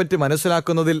ശരീരഘടനയെപ്പറ്റി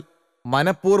മനസ്സിലാക്കുന്നതിൽ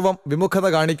മനഃപൂർവ്വം വിമുഖത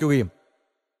കാണിക്കുകയും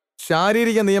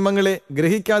ശാരീരിക നിയമങ്ങളെ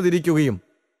ഗ്രഹിക്കാതിരിക്കുകയും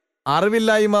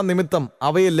അറിവില്ലായ്മ നിമിത്തം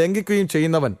അവയെ ലംഘിക്കുകയും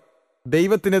ചെയ്യുന്നവൻ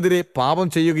ദൈവത്തിനെതിരെ പാപം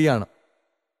ചെയ്യുകയാണ്.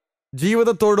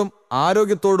 ജീവിതത്തോടും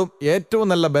ആരോഗ്യത്തോടും ഏറ്റവും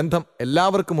നല്ല ബന്ധം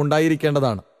എല്ലാവർക്കും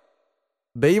ഉണ്ടായിരിക്കേണ്ടതാണ്.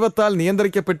 ദൈവത്താൽ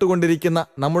നിയന്ത്രിക്കപ്പെട്ടുകൊണ്ടിരിക്കുന്ന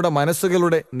നമ്മുടെ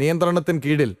മനസ്സുകളുടെ നിയന്ത്രണത്തിന്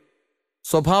കീഴിൽ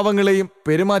സ്വഭാവങ്ങളെയും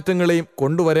പെരുമാറ്റങ്ങളെയും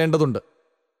കൊണ്ടുവരേണ്ടതുണ്ട്.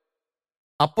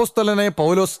 അപ്പോസ്തലനായ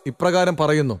പൗലോസ് ഇപ്രകാരം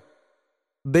പറയുന്നു: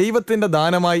 ദൈവത്തിൻ്റെ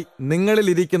ദാനമായി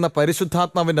നിങ്ങളിലിരിക്കുന്ന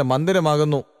പരിശുദ്ധാത്മാവിൻ്റെ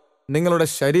മന്ദിരമാകുന്നു നിങ്ങളുടെ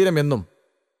ശരീരമെന്നും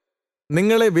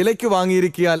നിങ്ങളെ വിലയ്ക്ക്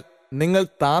വാങ്ങിയിരിക്കിയാൽ നിങ്ങൾ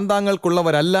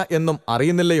താന്താങ്ങൾക്കുള്ളവരല്ല എന്നും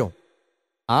അറിയുന്നില്ലയോ?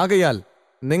 ആകയാൽ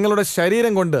നിങ്ങളുടെ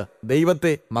ശരീരം കൊണ്ട്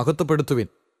ദൈവത്തെ മഹത്വപ്പെടുത്തുവിൻ.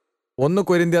 1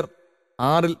 കൊരിന്ത്യർ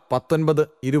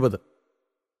 6:19-20.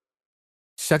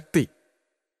 ശക്തി.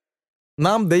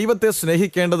 നാം ദൈവത്തെ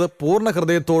സ്നേഹിക്കേണ്ടത് പൂർണ്ണ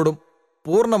ഹൃദയത്തോടും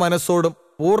പൂർണ്ണ മനസ്സോടും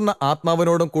പൂർണ്ണ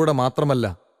ആത്മാവിനോടും കൂടെ മാത്രമല്ല,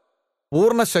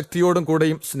 പൂർണ്ണ ശക്തിയോടും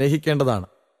കൂടെയും സ്നേഹിക്കേണ്ടതാണ്.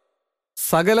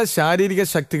 സകല ശാരീരിക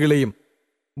ശക്തികളെയും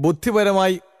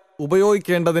ബുദ്ധിപരമായി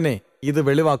ഉപയോഗിക്കേണ്ടതിനെ ഇത്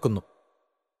വെളിവാക്കുന്നു.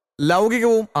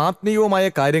 ലൗകികവും ആത്മീയവുമായ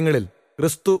കാര്യങ്ങളിൽ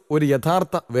ക്രിസ്തു ഒരു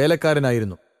യഥാർത്ഥ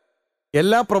വേലക്കാരനായിരുന്നു.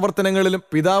 എല്ലാ പ്രവർത്തനങ്ങളിലും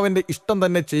പിതാവിൻ്റെ ഇഷ്ടം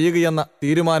തന്നെ ചെയ്യുകയെന്ന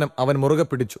തീരുമാനം അവൻ മുറുകെ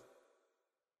പിടിച്ചു.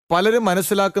 പലരും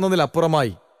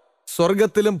മനസ്സിലാക്കുന്നതിലപ്പുറമായി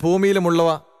സ്വർഗത്തിലും ഭൂമിയിലുമുള്ളവ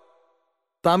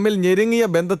തമ്മിൽ ഞെരുങ്ങിയ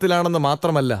ബന്ധത്തിലാണെന്ന്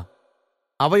മാത്രമല്ല,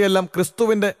 അവയെല്ലാം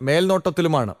ക്രിസ്തുവിൻ്റെ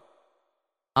മേൽനോട്ടത്തിലുമാണ്.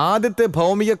 ആദ്യത്തെ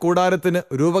ഭൗമിക കൂടാരത്തിന്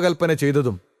രൂപകൽപ്പന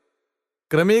ചെയ്തതും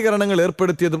ക്രമീകരണങ്ങൾ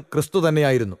ഏർപ്പെടുത്തിയതും ക്രിസ്തു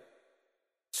തന്നെയായിരുന്നു.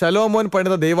 ശലോമോൻ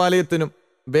പണിത ദേവാലയത്തിനും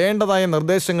വേണ്ടതായ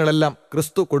നിർദ്ദേശങ്ങളെല്ലാം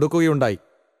ക്രിസ്തു കൊടുക്കുകയുണ്ടായി.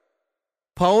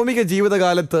 ഭൗമിക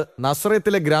ജീവിതകാലത്ത്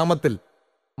നസറേത്തിലെ ഗ്രാമത്തിൽ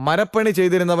മരപ്പണി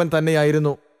ചെയ്തിരുന്നവൻ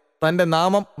തന്നെയായിരുന്നു തൻ്റെ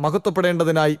നാമം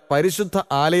മഹത്വപ്പെടേണ്ടതിനായി പരിശുദ്ധ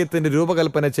ആലയത്തിൻ്റെ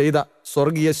രൂപകൽപ്പന ചെയ്ത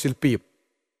സ്വർഗീയ ശില്പിയും.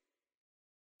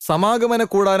 സമാഗമന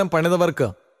കൂടാരം പണിതവർക്ക്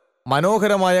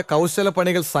മനോഹരമായ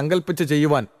കൗശലപ്പണികൾ സങ്കല്പിച്ച്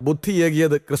ചെയ്യുവാൻ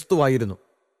ബുദ്ധിയേകിയത് ക്രിസ്തുവായിരുന്നു.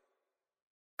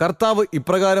 കർത്താവ്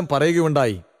ഇപ്രകാരം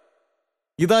പറയുകയുണ്ടായി: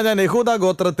 ഇതാ, ഞാൻ യഹൂദാ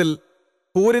ഗോത്രത്തിൽ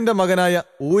ഹൂരിന്റെ മകനായ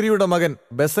ഊരിയുടെ മകൻ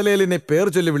ബെസലേലിനെ പേർ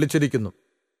ചൊല്ലി വിളിച്ചിരിക്കുന്നു.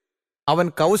 അവൻ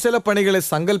കൗശലപ്പണികളെ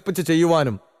സങ്കല്പിച്ച്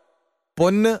ചെയ്യുവാനും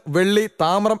പൊന്ന്, വെള്ളി,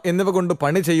 താമ്രം എന്നിവ കൊണ്ട്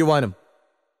പണി ചെയ്യുവാനും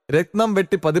രത്നം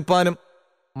വെട്ടി പതിപ്പാനും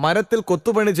മരത്തിൽ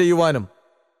കൊത്തുപണി ചെയ്യുവാനും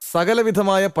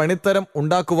സകലവിധമായ പണിത്തരം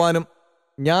ഉണ്ടാക്കുവാനും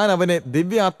ഞാൻ അവനെ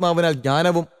ദിവ്യാത്മാവിനാൽ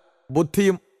ജ്ഞാനവും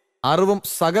ബുദ്ധിയും അറിവും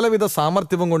സകലവിധ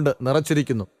സാമർഥ്യവും കൊണ്ട്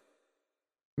നിറച്ചിരിക്കുന്നു.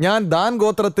 ഞാൻ ദാൻ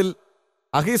ഗോത്രത്തിൽ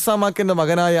അഹീസാമാക്കിന്റെ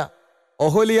മകനായ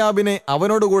ഒഹൊലിയാബിനെ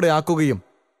അവനോടുകൂടെ ആക്കുകയും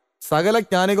സകല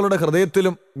ജ്ഞാനികളുടെ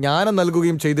ഹൃദയത്തിലും ജ്ഞാനം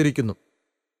നൽകുകയും ചെയ്തിരിക്കുന്നു.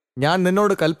 ഞാൻ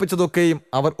നിന്നോട് കൽപ്പിച്ചതൊക്കെയും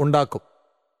അവർ ഉണ്ടാക്കും.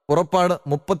 പുറപ്പാട്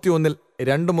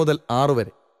 31:2-6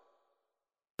 വരെ.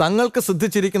 തങ്ങൾക്ക്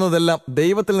സിദ്ധിച്ചിരിക്കുന്നതെല്ലാം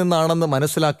ദൈവത്തിൽ നിന്നാണെന്ന്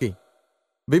മനസ്സിലാക്കി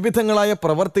വിവിധങ്ങളായ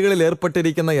പ്രവർത്തികളിൽ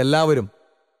ഏർപ്പെട്ടിരിക്കുന്ന എല്ലാവരും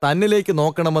തന്നിലേക്ക്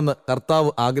നോക്കണമെന്ന് കർത്താവ്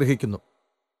ആഗ്രഹിക്കുന്നു.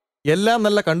 എല്ലാ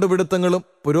നല്ല കണ്ടുപിടുത്തങ്ങളും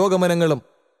പുരോഗമനങ്ങളും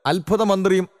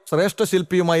അത്ഭുതമന്ത്രിയും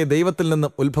ശ്രേഷ്ഠശില്പിയുമായ ദൈവത്തിൽ നിന്ന്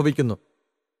ഉത്ഭവിക്കുന്നു.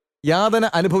 യാതന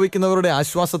അനുഭവിക്കുന്നവരുടെ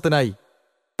ആശ്വാസത്തിനായി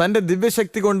തൻ്റെ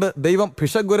ദിവ്യശക്തി കൊണ്ട് ദൈവം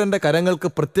ഭിഷഗ്വരന്റെ കരങ്ങൾക്ക്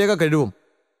പ്രത്യേക കഴിവും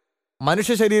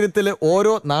മനുഷ്യ ശരീരത്തിലെ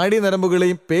ഓരോ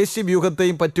നാഡീനരമ്പുകളെയും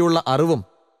പേശിവ്യൂഹത്തെയും പറ്റിയുള്ള അറിവും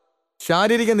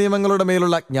ശാരീരിക നിയമങ്ങളുടെ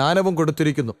മേലുള്ള ജ്ഞാനവും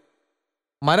കൊടുത്തിരിക്കുന്നു.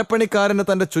 മരപ്പണിക്കാരന്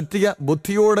തൻ്റെ ചുറ്റിക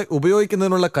ബുദ്ധിയോടെ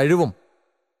ഉപയോഗിക്കുന്നതിനുള്ള കഴിവും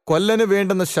കൊല്ലന്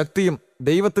വേണ്ടുന്ന ശക്തിയും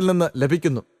ദൈവത്തിൽ നിന്ന്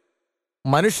ലഭിക്കുന്നു.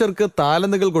 മനുഷ്യർക്ക്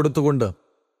താലന്തുകൾ കൊടുത്തുകൊണ്ട്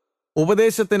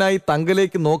ഉപദേശത്തിനായി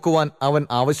തങ്കലേക്ക് നോക്കുവാൻ അവൻ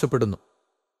ആവശ്യപ്പെടുന്നു.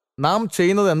 നാം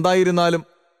ചെയ്യുന്നത് എന്തായിരുന്നാലും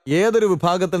ഏതൊരു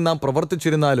വിഭാഗത്തിൽ നാം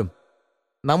പ്രവർത്തിച്ചിരുന്നാലും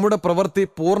നമ്മുടെ പ്രവൃത്തി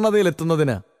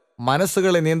പൂർണ്ണതയിലെത്തുന്നതിന്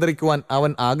മനസ്സുകളെ നിയന്ത്രിക്കുവാൻ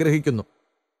അവൻ ആഗ്രഹിക്കുന്നു.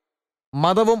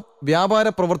 മതവും വ്യാപാര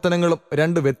പ്രവർത്തനങ്ങളും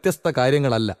 2 വ്യത്യസ്ത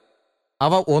കാര്യങ്ങളല്ല,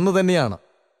 അവ ഒന്ന് തന്നെയാണ്.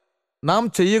 നാം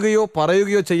ചെയ്യുകയോ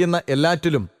പറയുകയോ ചെയ്യുന്ന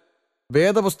എല്ലാറ്റിലും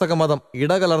വേദപുസ്തക മതം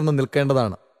ഇടകലർന്ന്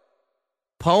നിൽക്കേണ്ടതാണ്.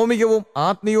 ഭൗമികവും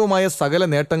ആത്മീയവുമായ സകല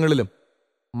നേട്ടങ്ങളിലും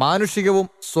മാനുഷികവും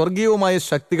സ്വർഗീയവുമായ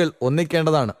ശക്തികൾ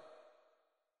ഒന്നിക്കേണ്ടതാണ്.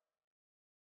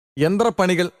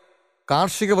 യന്ത്രപ്പണികൾ,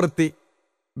 കാർഷിക വൃത്തി,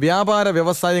 വ്യാപാര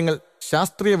വ്യവസായങ്ങൾ,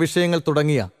 ശാസ്ത്രീയ വിഷയങ്ങൾ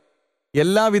തുടങ്ങിയ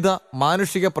എല്ലാവിധ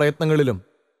മാനുഷിക പ്രയത്നങ്ങളിലും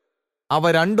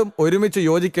അവ രണ്ടും ഒരുമിച്ച്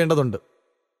യോജിക്കേണ്ടതുണ്ട്.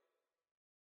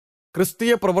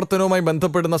 ക്രിസ്തീയ പ്രവർത്തനവുമായി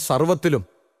ബന്ധപ്പെടുന്ന സർവത്തിലും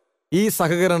ഈ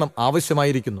സഹകരണം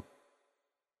ആവശ്യമായിരിക്കുന്നു.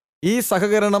 ഈ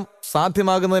സഹകരണം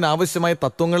സാധ്യമാകുന്നതിനാവശ്യമായ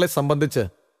തത്വങ്ങളെ സംബന്ധിച്ച്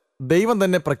ദൈവം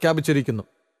തന്നെ പ്രഖ്യാപിച്ചിരിക്കുന്നു.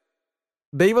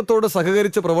 ദൈവത്തോട്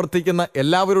സഹകരിച്ച് പ്രവർത്തിക്കുന്ന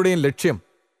എല്ലാവരുടെയും ലക്ഷ്യം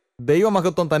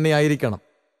ദൈവമഹത്വം തന്നെയായിരിക്കണം.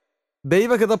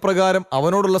 ദൈവഹിതപ്രകാരം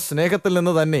അവനോടുള്ള സ്നേഹത്തിൽ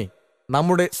നിന്ന് തന്നെ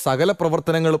നമ്മുടെ സകല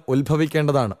പ്രവർത്തനങ്ങളും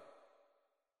ഉത്ഭവിക്കേണ്ടതാണ്.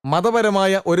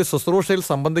 മതപരമായ ഒരു ശുശ്രൂഷയിൽ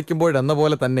സംബന്ധിക്കുമ്പോഴെന്ന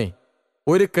പോലെ തന്നെ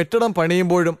ഒരു കെട്ടിടം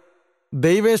പണിയുമ്പോഴും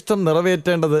ദൈവേഷ്ടം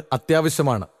നിറവേറ്റേണ്ടത്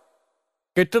അത്യാവശ്യമാണ്.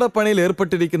 കെട്ടിടപ്പണിയിൽ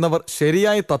ഏർപ്പെട്ടിരിക്കുന്നവർ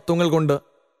ശരിയായ തത്വങ്ങൾ കൊണ്ട്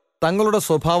തങ്ങളുടെ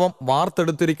സ്വഭാവം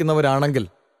വാർത്തെടുത്തിരിക്കുന്നവരാണെങ്കിൽ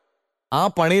ആ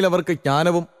പണിയിൽ അവർക്ക്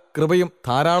ജ്ഞാനവും കൃപയും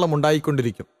ധാരാളം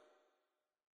ഉണ്ടായിക്കൊണ്ടിരിക്കും.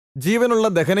 ജീവനുള്ള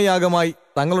ദഹനയാഗമായി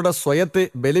തങ്ങളുടെ സ്വയത്തെ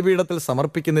ബലിപീഠത്തിൽ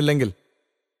സമർപ്പിക്കുന്നില്ലെങ്കിൽ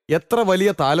എത്ര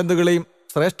വലിയ താലന്തുകളെയും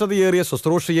ശ്രേഷ്ഠതയേറിയ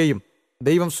ശുശ്രൂഷയെയും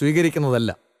ദൈവം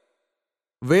സ്വീകരിക്കുന്നതല്ല.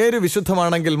 വേര്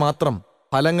വിശുദ്ധമാണെങ്കിൽ മാത്രം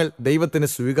ഫലങ്ങൾ ദൈവത്തിന്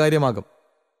സ്വീകാര്യമാകും.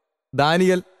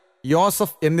 ദാനിയേൽ,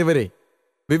 യോസഫ് എന്നിവരെ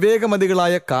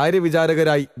വിവേകമതികളായ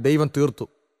കാര്യവിചാരകരായി ദൈവം തീർത്തു.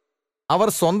 അവർ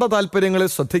സ്വന്തം താൽപ്പര്യങ്ങളെ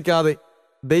ശ്രദ്ധിക്കാതെ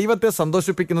ദൈവത്തെ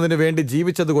സന്തോഷിപ്പിക്കുന്നതിന് വേണ്ടി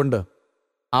ജീവിച്ചതുകൊണ്ട്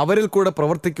അവരിൽ കൂടെ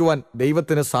പ്രവർത്തിക്കുവാൻ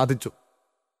ദൈവത്തിന് സാധിച്ചു.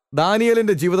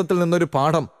 ദാനിയേലിന്റെ ജീവിതത്തിൽ നിന്നൊരു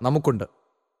പാഠം നമുക്കുണ്ട്.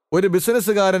 ഒരു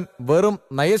ബിസിനസ്സുകാരൻ വെറും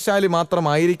നയശാലി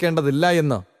മാത്രമായിരിക്കേണ്ടതില്ല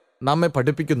എന്ന് നമ്മെ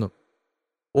പഠിപ്പിക്കുന്നു.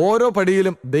 ഓരോ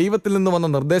പടിയിലും ദൈവത്തിൽ നിന്ന് വന്ന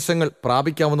നിർദ്ദേശങ്ങൾ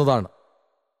പ്രാപിക്കാവുന്നതാണ്.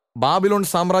 ബാബിലോൺ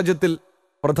സാമ്രാജ്യത്തിൽ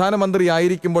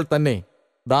പ്രധാനമന്ത്രിയായിരിക്കുമ്പോൾ തന്നെ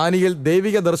ദാനിയേൽ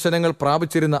ദൈവിക ദർശനങ്ങൾ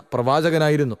പ്രാപിച്ചിരുന്ന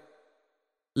പ്രവാചകനായിരുന്നു.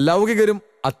 ലൗകികരും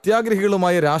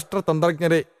അത്യാഗ്രഹികളുമായ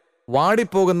രാഷ്ട്രതന്ത്രജ്ഞരെ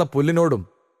വാടിപ്പോകുന്ന പുല്ലിനോടും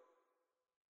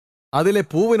അതിലെ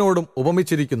പൂവിനോടും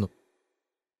ഉപമിച്ചിരിക്കുന്നു.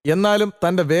 എന്നാലും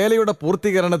തന്റെ വേലയുടെ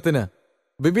പൂർത്തീകരണത്തിന്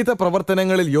വിവിധ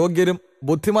പ്രവർത്തനങ്ങളിൽ യോഗ്യരും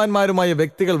ബുദ്ധിമാന്മാരുമായ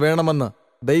വ്യക്തികൾ വേണമെന്ന്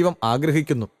ദൈവം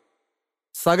ആഗ്രഹിക്കുന്നു.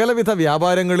 സകലവിധ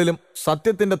വ്യാപാരങ്ങളിലും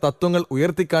സത്യത്തിന്റെ തത്വങ്ങൾ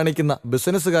ഉയർത്തിക്കാണിക്കുന്ന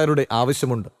ബിസിനസ്സുകാരുടെ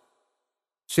ആവശ്യമുണ്ട്.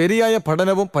 ശരിയായ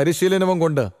പഠനവും പരിശീലനവും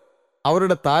കൊണ്ട്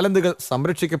അവരുടെ താലന്തുകൾ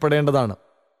സംരക്ഷിക്കപ്പെടേണ്ടതാണ്.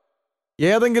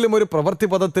 ഏതെങ്കിലും ഒരു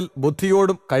പ്രവൃത്തിപഥത്തിൽ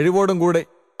ബുദ്ധിയോടും കഴിവോടും കൂടെ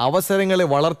അവസരങ്ങളെ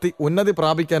വളർത്തി ഉന്നതി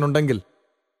പ്രാപിക്കാനുണ്ടെങ്കിൽ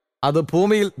അത്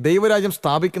ഭൂമിയിൽ ദൈവരാജ്യം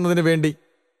സ്ഥാപിക്കുന്നതിന് വേണ്ടി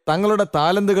തങ്ങളുടെ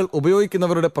താലന്തുകൾ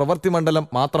ഉപയോഗിക്കുന്നവരുടെ പ്രവൃത്തിമണ്ഡലം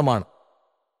മാത്രമാണ്.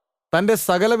 തന്റെ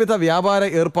സകലവിധ വ്യാപാര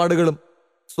ഏർപ്പാടുകളും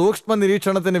സൂക്ഷ്മ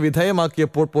നിരീക്ഷണത്തിന്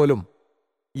വിധേയമാക്കിയപ്പോൾ പോലും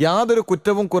യാതൊരു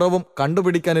കുറ്റവും കുറവും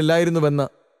കണ്ടുപിടിക്കാനില്ലായിരുന്നുവെന്ന്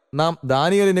നാം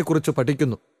ദാനിയേലിനെ കുറിച്ച്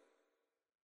പഠിക്കുന്നു.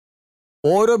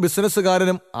 ഓരോ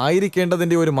ബിസിനസ്സുകാരനും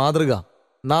ആയിരിക്കേണ്ടതിൻ്റെ ഒരു മാതൃക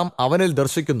നാം അവനിൽ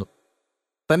ദർശിക്കുന്നു.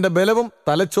 തന്റെ ബലവും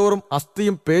തലച്ചോറും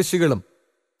അസ്ഥിയും പേശികളും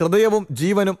ഹൃദയവും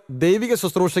ജീവനും ദൈവിക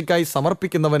ശുശ്രൂഷയ്ക്കായി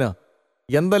സമർപ്പിക്കുന്നവന്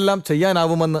എന്തെല്ലാം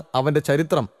ചെയ്യാനാവുമെന്ന് അവന്റെ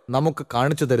ചരിത്രം നമുക്ക്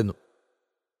കാണിച്ചു തരുന്നു.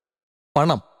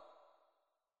 പണം.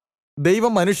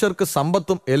 ദൈവം മനുഷ്യർക്ക്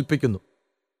സമ്പത്തും ഏൽപ്പിക്കുന്നു.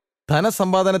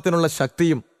 ധനസമ്പാദനത്തിനുള്ള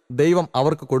ശക്തിയും ദൈവം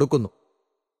അവർക്ക് കൊടുക്കുന്നു.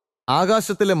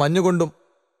 ആകാശത്തിലെ മഞ്ഞുകൊണ്ടും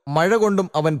മഴ കൊണ്ടും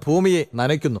അവൻ ഭൂമിയെ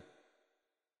നനയ്ക്കുന്നു.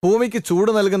 ഭൂമിക്ക്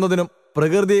ചൂട് നൽകുന്നതിനും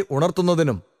പ്രകൃതിയെ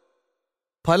ഉണർത്തുന്നതിനും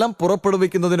ഫലം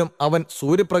പുറപ്പെടുവിക്കുന്നതിനും അവൻ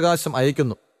സൂര്യപ്രകാശം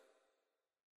അയക്കുന്നു.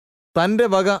 തന്റെ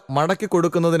വക മടക്കി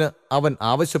കൊടുക്കുന്നതിന് അവൻ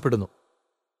ആവശ്യപ്പെടുന്നു.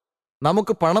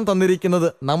 നമുക്ക് പണം തന്നിരിക്കുന്നത്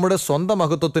നമ്മുടെ സ്വന്തം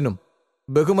മഹത്വത്തിനും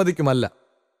ബഹുമതിക്കുമല്ല.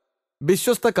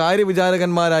 വിശ്വസ്ത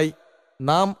കാര്യവിചാരകന്മാരായി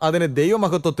നാം അതിനെ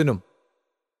ദൈവമഹത്വത്തിനും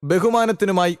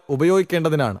ബഹുമാനത്തിനുമായി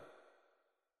ഉപയോഗിക്കേണ്ടതിനാണ്.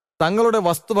 തങ്ങളുടെ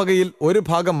വസ്തുവകയിൽ ഒരു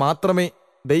ഭാഗം മാത്രമേ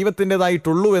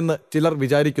ദൈവത്തിൻ്റെതായിട്ടുള്ളൂ എന്ന് ചിലർ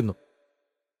വിചാരിക്കുന്നു.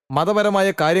 മതപരമായ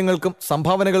കാര്യങ്ങൾക്കും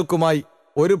സംഭാവനകൾക്കുമായി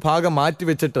ഒരു ഭാഗം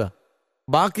മാറ്റിവെച്ചിട്ട്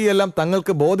ബാക്കിയെല്ലാം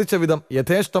തങ്ങൾക്ക് ബോധിച്ച വിധം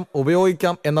യഥേഷ്ടം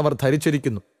ഉപയോഗിക്കാം എന്നവർ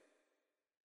ധരിച്ചിരിക്കുന്നു.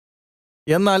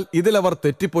 എന്നാൽ ഇതിലവർ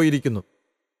തെറ്റിപ്പോയിരിക്കുന്നു.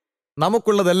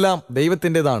 നമുക്കുള്ളതെല്ലാം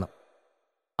ദൈവത്തിൻ്റെതാണ്.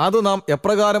 അത് നാം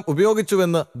എപ്രകാരം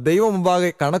ഉപയോഗിച്ചുവെന്ന് ദൈവമുമ്പാകെ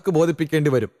കണക്ക്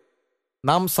ബോധിപ്പിക്കേണ്ടി വരും.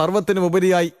 നാം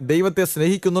സർവത്തിനുമുപരിയായി ദൈവത്തെ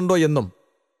സ്നേഹിക്കുന്നുണ്ടോ എന്നും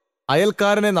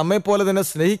അയൽക്കാരനെ നമ്മെപ്പോലെ തന്നെ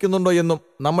സ്നേഹിക്കുന്നുണ്ടോ എന്നും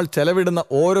നമ്മൾ ചെലവിടുന്ന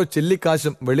ഓരോ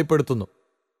ചില്ലിക്കാശും വെളിപ്പെടുത്തുന്നു.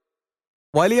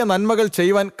 വലിയ നന്മകൾ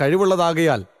ചെയ്യുവാൻ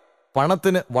കഴിവുള്ളതാകയാൽ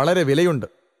പണത്തിന് വളരെ വിലയുണ്ട്.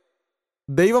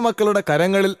 ദൈവമക്കളുടെ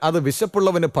കരങ്ങളിൽ അത്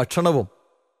വിശപ്പുള്ളവന് ഭക്ഷണവും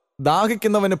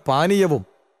ദാഹിക്കുന്നവന് പാനീയവും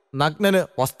നഗ്നന്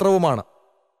വസ്ത്രവുമാണ്.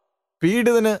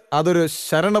 പീഡിതന് അതൊരു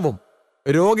ശരണവും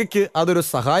രോഗിക്ക് അതൊരു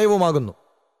സഹായവുമാകുന്നു.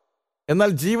 എന്നാൽ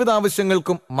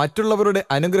ജീവിതാവശ്യങ്ങൾക്കും മറ്റുള്ളവരുടെ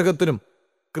അനുഗ്രഹത്തിനും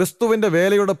ക്രിസ്തുവിന്റെ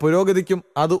വേലയുടെ പുരോഗതിക്കും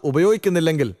അത്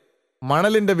ഉപയോഗിക്കുന്നില്ലെങ്കിൽ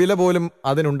മണലിന്റെ വില പോലും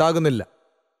അതിനുണ്ടാകുന്നില്ല.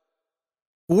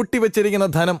 കൂട്ടിവെച്ചിരിക്കുന്ന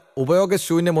ധനം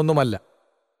ഉപയോഗശൂന്യമൊന്നുമല്ല,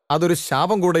 അതൊരു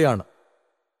ശാപം കൂടെയാണ്.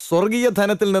 സ്വർഗീയ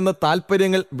ധനത്തിൽ നിന്ന്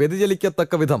താൽപ്പര്യങ്ങൾ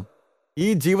വ്യതിചലിക്കത്തക്ക വിധം ഈ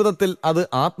ജീവിതത്തിൽ അത്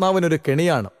ആത്മാവിനൊരു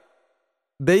കെണിയാണ്.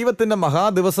 ദൈവത്തിന്റെ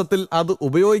മഹാദിവസത്തിൽ അത്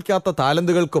ഉപയോഗിക്കാത്ത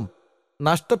താലന്തുകൾക്കും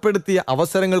നഷ്ടപ്പെടുത്തിയ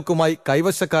അവസരങ്ങൾക്കുമായി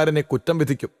കൈവശക്കാരനെ കുറ്റം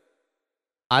വിധിക്കും.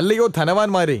 അല്ലയോ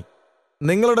ധനവാന്മാരെ,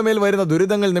 നിങ്ങളുടെ മേൽ വരുന്ന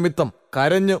ദുരിതങ്ങൾ നിമിത്തം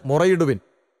കരഞ്ഞു മുറയിടുവിൻ.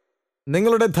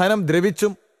 നിങ്ങളുടെ ധനം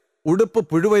ദ്രവിച്ചും ഉടുപ്പ്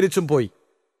പുഴുവരിച്ചും പോയി.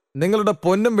 നിങ്ങളുടെ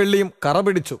പൊന്നും വെള്ളിയും കറ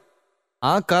പിടിച്ചു.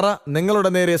 ആ കറ നിങ്ങളുടെ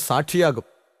നേരെ സാക്ഷിയാകും.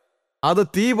 അത്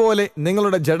തീ പോലെ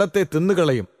നിങ്ങളുടെ ജഡത്തെ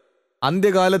തിന്നുകളയും.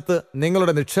 അന്ത്യകാലത്ത്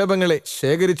നിങ്ങളുടെ നിക്ഷേപങ്ങളെ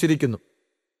ശേഖരിച്ചിരിക്കുന്നു.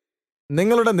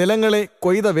 നിങ്ങളുടെ നിലങ്ങളെ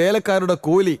കൊയ്ത വേലക്കാരുടെ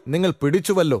കൂലി നിങ്ങൾ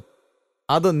പിടിച്ചുവല്ലോ.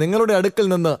 അത് നിങ്ങളുടെ അടുക്കൽ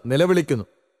നിന്ന് നിലവിളിക്കുന്നു.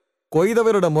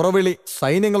 കൊയ്തവരുടെ മുറവിളി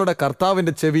സൈന്യങ്ങളുടെ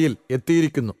കർത്താവിന്റെ ചെവിയിൽ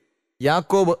എത്തിയിരിക്കുന്നു.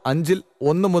 യാക്കോബ്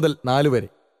 5:1-4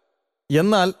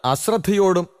 എന്നാൽ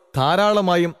അശ്രദ്ധയോടും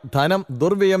ധാരാളമായും ധനം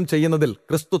ദുർവ്യയം ചെയ്യുന്നതിൽ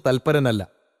ക്രിസ്തു തൽപരനല്ല.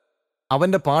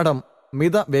 അവന്റെ പാഠം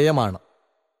മിതവ്യയമാണ്.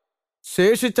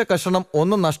 ശേഷിച്ച കഷണം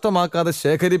ഒന്നും നഷ്ടമാക്കാതെ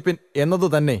ശേഖരിപ്പിൻ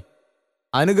എന്നതുതന്നെ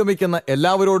അനുഗമിക്കുന്ന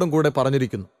എല്ലാവരോടും കൂടെ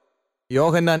പറഞ്ഞിരിക്കുന്നു.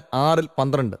 യോഹന്നാൻ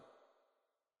 6:12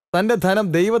 തന്റെ ധനം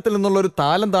ദൈവത്തിൽ നിന്നുള്ളൊരു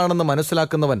താലന്താണെന്ന്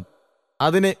മനസ്സിലാക്കുന്നവൻ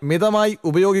അതിനെ മിതമായി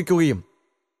ഉപയോഗിക്കുകയും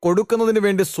കൊടുക്കുന്നതിനു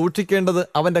വേണ്ടി സൂക്ഷിക്കേണ്ടത്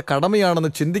അവന്റെ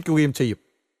കടമയാണെന്ന് ചിന്തിക്കുകയും ചെയ്യും.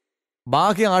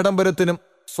 ബാഹ്യ ആഡംബരത്തിനും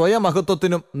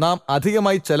സ്വയമഹത്വത്തിനും നാം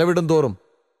അധികമായി ചെലവിടുന്തോറും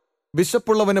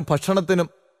വിശപ്പുള്ളവന് ഭക്ഷണത്തിനും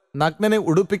നഗ്നനെ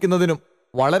ഉടുപ്പിക്കുന്നതിനും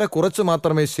വളരെ കുറച്ചു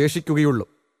മാത്രമേ ശേഷിക്കുകയുള്ളൂ.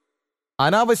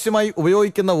 അനാവശ്യമായി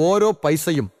ഉപയോഗിക്കുന്ന ഓരോ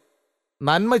പൈസയും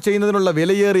നന്മ ചെയ്യുന്നതിനുള്ള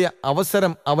വിലയേറിയ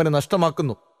അവസരം അവന്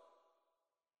നഷ്ടമാക്കുന്നു.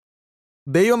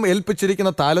 ദൈവം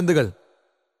ഏൽപ്പിച്ചിരിക്കുന്ന താലന്തുകൾ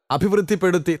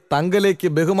അഭിവൃദ്ധിപ്പെടുത്തി തങ്കലേക്ക്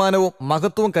ബഹുമാനവും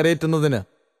മഹത്വവും കരയേറ്റുന്നതിന്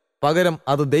പകരം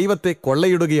അത് ദൈവത്തെ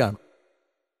കൊള്ളയിടുകയാണ്.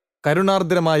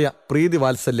 കരുണാർദ്രമായ പ്രീതി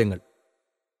വാത്സല്യങ്ങൾ.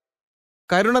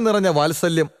 കരുണ നിറഞ്ഞ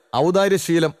വാത്സല്യം,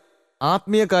 ഔദാര്യശീലം,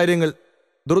 ആത്മീയ കാര്യങ്ങൾ,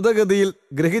 ദ്രുതഗതിയിൽ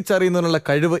ഗ്രഹിച്ചറിയുന്നതിനുള്ള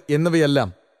കഴിവ് എന്നിവയെല്ലാം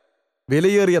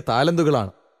വിലയേറിയ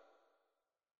താലന്തുകളാണ്.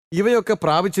 ഇവയൊക്കെ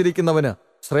പ്രാപിച്ചിരിക്കുന്നവന്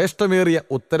ശ്രേഷ്ഠമേറിയ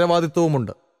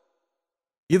ഉത്തരവാദിത്വവുമുണ്ട്.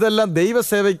 ഇതെല്ലാം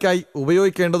ദൈവസേവയ്ക്കായി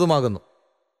ഉപയോഗിക്കേണ്ടതുമാകുന്നു.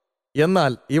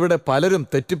 എന്നാൽ ഇവിടെ പലരും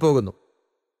തെറ്റിപ്പോകുന്നു.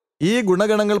 ഈ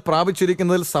ഗുണഗണങ്ങൾ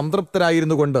പ്രാപിച്ചിരിക്കുന്നതിൽ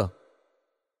സംതൃപ്തരായിരുന്നു കൊണ്ട്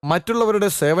മറ്റുള്ളവരുടെ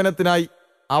സേവനത്തിനായി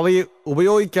അവയെ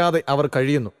ഉപയോഗിക്കാതെ അവർ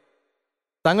കഴിയുന്നു.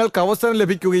 തങ്ങൾക്ക് അവസരം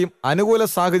ലഭിക്കുകയും അനുകൂല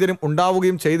സാഹചര്യം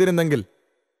ഉണ്ടാവുകയും ചെയ്തിരുന്നെങ്കിൽ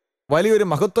വലിയൊരു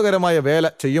മഹത്വകരമായ വേല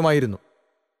ചെയ്യുമായിരുന്നു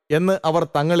എന്ന് അവർ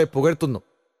തങ്ങളെ പുകഴ്ത്തുന്നു.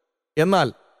 എന്നാൽ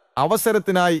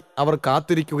അവസരത്തിനായി അവർ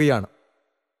കാത്തിരിക്കുകയാണ്.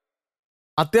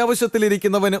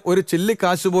 അത്യാവശ്യത്തിലിരിക്കുന്നവന് ഒരു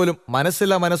ചില്ലിക്കാശുപോലും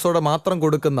മനസ്സില്ലാ മനസ്സോടെ മാത്രം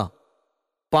കൊടുക്കുന്ന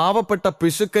പാവപ്പെട്ട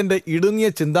പിശുക്കന്റെ ഇടുങ്ങിയ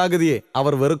ചിന്താഗതിയെ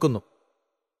അവർ വെറുക്കുന്നു.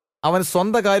 അവൻ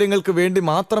സ്വന്തം കാര്യങ്ങൾക്ക് വേണ്ടി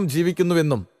മാത്രം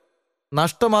ജീവിക്കുന്നുവെന്നും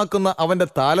നഷ്ടമാക്കുന്ന അവന്റെ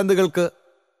താലന്തുകൾക്ക്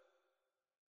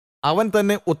അവൻ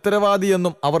തന്നെ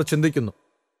ഉത്തരവാദിയെന്നും അവർ ചിന്തിക്കുന്നു.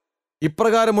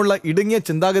 ഇപ്രകാരമുള്ള ഇടുങ്ങിയ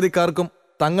ചിന്താഗതിക്കാർക്കും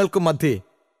തങ്ങൾക്കും മധ്യേ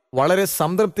വളരെ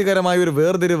സംതൃപ്തികരമായൊരു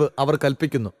വേർതിരിവ് അവർ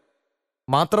കൽപ്പിക്കുന്നു.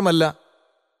 മാത്രമല്ല,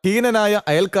 ഹീനനായ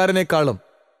അയൽക്കാരനേക്കാളും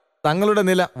തങ്ങളുടെ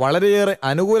നില വളരെയേറെ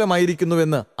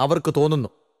അനുകൂലമായിരിക്കുന്നുവെന്ന് അവർക്ക് തോന്നുന്നു.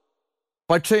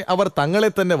 പക്ഷേ അവർ തങ്ങളെ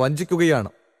തന്നെ വഞ്ചിക്കുകയാണ്.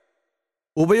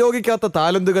 ഉപയോഗിക്കാത്ത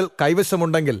താലന്തുകൾ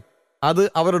കൈവശമുണ്ടെങ്കിൽ അത്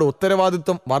അവരുടെ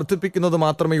ഉത്തരവാദിത്വം വർദ്ധിപ്പിക്കുന്നത്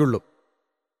മാത്രമേയുള്ളൂ.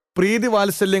 പ്രീതി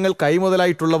വാത്സല്യങ്ങൾ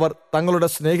കൈമുതലായിട്ടുള്ളവർ തങ്ങളുടെ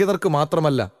സ്നേഹിതർക്ക്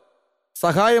മാത്രമല്ല,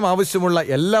 സഹായം ആവശ്യമുള്ള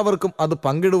എല്ലാവർക്കും അത്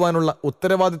പങ്കിടുവാനുള്ള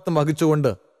ഉത്തരവാദിത്വം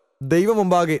വഹിച്ചുകൊണ്ട്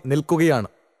ദൈവമുമ്പാകെ നിൽക്കുകയാണ്.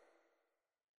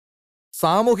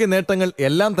 സാമൂഹ്യ നേട്ടങ്ങൾ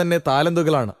എല്ലാം തന്നെ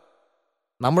താലന്തുകളാണ്.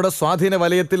 നമ്മുടെ സ്വാധീന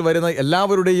വലയത്തിൽ വരുന്ന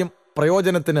എല്ലാവരുടെയും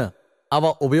പ്രയോജനത്തിന് അവ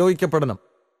ഉപയോഗിക്കപ്പെടണം.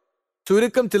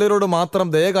 ചുരുക്കം ചിലരോട് മാത്രം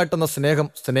ദയ കാട്ടുന്ന സ്നേഹം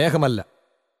സ്നേഹമല്ല,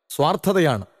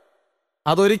 സ്വാർത്ഥതയാണ്.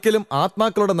 അതൊരിക്കലും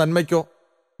ആത്മാക്കളുടെ നന്മയ്ക്കോ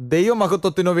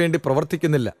ദൈവമഹത്വത്തിനോ വേണ്ടി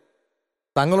പ്രവർത്തിക്കുന്നില്ല.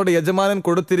 തങ്ങളുടെ യജമാനൻ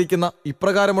കൊടുത്തിരിക്കുന്ന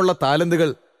ഇപ്രകാരമുള്ള താലന്തുകൾ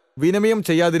വിനിമയം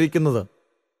ചെയ്യാതിരിക്കുന്നത്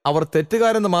അവർ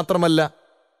തെറ്റുകാരെന്ന് മാത്രമല്ല,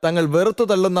 തങ്ങൾ വെറുത്തു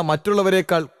തള്ളുന്ന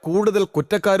മറ്റുള്ളവരെക്കാൾ കൂടുതൽ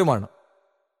കുറ്റക്കാരുമാണ്.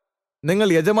 നിങ്ങൾ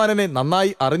യജമാനനെ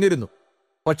നന്നായി അറിഞ്ഞിരുന്നു,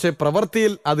 പക്ഷെ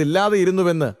പ്രവൃത്തിയിൽ അതില്ലാതെ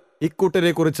ഇരുന്നുവെന്ന്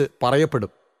ഇക്കൂട്ടരെക്കുറിച്ച്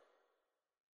പറയപ്പെടും.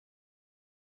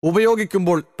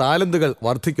 ഉപയോഗിക്കുമ്പോൾ താലന്തുകൾ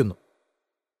വർദ്ധിക്കുന്നു.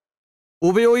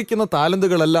 ഉപയോഗിക്കുന്ന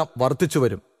താലന്തുകളെല്ലാം വർദ്ധിച്ചു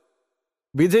വരും.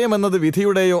 വിജയമെന്നത്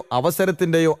വിധിയുടെയോ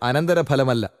അവസരത്തിൻ്റെയോ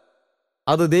അനന്തരഫലമല്ല.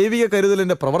 അത് ദൈവിക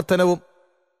കരുതലിൻ്റെ പ്രവർത്തനവും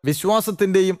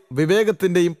വിശ്വാസത്തിൻ്റെയും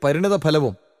വിവേകത്തിൻ്റെയും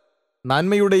പരിണിതഫലവും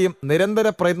നന്മയുടെയും നിരന്തര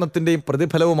പ്രയത്നത്തിൻ്റെയും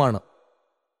പ്രതിഫലവുമാണ്.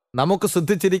 നമുക്ക്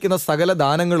സിദ്ധിച്ചിരിക്കുന്ന സകല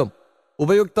ദാനങ്ങളും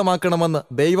ഉപയുക്തമാക്കണമെന്ന്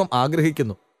ദൈവം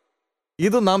ആഗ്രഹിക്കുന്നു.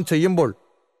 ഇത് നാം ചെയ്യുമ്പോൾ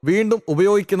വീണ്ടും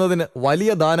ഉപയോഗിക്കുന്നതിന്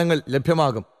വലിയ ദാനങ്ങൾ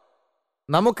ലഭ്യമാകും.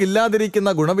 നമുക്കില്ലാതിരിക്കുന്ന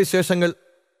ഗുണവിശേഷങ്ങൾ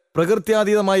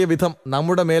പ്രകൃത്യാതീതമായ വിധം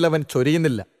നമ്മുടെ മേലവൻ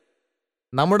ചൊരിയുന്നില്ല.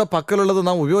 നമ്മുടെ പക്കലുള്ളത്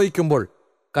നാം ഉപയോഗിക്കുമ്പോൾ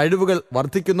കഴിവുകൾ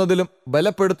വർദ്ധിക്കുന്നതിലും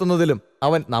ബലപ്പെടുത്തുന്നതിലും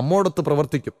അവൻ നമ്മോടൊത്ത്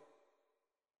പ്രവർത്തിക്കും.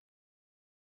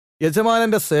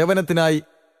 യജമാനന്റെ സേവനത്തിനായി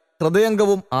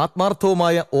ഹൃദയംഗവും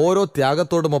ആത്മാർത്ഥവുമായ ഓരോ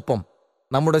ത്യാഗത്തോടുമൊപ്പം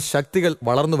നമ്മുടെ ശക്തികൾ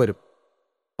വളർന്നുവരും.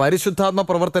 പരിശുദ്ധാത്മ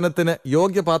പ്രവർത്തനത്തിന്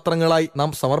യോഗ്യപാത്രങ്ങളായി നാം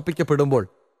സമർപ്പിക്കപ്പെടുമ്പോൾ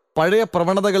പഴയ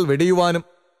പ്രവണതകൾ വെടിയുവാനും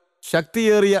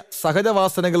ശക്തിയേറിയ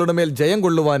സഹജവാസനകളുടെ മേൽ ജയം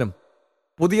കൊള്ളുവാനും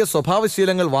പുതിയ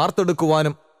സ്വഭാവശീലങ്ങൾ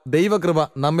വാർത്തെടുക്കുവാനും ദൈവകൃപ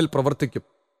നമ്മിൽ പ്രവർത്തിക്കും.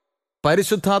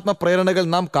 പരിശുദ്ധാത്മ പ്രേരണകൾ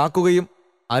നാം കാക്കുകയും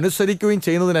അനുസരിക്കുകയും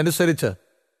ചെയ്യുന്നതിനനുസരിച്ച്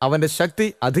അവന്റെ ശക്തി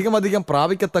അധികമധികം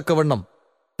പ്രാപിക്കത്തക്കവണ്ണം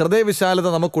ഹൃദയവിശാലത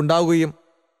നമുക്കുണ്ടാവുകയും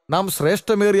നാം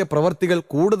ശ്രേഷ്ഠമേറിയ പ്രവർത്തികൾ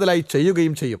കൂടുതലായി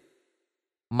ചെയ്യുകയും ചെയ്യും.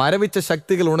 മരവിച്ച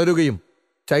ശക്തികൾ ഉണരുകയും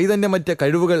ചൈതന്യമറ്റ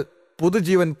കഴിവുകൾ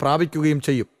പുതുജീവൻ പ്രാപിക്കുകയും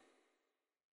ചെയ്യും.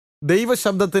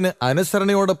 ദൈവശബ്ദത്തിന്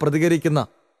അനുസരണയോടെ പ്രതികരിക്കുന്ന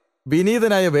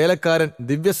വിനീതനായ വേലക്കാരൻ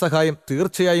ദിവ്യസഹായം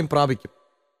തീർച്ചയായും പ്രാപിക്കും.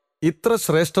 ഇത്ര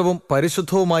ശ്രേഷ്ഠവും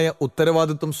പരിശുദ്ധവുമായ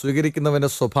ഉത്തരവാദിത്വം സ്വീകരിക്കുന്നവന്റെ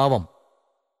സ്വഭാവം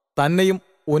തന്നെയും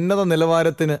ഉന്നത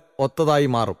നിലവാരത്തിന് ഒത്തതായി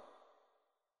മാറും.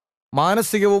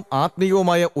 മാനസികവും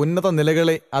ആത്മീയവുമായ ഉന്നത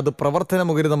നിലകളെ അത്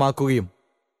പ്രവർത്തനമുഖരിതമാക്കുകയും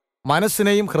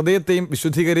മനസ്സിനെയും ഹൃദയത്തെയും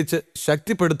വിശുദ്ധീകരിച്ച്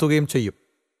ശക്തിപ്പെടുത്തുകയും ചെയ്യും.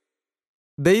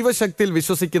 ദൈവശക്തിയിൽ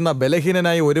വിശ്വസിക്കുന്ന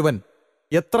ബലഹീനനായ ഒരുവൻ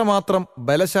എത്രമാത്രം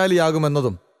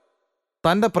ബലശാലിയാകുമെന്നതും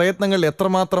തൻ്റെ പ്രയത്നങ്ങൾ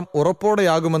എത്രമാത്രം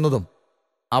ഉറപ്പോടെയാകുമെന്നതും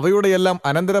അവയുടെയെല്ലാം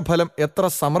അനന്തരഫലം എത്ര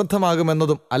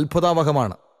സമൃദ്ധമാകുമെന്നതും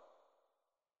അത്ഭുതാവഹമാണ്.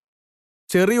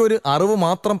 ചെറിയൊരു അറിവ്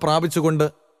മാത്രം പ്രാപിച്ചുകൊണ്ട്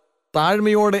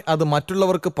താഴ്മയോടെ അത്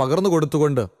മറ്റുള്ളവർക്ക് പകർന്നു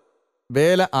കൊടുത്തുകൊണ്ട്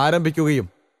വേല ആരംഭിക്കുകയും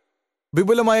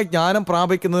വിപുലമായ ജ്ഞാനം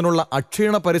പ്രാപിക്കുന്നതിനുള്ള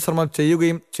അക്ഷീണ പരിശ്രമം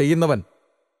ചെയ്യുകയും ചെയ്യുന്നവൻ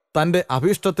തൻ്റെ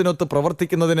അഭീഷ്ടത്തിനൊത്ത്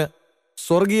പ്രവർത്തിക്കുന്നതിന്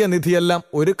സ്വർഗീയ നിധിയെല്ലാം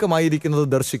ഒരുക്കമായിരിക്കുന്നത്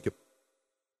ദർശിക്കും.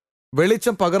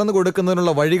 വെളിച്ചം പകർന്നു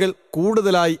കൊടുക്കുന്നതിനുള്ള വഴികൾ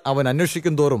കൂടുതലായി അവൻ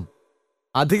അന്വേഷിക്കും തോറും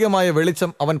അധികമായ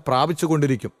വെളിച്ചം അവൻ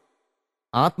പ്രാപിച്ചുകൊണ്ടിരിക്കും.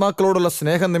 ആത്മാക്കളോടുള്ള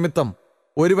സ്നേഹം നിമിത്തം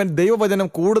ഒരുവൻ ദൈവവചനം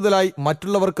കൂടുതലായി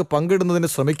മറ്റുള്ളവർക്ക് പങ്കിടുന്നതിന്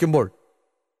ശ്രമിക്കുമ്പോൾ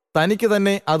തനിക്ക്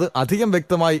തന്നെ അത് അധികം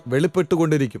വ്യക്തമായി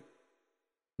വെളിപ്പെട്ടുകൊണ്ടിരിക്കും.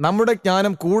 നമ്മുടെ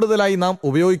ജ്ഞാനം കൂടുതലായി നാം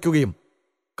ഉപയോഗിക്കുകയും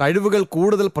കഴിവുകൾ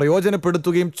കൂടുതൽ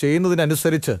പ്രയോജനപ്പെടുത്തുകയും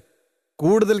ചെയ്യുന്നതിനനുസരിച്ച്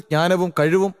കൂടുതൽ ജ്ഞാനവും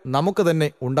കഴിവും നമുക്ക് തന്നെ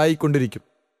ഉണ്ടായിക്കൊണ്ടിരിക്കും.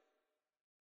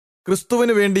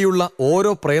 ക്രിസ്തുവിന് വേണ്ടിയുള്ള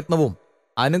ഓരോ പ്രയത്നവും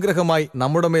അനുഗ്രഹമായി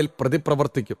നമ്മുടെ മേൽ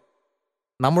പ്രതിപ്രവർത്തിക്കും.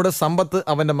 നമ്മുടെ സമ്പത്ത്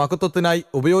അവൻ്റെ മഹത്വത്തിനായി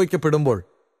ഉപയോഗിക്കപ്പെടുമ്പോൾ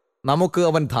നമുക്ക്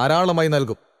അവൻ ധാരാളമായി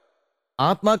നൽകും.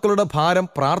 ആത്മാക്കളുടെ ഭാരം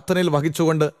പ്രാർത്ഥനയിൽ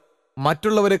വഹിച്ചുകൊണ്ട്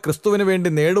മറ്റുള്ളവരെ ക്രിസ്തുവിന്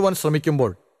വേണ്ടി നേടുവാൻ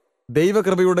ശ്രമിക്കുമ്പോൾ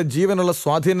ദൈവകൃപയുടെ ജീവനുള്ള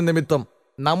സ്വാധീന നിമിത്തം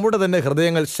നമ്മുടെ തന്നെ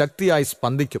ഹൃദയങ്ങൾ ശക്തിയായി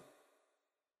സ്പന്ദിക്കും.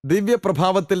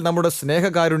 ദിവ്യപ്രഭാവത്തിൽ നമ്മുടെ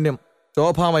സ്നേഹകാരുണ്യം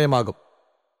ശോഭാമയമാകും.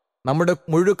 നമ്മുടെ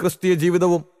മുഴു ക്രിസ്തീയ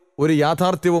ജീവിതവും ഒരു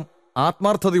യാഥാർത്ഥ്യവും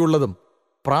ആത്മാർത്ഥതയുള്ളതും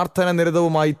പ്രാർത്ഥന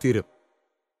നിരതവുമായി തീരും.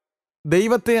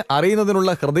 ദൈവത്തെ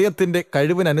അറിയുന്നതിനുള്ള ഹൃദയത്തിൻ്റെ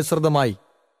കഴിവിനനുസൃതമായി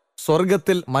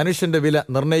സ്വർഗത്തിൽ മനുഷ്യന്റെ വില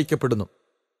നിർണയിക്കപ്പെടുന്നു.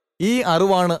 ഈ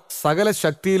അറിവാണ് സകല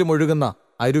ശക്തിയിലും ഒഴുകുന്ന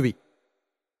അരുവി.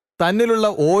 തന്നിലുള്ള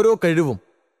ഓരോ കഴിവും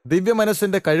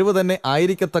ദിവ്യമനസ്സിന്റെ കഴിവ് തന്നെ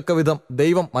ആയിരിക്കത്തക്ക വിധം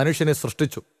ദൈവം മനുഷ്യനെ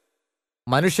സൃഷ്ടിച്ചു.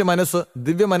 മനുഷ്യ മനസ്സ്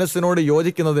ദിവ്യമനസ്സിനോട്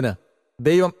യോജിക്കുന്നതിന്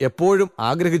ദൈവം എപ്പോഴും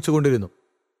ആഗ്രഹിച്ചുകൊണ്ടിരുന്നു.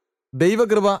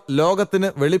 ദൈവകൃപ ലോകത്തിന്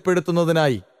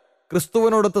വെളിപ്പെടുത്തുന്നതിനായി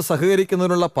ക്രിസ്തുവിനോടൊത്ത്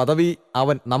സഹകരിക്കുന്നതിനുള്ള പദവി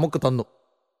അവൻ നമുക്ക് തന്നു.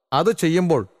 അത്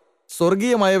ചെയ്യുമ്പോൾ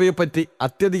സ്വർഗീയമായവയെപ്പറ്റി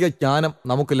അത്യധിക ജ്ഞാനം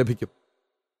നമുക്ക് ലഭിക്കും.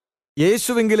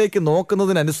 യേശുവിങ്കിലേക്ക്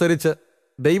നോക്കുന്നതിനനുസരിച്ച്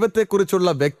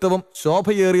ദൈവത്തെക്കുറിച്ചുള്ള വ്യക്തവും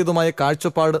ശോഭയേറിയതുമായ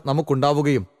കാഴ്ചപ്പാട്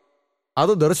നമുക്കുണ്ടാവുകയും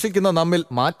അത് ദർശിക്കുന്ന നമ്മിൽ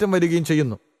മാറ്റം വരികയും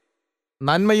ചെയ്യുന്നു.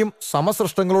 നന്മയും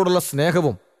സമസൃഷ്ടങ്ങളോടുള്ള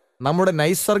സ്നേഹവും നമ്മുടെ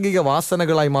നൈസർഗിക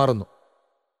വാസനകളായി മാറുന്നു.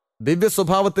 ദിവ്യ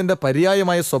സ്വഭാവത്തിൻ്റെ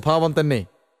പര്യായമായ സ്വഭാവം തന്നെ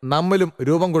നമ്മിലും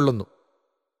രൂപം കൊള്ളുന്നു.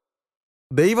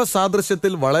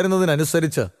 ദൈവസാദൃശ്യത്തിൽ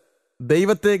വളരുന്നതിനനുസരിച്ച്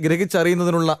ദൈവത്തെ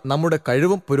ഗ്രഹിച്ചറിയുന്നതിനുള്ള നമ്മുടെ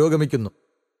കഴിവും പുരോഗമിക്കുന്നു.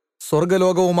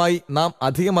 സ്വർഗലോകവുമായി നാം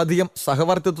അധികമധികം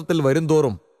സഹവർത്തിത്വത്തിൽ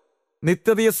വരുംതോറും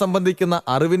നിത്യതയെ സംബന്ധിക്കുന്ന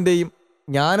അറിവിൻ്റെയും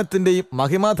ജ്ഞാനത്തിൻ്റെയും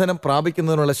മഹിമാധനം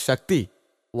പ്രാപിക്കുന്നതിനുള്ള ശക്തി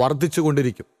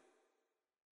വർദ്ധിച്ചുകൊണ്ടിരിക്കും.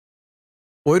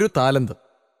 ഒരു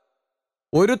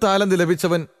താലന്ത്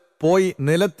ലഭിച്ചവൻ പോയി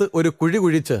നിലത്ത് ഒരു കുഴി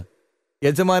കുഴിച്ച്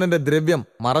യജമാനന്റെ ദ്രവ്യം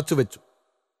മറച്ചുവെച്ചു.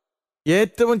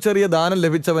 ഏറ്റവും ചെറിയ ദാനം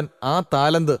ലഭിച്ചവൻ ആ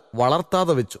താലന്ത്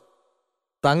വളർത്താതെ വെച്ചു.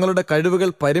 തങ്ങളുടെ കഴിവുകൾ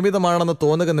പരിമിതമാണെന്ന്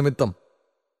തോന്നുക നിമിത്തം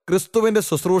ക്രിസ്തുവിന്റെ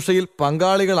ശുശ്രൂഷയിൽ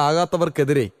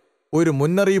പങ്കാളികളാകാത്തവർക്കെതിരെ ഒരു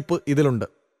മുന്നറിയിപ്പ് ഇതിലുണ്ട്.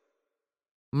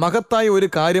 മഹത്തായ ഒരു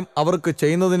കാര്യം അവർക്ക്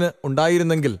ചെയ്യുന്നതിന്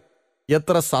ഉണ്ടായിരുന്നെങ്കിൽ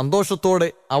എത്ര സന്തോഷത്തോടെ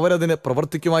അവരതിന്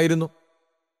പ്രവർത്തിക്കുമായിരുന്നു.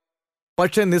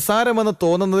 പക്ഷെ നിസ്സാരമെന്ന്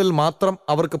തോന്നുന്നതിൽ മാത്രം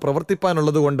അവർക്ക്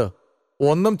പ്രവർത്തിപ്പാനുള്ളതുകൊണ്ട്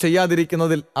ഒന്നും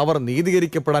ചെയ്യാതിരിക്കുന്നതിൽ അവർ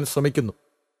നീതീകരിക്കപ്പെടാൻ ശ്രമിക്കുന്നു.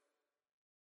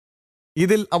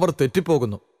 ഇതിൽ അവർ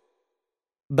തെറ്റിപ്പോകുന്നു.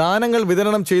 ദാനങ്ങൾ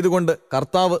വിതരണം ചെയ്തുകൊണ്ട്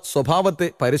കർത്താവ് സ്വഭാവത്തെ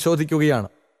പരിശോധിക്കുകയാണ്.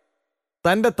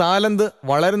 തൻ്റെ താലന്ത്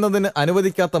വളരുന്നതിന്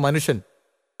അനുവദിക്കാത്ത മനുഷ്യൻ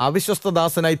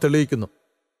അവിശ്വസ്തദാസനായി തെളിയിക്കുന്നു.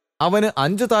 അവന്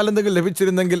 5 താലന്തുകൾ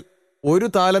ലഭിച്ചിരുന്നെങ്കിൽ 1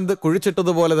 താലന്ത്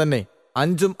കുഴിച്ചിട്ടതുപോലെ തന്നെ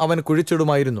 5ഉം അവൻ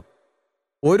കുഴിച്ചിടുമായിരുന്നു.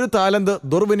 1 താലന്ത്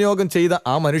ദുർവിനിയോഗം ചെയ്ത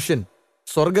ആ മനുഷ്യൻ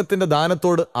സ്വർഗത്തിന്റെ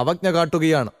ദാനത്തോട് അവജ്ഞ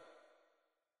കാട്ടുകയാണ്.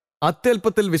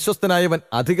 അത്യല്പത്തിൽ വിശ്വസ്തനായവൻ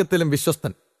അധികത്തിലും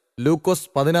വിശ്വസ്തൻ. ലൂക്കോസ്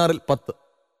 16:10.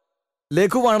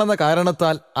 ലഘുവാണെന്ന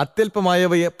കാരണത്താൽ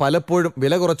അത്യല്പമായവയെ പലപ്പോഴും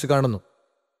വില കുറച്ചു കാണുന്നു.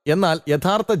 എന്നാൽ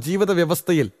യഥാർത്ഥ ജീവിത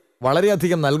വ്യവസ്ഥയിൽ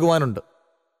വളരെയധികം നൽകുവാനുണ്ട്.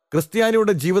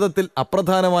 ക്രിസ്ത്യാനിയുടെ ജീവിതത്തിൽ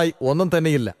അപ്രധാനമായി ഒന്നും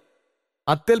തന്നെയില്ല.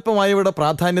 അത്യല്പമായവയുടെ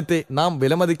പ്രാധാന്യത്തെ നാം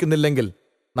വിലമതിക്കുന്നില്ലെങ്കിൽ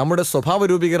നമ്മുടെ സ്വഭാവ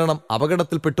രൂപീകരണം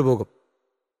അപകടത്തിൽപ്പെട്ടുപോകും.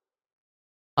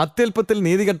 അത്യല്പത്തിൽ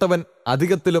നീതികെട്ടവൻ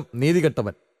അധികത്തിലും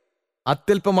നീതികെട്ടവൻ.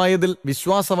 അത്യല്പമായതിൽ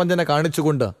വിശ്വാസവഞ്ചന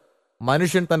കാണിച്ചുകൊണ്ട്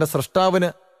മനുഷ്യൻ തന്റെ സ്രഷ്ടാവിന്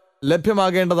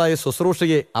ലഭ്യമാകേണ്ടതായ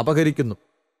ശുശ്രൂഷയെ അപഹരിക്കുന്നു.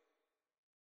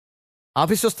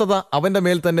 അവിശ്വസ്തത അവന്റെ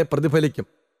മേൽ തന്നെ പ്രതിഫലിക്കും.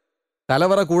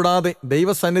 കലവറ കൂടാതെ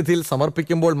ദൈവസന്നിധിയിൽ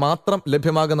സമർപ്പിക്കുമ്പോൾ മാത്രം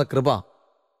ലഭ്യമാകുന്ന കൃപ,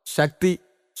 ശക്തി,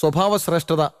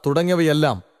 സ്വഭാവശ്രേഷ്ഠത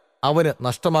തുടങ്ങിയവയെല്ലാം അവന്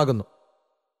നഷ്ടമാകുന്നു.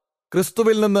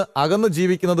 ക്രിസ്തുവിൽ നിന്ന് അകന്നു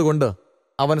ജീവിക്കുന്നതുകൊണ്ട്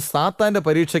അവൻ സാത്താന്റെ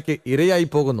പരീക്ഷയ്ക്ക് ഇരയായി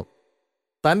പോകുന്നു.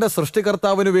 തന്റെ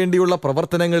സൃഷ്ടികർത്താവിനു വേണ്ടിയുള്ള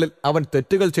പ്രവർത്തനങ്ങളിൽ അവൻ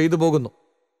തെറ്റുകൾ ചെയ്തു പോകുന്നു.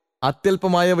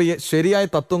 അത്യല്പമായവയെ ശരിയായ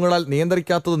തത്വങ്ങളാൽ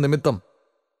നിയന്ത്രിക്കാത്തതു നിമിത്തം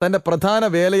തന്റെ പ്രധാന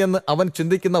വേലയെന്ന് അവൻ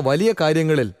ചിന്തിക്കുന്ന വലിയ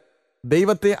കാര്യങ്ങളിൽ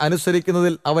ദൈവത്തെ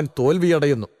അനുസരിക്കുന്നതിൽ അവൻ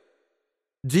തോൽവിയടയുന്നു.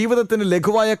 ജീവിതത്തിന്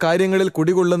ലഘുവായ കാര്യങ്ങളിൽ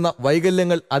കുടികൊള്ളുന്ന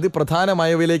വൈകല്യങ്ങൾ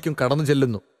അതിപ്രധാനമായവയിലേക്കും കടന്നു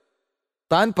ചെല്ലുന്നു.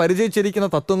 താൻ പരിചയിച്ചിരിക്കുന്ന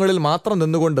തത്വങ്ങളിൽ മാത്രം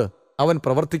നിന്നുകൊണ്ട് അവൻ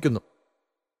പ്രവർത്തിക്കുന്നു.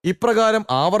 ഇപ്രകാരം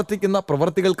ആവർത്തിക്കുന്ന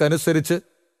പ്രവർത്തികൾക്കനുസരിച്ച്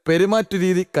പെരുമാറ്റ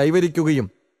രീതി കൈവരിക്കുകയും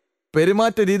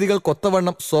പെരുമാറ്റ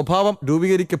രീതികൾക്കൊത്തവണ്ണം സ്വഭാവം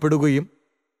രൂപീകരിക്കപ്പെടുകയും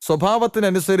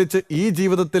സ്വഭാവത്തിനനുസരിച്ച് ഈ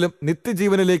ജീവിതത്തിലും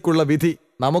നിത്യജീവനിലേക്കുള്ള വിധി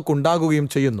നമുക്കുണ്ടാകുകയും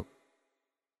ചെയ്യുന്നു.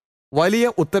 വലിയ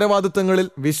ഉത്തരവാദിത്വങ്ങളിൽ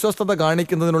വിശ്വസ്തത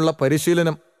കാണിക്കുന്നതിനുള്ള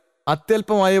പരിശീലനം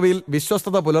അത്യല്പമായവയിൽ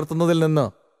വിശ്വസ്തത പുലർത്തുന്നതിൽ നിന്ന്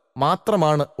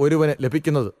മാത്രമാണ് ഒരുവന്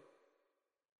ലഭിക്കുന്നത്.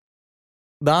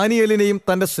 ദാനിയേലിനെയും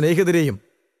തന്റെ സ്നേഹിതരെയും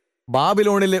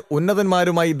ബാബിലോണിലെ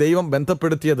ഉന്നതന്മാരുമായി ദൈവം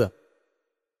ബന്ധപ്പെടുത്തിയത്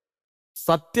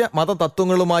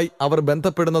സത്യമതതത്വങ്ങളുമായി അവർ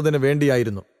ബന്ധപ്പെടുന്നതിന്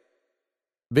വേണ്ടിയായിരുന്നു.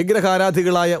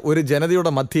 വിഗ്രഹാരാധികളായ ഒരു ജനതയുടെ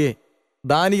മധ്യേ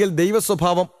ദാനിയേൽ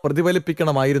ദൈവസ്വഭാവം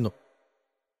പ്രതിഫലിപ്പിക്കണമായിരുന്നു.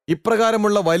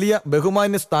 ഇപ്രകാരമുള്ള വലിയ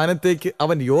ബഹുമാന്യ സ്ഥാനത്തേക്ക്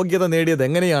അവൻ യോഗ്യത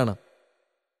നേടിയതെങ്ങനെയാണ്?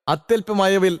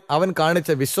 അത്യല്പമായവയിൽ അവൻ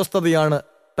കാണിച്ച വിശ്വസ്തതയാണ്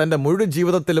തന്റെ മുഴുവൻ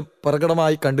ജീവിതത്തിലും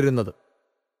പ്രകടമായി കണ്ടിരുന്നത്.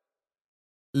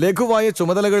 ലഘുവായ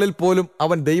ചുമതലകളിൽ പോലും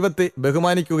അവൻ ദൈവത്തെ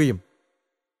ബഹുമാനിക്കുകയും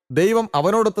ദൈവം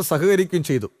അവനോടൊത്ത് സഹകരിക്കുകയും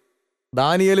ചെയ്തു.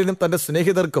 ദാനിയേലിനും തന്റെ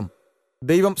സ്നേഹിതർക്കും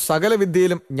ദൈവം സകല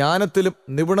വിദ്യയിലും ജ്ഞാനത്തിലും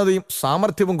നിപുണതയും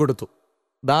സാമർഥ്യവും കൊടുത്തു.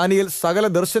 ദാനിയേൽ സകല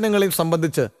ദർശനങ്ങളെയും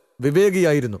സംബന്ധിച്ച്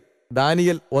വിവേകിയായിരുന്നു.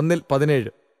 ദാനിയേൽ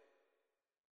 1:17.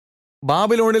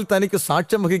 ബാബിലോണിൽ തനിക്ക്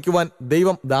സാക്ഷ്യം വഹിക്കുവാൻ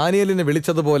ദൈവം ദാനിയേലിനെ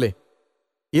വിളിച്ചതുപോലെ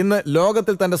ഇന്ന്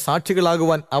ലോകത്തിൽ തന്റെ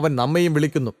സാക്ഷികളാകുവാൻ അവൻ നമ്മെയും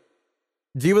വിളിക്കുന്നു.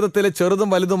 ജീവിതത്തിലെ ചെറുതും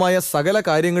വലുതുമായ സകല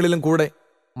കാര്യങ്ങളിലും കൂടെ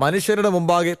മനുഷ്യരുടെ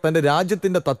മുമ്പാകെ തന്റെ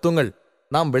രാജ്യത്തിന്റെ തത്വങ്ങൾ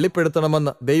നാം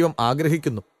വെളിപ്പെടുത്തണമെന്ന് ദൈവം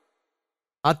ആഗ്രഹിക്കുന്നു.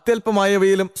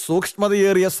 അത്യല്പമായവയിലും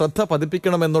സൂക്ഷ്മതയേറിയ ശ്രദ്ധ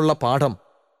പതിപ്പിക്കണമെന്നുള്ള പാഠം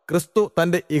ക്രിസ്തു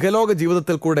തന്റെ ഇഹലോക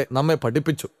ജീവിതത്തിൽ കൂടെ നമ്മെ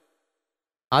പഠിപ്പിച്ചു.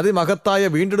 അതിമഹത്തായ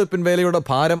വീണ്ടെടുപ്പിൻ വേലയുടെ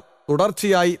ഭാരം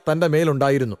തുടർച്ചയായി തന്റെ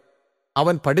മേലുണ്ടായിരുന്നു.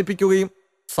 അവൻ പഠിപ്പിക്കുകയും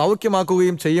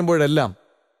സൗഖ്യമാക്കുകയും ചെയ്യുമ്പോഴെല്ലാം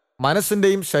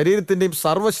മനസ്സിന്റെയും ശരീരത്തിന്റെയും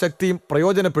സർവ്വശക്തിയും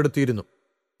പ്രയോജനപ്പെടുത്തിയിരുന്നു.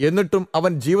 എന്നിട്ടും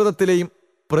അവൻ ജീവിതത്തിലെയും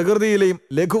പ്രകൃതിയിലെയും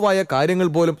ലഘുവായ കാര്യങ്ങൾ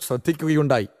പോലും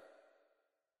ശ്രദ്ധിക്കുകയുണ്ടായി.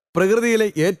 പ്രകൃതിയിലെ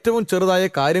ഏറ്റവും ചെറുതായ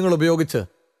കാര്യങ്ങൾ ഉപയോഗിച്ച്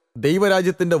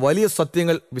ദൈവരാജ്യത്തിന്റെ വലിയ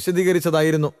സത്യങ്ങൾ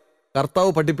വിശദീകരിച്ചതായിരുന്നു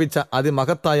കർത്താവ് പഠിപ്പിച്ച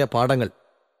അതിമഹത്തായ പാഠങ്ങൾ.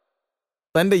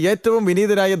 തന്റെ ഏറ്റവും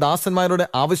വിനീതരായ ദാസന്മാരുടെ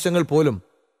ആവശ്യങ്ങൾ പോലും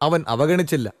അവൻ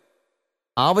അവഗണിച്ചില്ല.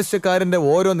 ആവശ്യക്കാരന്റെ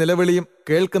ഓരോ നിലവിളിയും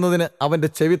കേൾക്കുന്നതിന് അവന്റെ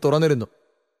ചെവി തുറന്നിരുന്നു.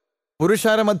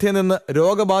 പുരുഷാരമധ്യേ നിന്ന്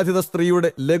രോഗബാധിത സ്ത്രീയുടെ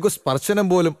ലഘുസ്പർശനം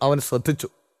പോലും അവൻ ശ്രദ്ധിച്ചു.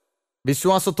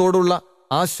 വിശ്വാസത്തോടുള്ള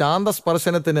ആ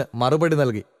ശാന്തസ്പർശനത്തിന് മറുപടി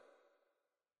നൽകി.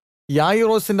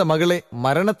 യായിറോസിന്റെ മകളെ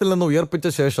മരണത്തിൽ നിന്ന് ഉയർപ്പിച്ച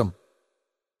ശേഷം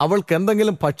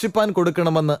അവൾക്കെന്തെങ്കിലും ഭക്ഷിപ്പാൻ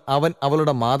കൊടുക്കണമെന്ന് അവൻ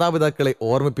അവളുടെ മാതാപിതാക്കളെ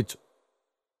ഓർമ്മിപ്പിച്ചു.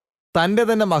 തന്റെ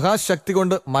തന്നെ മഹാശക്തി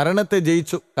കൊണ്ട് മരണത്തെ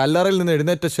ജയിച്ചു കല്ലറയിൽ നിന്ന്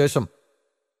എഴുന്നേറ്റ ശേഷം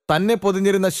തന്നെ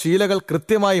പൊതിഞ്ഞിരുന്ന ശീലകൾ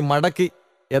കൃത്യമായി മടക്കി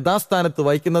യഥാസ്ഥാനത്ത്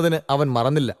വയ്ക്കുന്നതിന് അവൻ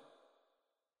മറന്നില്ല.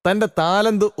 തന്റെ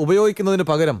താലന്ത് ഉപയോഗിക്കുന്നതിനു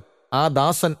പകരം ആ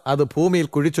ദാസൻ അത് ഭൂമിയിൽ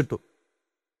കുഴിച്ചിട്ടു.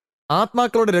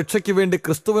 ആത്മാക്കളുടെ രക്ഷയ്ക്ക് വേണ്ടി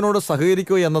ക്രിസ്തുവിനോട്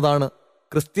സഹകരിക്കുക എന്നതാണ്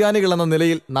ക്രിസ്ത്യാനികൾ എന്ന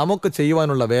നിലയിൽ നമുക്ക്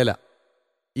ചെയ്യുവാനുള്ള വേല.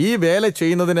 ഈ വേല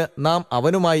ചെയ്യുന്നതിന് നാം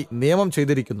അവനുമായി നിയമം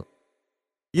ചെയ്തിരിക്കുന്നു.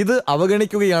 ഇത്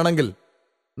അവഗണിക്കുകയാണെങ്കിൽ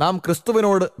നാം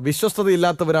ക്രിസ്തുവിനോട്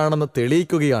വിശ്വസ്തതയില്ലാത്തവരാണെന്ന്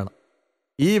തെളിയിക്കുകയാണ്.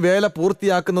 ഈ വേല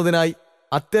പൂർത്തിയാക്കുന്നതിനായി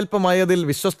അത്യല്പമായതിൽ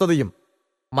വിശ്വസ്തതയും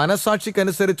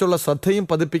മനസാക്ഷിക്കനുസരിച്ചുള്ള ശ്രദ്ധയും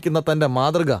പതിപ്പിക്കുന്ന തന്റെ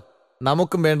മാതൃക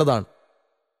നമുക്കും വേണ്ടതാണ്.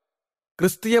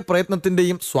 ക്രിസ്തീയ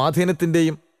പ്രയത്നത്തിന്റെയും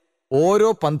സ്വാധീനത്തിന്റെയും ഓരോ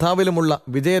പന്ഥാവിലുമുള്ള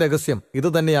വിജയരഹസ്യം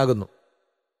ഇതുതന്നെയാകുന്നു.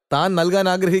 താൻ നൽകാൻ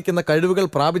ആഗ്രഹിക്കുന്ന കഴിവുകൾ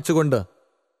പ്രാപിച്ചുകൊണ്ട്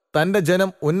തന്റെ ജനം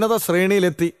ഉന്നത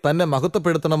ശ്രേണിയിലെത്തി തന്നെ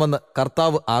മഹത്വപ്പെടുത്തണമെന്ന്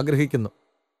കർത്താവ് ആഗ്രഹിക്കുന്നു.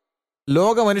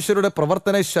 ലോകമനുഷ്യരുടെ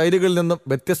പ്രവർത്തന ശൈലികളിൽ നിന്നും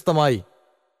വ്യത്യസ്തമായി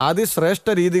അതിശ്രേഷ്ഠ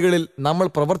രീതികളിൽ നമ്മൾ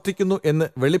പ്രവർത്തിക്കുന്നു എന്ന്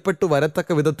വെളിപ്പെട്ടു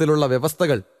വരത്തക്ക വിധത്തിലുള്ള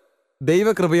വ്യവസ്ഥകൾ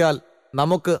ദൈവകൃപയാൽ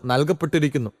നമുക്ക്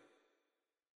നൽകപ്പെട്ടിരിക്കുന്നു.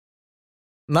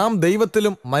 നാം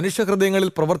ദൈവത്തിലും മനുഷ്യഹൃദയങ്ങളിൽ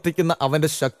പ്രവർത്തിക്കുന്ന അവന്റെ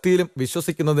ശക്തിയിലും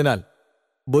വിശ്വസിക്കുന്നതിനാൽ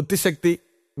ബുദ്ധിശക്തി,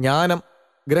 ജ്ഞാനം,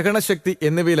 ഗ്രഹണശക്തി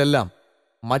എന്നിവയിലെല്ലാം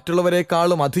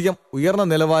മറ്റുള്ളവരെക്കാളും അധികം ഉയർന്ന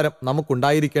നിലവാരം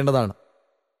നമുക്കുണ്ടായിരിക്കേണ്ടതാണ്.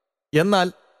 എന്നാൽ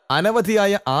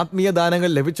അനവധിയായ ആത്മീയ ദാനങ്ങൾ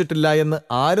ലഭിച്ചിട്ടില്ല എന്ന്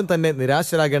ആരും തന്നെ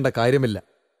നിരാശരാകേണ്ട കാര്യമില്ല.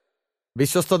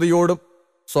 വിശ്വസ്തയോടും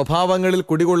സ്വഭാവങ്ങളിൽ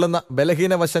കുടികൊള്ളുന്ന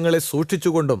ബലഹീന വശങ്ങളെ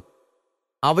സൂക്ഷിച്ചുകൊണ്ടും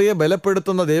അവയെ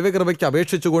ബലപ്പെടുത്തുന്ന ദൈവകൃപയ്ക്ക്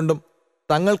അപേക്ഷിച്ചുകൊണ്ടും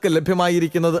തങ്ങൾക്ക്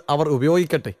ലഭ്യമായിരിക്കുന്നത് അവർ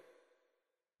ഉപയോഗിക്കട്ടെ.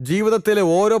 ജീവിതത്തിലെ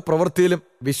ഓരോ പ്രവൃത്തിയിലും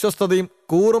വിശ്വസ്തതയും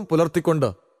കൂറും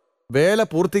പുലർത്തിക്കൊണ്ട് വേല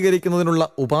പൂർത്തീകരിക്കുന്നതിനുള്ള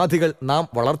ഉപാധികൾ നാം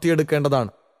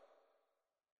വളർത്തിയെടുക്കേണ്ടതാണ്.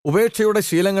 ഉപേക്ഷയുടെ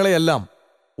ശീലങ്ങളെയെല്ലാം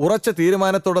ഉറച്ച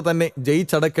തീരുമാനത്തോടെ തന്നെ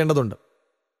ജയിച്ചടക്കേണ്ടതുണ്ട്.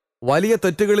 വലിയ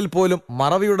തെറ്റുകളിൽ പോലും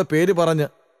മറവിയുടെ പേര് പറഞ്ഞ്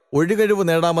ഒഴികഴിവ്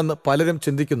നേടാമെന്ന് പലരും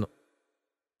ചിന്തിക്കുന്നു.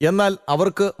 എന്നാൽ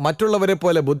അവർക്ക് മറ്റുള്ളവരെ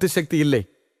പോലെ ബുദ്ധിശക്തിയില്ലേ?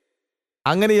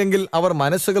 അങ്ങനെയെങ്കിൽ അവർ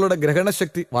മനസ്സുകളുടെ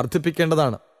ഗ്രഹണശക്തി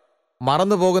വർദ്ധിപ്പിക്കേണ്ടതാണ്.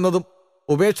 മറന്നുപോകുന്നതും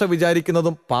ഉപേക്ഷ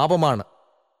വിചാരിക്കുന്നതും പാപമാണ്.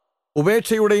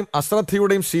 ഉപേക്ഷയുടെയും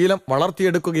അശ്രദ്ധയുടെയും ശീലം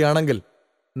വളർത്തിയെടുക്കുകയാണെങ്കിൽ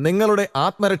നിങ്ങളുടെ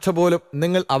ആത്മരക്ഷ പോലും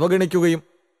നിങ്ങൾ അവഗണിക്കുകയും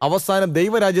അവസാനം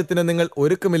ദൈവരാജ്യത്തിന് നിങ്ങൾ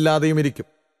ഒരുക്കമില്ലാതെയുമിരിക്കും.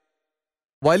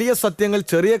 വലിയ സത്യങ്ങൾ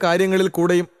ചെറിയ കാര്യങ്ങളിൽ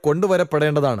കൂടെയും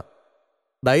കൊണ്ടുവരപ്പെടേണ്ടതാണ്.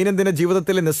 ദൈനംദിന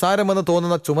ജീവിതത്തിലെ നിസ്സാരമെന്ന്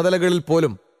തോന്നുന്ന ചുമതലകളിൽ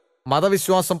പോലും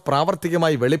മതവിശ്വാസം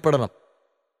പ്രാവർത്തികമായി വെളിപ്പെടണം.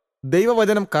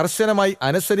 ദൈവവചനം കർശനമായി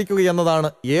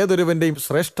അനുസരിക്കുകയെന്നതാണ് ഏതൊരുവന്റെയും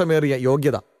ശ്രേഷ്ഠമേറിയ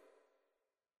യോഗ്യത.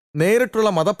 നേരിട്ടുള്ള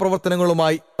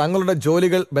മതപ്രവർത്തനങ്ങളുമായി തങ്ങളുടെ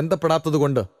ജോലികൾ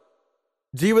ബന്ധപ്പെടാത്തതുകൊണ്ട്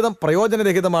ജീവിതം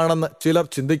പ്രയോജനരഹിതമാണെന്ന് ചിലർ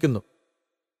ചിന്തിക്കുന്നു.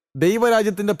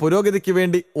 ദൈവരാജ്യത്തിന്റെ പുരോഗതിക്ക്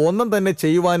വേണ്ടി ഒന്നും തന്നെ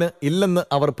ചെയ്യുവാന് ഇല്ലെന്ന്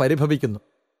അവർ പരിഭവിക്കുന്നു.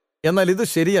 എന്നാൽ ഇത്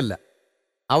ശരിയല്ല.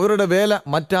 അവരുടെ വേല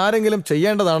മറ്റാരെങ്കിലും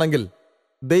ചെയ്യേണ്ടതാണെങ്കിൽ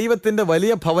ദൈവത്തിന്റെ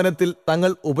വലിയ ഭവനത്തിൽ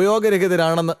തങ്ങൾ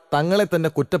ഉപയോഗരഹിതരാണെന്ന് തങ്ങളെ തന്നെ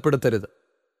കുറ്റപ്പെടുത്തരുത്.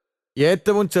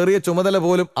 ഏറ്റവും ചെറിയ ചുമതല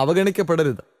പോലും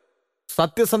അവഗണിക്കപ്പെടരുത്.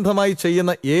 സത്യസന്ധമായി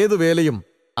ചെയ്യുന്ന ഏതു വേലയും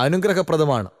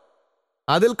അനുഗ്രഹപ്രദമാണ്.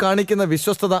 അതിൽ കാണിക്കുന്ന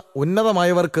വിശ്വസ്തത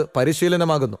ഉന്നതമായവർക്ക്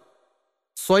പരിശീലനമാകുന്നു.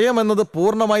 സ്വയം എന്നത്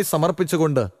പൂർണ്ണമായി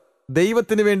സമർപ്പിച്ചുകൊണ്ട്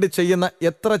ദൈവത്തിനു വേണ്ടി ചെയ്യുന്ന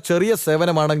എത്ര ചെറിയ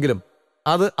സേവനമാണെങ്കിലും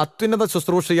അത് അത്യുന്നത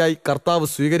ശുശ്രൂഷയായി കർത്താവ്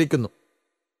സ്വീകരിക്കുന്നു.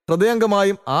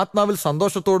 ഹൃദയംഗമായും ആത്മാവിൽ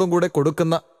സന്തോഷത്തോടും കൂടെ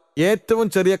കൊടുക്കുന്ന ഏറ്റവും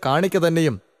ചെറിയ കാണിക്ക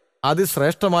തന്നെയും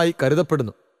അതിശ്രേഷ്ഠമായി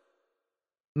കരുതപ്പെടുന്നു.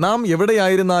 നാം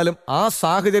എവിടെയായിരുന്നാലും ആ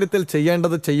സാഹചര്യത്തിൽ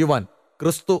ചെയ്യേണ്ടത് ചെയ്യുവാൻ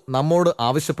ക്രിസ്തു നമ്മോട്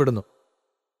ആവശ്യപ്പെടുന്നു.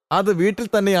 അത് വീട്ടിൽ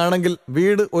തന്നെയാണെങ്കിൽ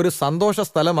വീട് ഒരു സന്തോഷ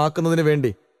സ്ഥലമാക്കുന്നതിന്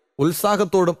വേണ്ടി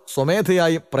ഉത്സാഹത്തോടും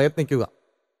സ്വമേധയായും പ്രയത്നിക്കുക.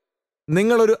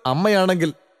 നിങ്ങളൊരു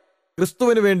അമ്മയാണെങ്കിൽ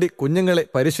ക്രിസ്തുവിന് വേണ്ടി കുഞ്ഞുങ്ങളെ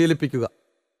പരിശീലിപ്പിക്കുക.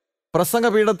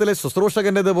 പ്രസംഗപീഠത്തിലെ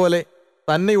ശുശ്രൂഷകൻ്റെതുപോലെ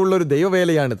തന്നെയുള്ളൊരു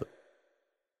ദൈവവേലയാണിത്.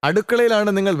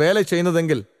 അടുക്കളയിലാണ് നിങ്ങൾ വേല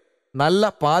ചെയ്യുന്നതെങ്കിൽ നല്ല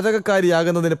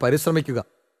പാചകക്കാരിയാകുന്നതിന് പരിശ്രമിക്കുക.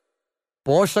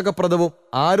 പോഷകപ്രദവും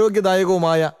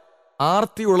ആരോഗ്യദായകവുമായ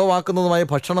ആർത്തി ഉളവാക്കുന്നതുമായ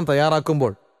ഭക്ഷണം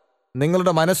തയ്യാറാക്കുമ്പോൾ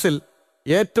നിങ്ങളുടെ മനസ്സിൽ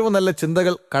ഏറ്റവും നല്ല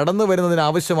ചിന്തകൾ കടന്നു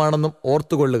വരുന്നതിനാവശ്യമാണെന്നും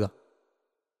ഓർത്തുകൊള്ളുക.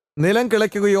 നിലം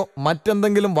കിളയ്ക്കുകയോ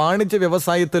മറ്റെന്തെങ്കിലും വാണിജ്യ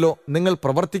വ്യവസായത്തിലോ നിങ്ങൾ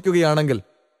പ്രവർത്തിക്കുകയാണെങ്കിൽ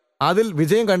അതിൽ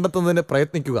വിജയം കണ്ടെത്തുന്നതിന്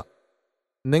പ്രയത്നിക്കുക.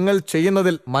 നിങ്ങൾ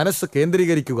ചെയ്യുന്നതിൽ മനസ്സ്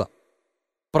കേന്ദ്രീകരിക്കുക.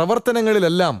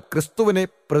 പ്രവർത്തനങ്ങളിലെല്ലാം ക്രിസ്തുവിനെ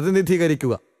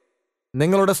പ്രതിനിധീകരിക്കുക.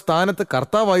 നിങ്ങളുടെ സ്ഥാനത്ത്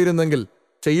കർത്താവായിരുന്നെങ്കിൽ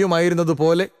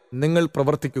ചെയ്യുമായിരുന്നതുപോലെ നിങ്ങൾ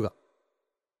പ്രവർത്തിക്കുക.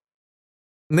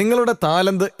 നിങ്ങളുടെ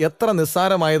താലന്ത് എത്ര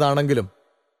നിസ്സാരമായതാണെങ്കിലും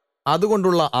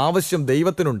അതുകൊണ്ടുള്ള ആവശ്യം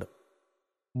ദൈവത്തിനുണ്ട്.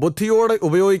 ബുദ്ധിയോടെ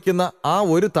ഉപയോഗിക്കുന്ന ആ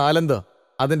ഒരു താലന്ത്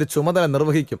അതിൻ്റെ ചുമതല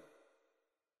നിർവഹിക്കും.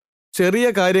 ചെറിയ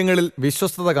കാര്യങ്ങളിൽ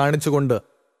വിശ്വസ്തത കാണിച്ചുകൊണ്ട്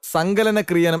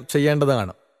സങ്കലനക്രിയനം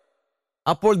ചെയ്യേണ്ടതാണ്.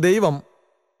 അപ്പോൾ ദൈവം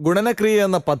ഗുണനക്രിയ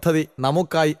എന്ന പദ്ധതി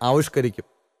നമുക്കായി ആവിഷ്കരിക്കും.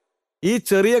 ഈ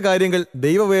ചെറിയ കാര്യങ്ങൾ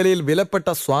ദൈവവേലയിൽ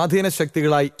വിലപ്പെട്ട സ്വാധീന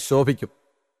ശക്തികളായി ശോഭിക്കും.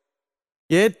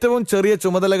 ഏറ്റവും ചെറിയ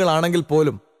ചുമതലകളാണെങ്കിൽ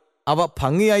പോലും അവ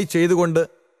ഭംഗിയായി ചെയ്തുകൊണ്ട്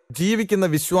ജീവിക്കുന്ന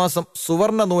വിശ്വാസം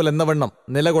സുവർണ നൂലെന്നവണ്ണം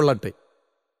നിലകൊള്ളട്ടെ.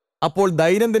 അപ്പോൾ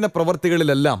ദൈനംദിന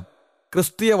പ്രവൃത്തികളിലെല്ലാം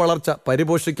ക്രിസ്തീയ വളർച്ച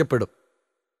പരിപോഷിക്കപ്പെടും.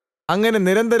 അങ്ങനെ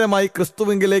നിരന്തരമായി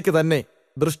ക്രിസ്തുവിങ്കിലേക്ക് തന്നെ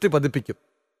ദൃഷ്ടി പതിപ്പിക്കും.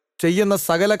 ചെയ്യുന്ന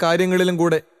സകല കാര്യങ്ങളിലും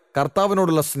കൂടെ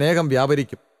കർത്താവിനോടുള്ള സ്നേഹം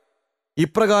വ്യാപരിക്കും.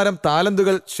 ഇപ്രകാരം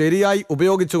താലന്തുകൾ ശരിയായി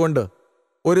ഉപയോഗിച്ചുകൊണ്ട്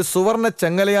ഒരു സുവർണ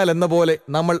ചെങ്ങലയാൽ എന്ന പോലെ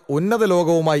നമ്മൾ ഉന്നത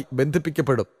ലോകവുമായി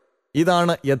ബന്ധിപ്പിക്കപ്പെടും.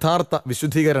 ഇതാണ് യഥാർത്ഥ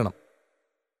വിശുദ്ധീകരണം.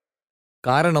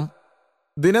 കാരണം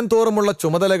ദിനംതോറുമുള്ള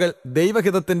ചുമതലകൾ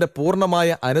ദൈവഹിതത്തിന്റെ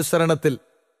പൂർണ്ണമായ അനുസരണത്തിൽ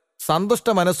സന്തുഷ്ട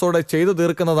മനസ്സോടെ ചെയ്തു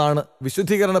തീർക്കുന്നതാണ്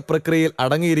വിശുദ്ധീകരണ പ്രക്രിയയിൽ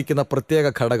അടങ്ങിയിരിക്കുന്ന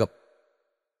പ്രത്യേക ഘടകം.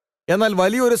 എന്നാൽ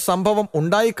വലിയൊരു സംഭവം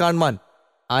ഉണ്ടായിക്കാണുവാൻ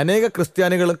അനേക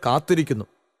ക്രിസ്ത്യാനികളും കാത്തിരിക്കുന്നു.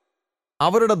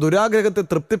 അവരുടെ ദുരാഗ്രഹത്തെ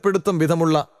തൃപ്തിപ്പെടുത്തും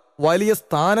വിധമുള്ള വലിയ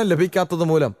സ്ഥാനം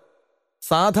ലഭിക്കാത്തതുമൂലം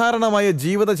സാധാരണമായ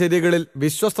ജീവിതചര്യകളിൽ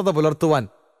വിശ്വസ്തത പുലർത്തുവാൻ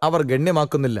അവർ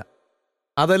ഗണ്യമാക്കുന്നില്ല.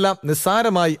 അതെല്ലാം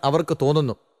നിസ്സാരമായി അവർക്ക്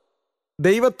തോന്നുന്നു.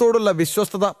 ദൈവത്തോടുള്ള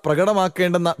വിശ്വസ്തത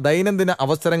പ്രകടമാക്കേണ്ടുന്ന ദൈനംദിന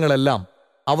അവസരങ്ങളെല്ലാം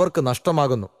അവർക്ക്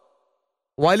നഷ്ടമാകുന്നു.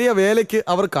 വലിയ വേലയ്ക്ക്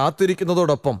അവർ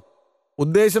കാത്തിരിക്കുന്നതോടൊപ്പം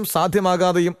ഉദ്ദേശം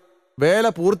സാധ്യമാകാതെയും വേല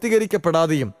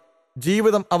പൂർത്തീകരിക്കപ്പെടാതെയും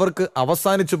ജീവിതം അവർക്ക്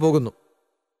അവസാനിച്ചു പോകുന്നു.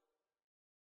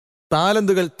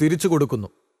 താലന്തുകൾ തിരിച്ചു കൊടുക്കുന്നു.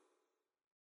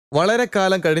 വളരെ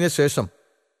കാലം കഴിഞ്ഞ ശേഷം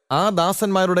ആ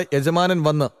ദാസന്മാരുടെ യജമാനൻ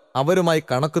വന്ന് അവരുമായി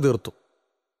കണക്ക് തീർത്തു.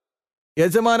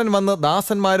 യജമാനൻ വന്ന്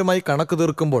ദാസന്മാരുമായി കണക്ക്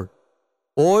തീർക്കുമ്പോൾ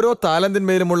ഓരോ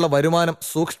താലന്തിന്മേലുമുള്ള വരുമാനം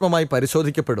സൂക്ഷ്മമായി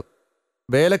പരിശോധിക്കപ്പെടും.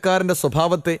 വേലക്കാരന്റെ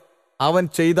സ്വഭാവത്തെ അവൻ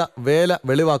ചെയ്ത വേല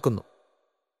വെളിവാക്കുന്നു.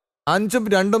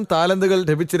 5-2 താലന്തുകൾ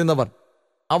ലഭിച്ചിരുന്നവർ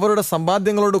അവരുടെ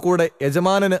സമ്പാദ്യങ്ങളോടുകൂടെ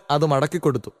യജമാനന് അത്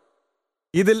മടക്കിക്കൊടുത്തു.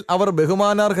 ഇതിൽ അവർ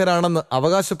ബഹുമാനാർഹരാണെന്ന്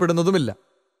അവകാശപ്പെടുന്നതുമില്ല.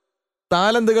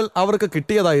 താലന്തുകൾ അവർക്ക്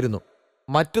കിട്ടിയതായിരുന്നു,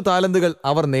 മറ്റു താലന്തുകൾ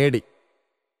അവർ നേടി.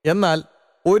 എന്നാൽ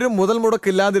ഒരു മുതൽ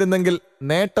മുടക്കില്ലാതിരുന്നെങ്കിൽ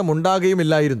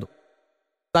നേട്ടമുണ്ടാകുകയുമില്ലായിരുന്നു.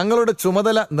 തങ്ങളുടെ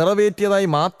ചുമതല നിറവേറ്റിയതായി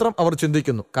മാത്രം അവർ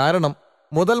ചിന്തിക്കുന്നു. കാരണം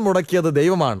മുതൽ മുടക്കിയത്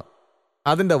ദൈവമാണ്,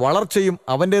 അതിൻ്റെ വളർച്ചയും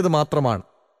അവൻ്റേത് മാത്രമാണ്.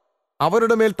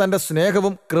 അവരുടെ മേൽ തൻ്റെ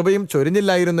സ്നേഹവും കൃപയും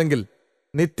ചൊരിഞ്ഞില്ലായിരുന്നെങ്കിൽ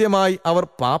നിത്യമായി അവർ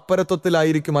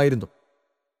പാപ്പരത്വത്തിലായിരിക്കുമായിരുന്നു.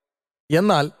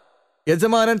 എന്നാൽ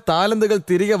യജമാനൻ താലന്തുകൾ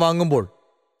തിരികെ വാങ്ങുമ്പോൾ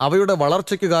അവയുടെ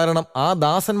വളർച്ചയ്ക്കു കാരണം ആ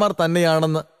ദാസന്മാർ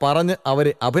തന്നെയാണെന്ന് പറഞ്ഞ്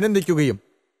അവരെ അഭിനന്ദിക്കുകയും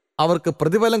അവർക്ക്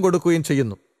പ്രതിഫലം കൊടുക്കുകയും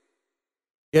ചെയ്യുന്നു.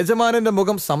 യജമാനന്റെ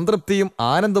മുഖം സംതൃപ്തിയും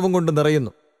ആനന്ദവും കൊണ്ട്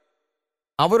നിറയുന്നു.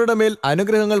 അവരുടെ മേൽ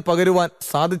അനുഗ്രഹങ്ങൾ പകരുവാൻ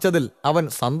സാധിച്ചതിൽ അവൻ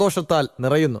സന്തോഷത്താൽ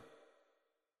നിറയുന്നു.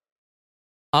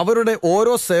 അവരുടെ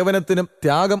ഓരോ സേവനത്തിനും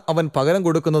ത്യാഗം അവൻ പകരം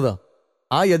കൊടുക്കുന്നത്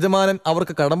ആ യജമാനൻ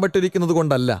അവർക്ക് കടംപെട്ടിരിക്കുന്നത്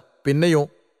കൊണ്ടല്ല, പിന്നെയോ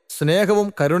സ്നേഹവും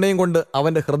കരുണയും കൊണ്ട്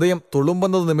അവന്റെ ഹൃദയം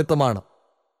തുളുമ്പുന്നത് നിമിത്തമാണ്.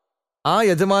 ആ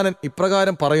യജമാനൻ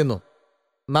ഇപ്രകാരം പറയുന്നു: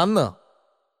 നന്ന്,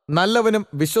 നല്ലവനും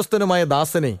വിശ്വസ്തനുമായ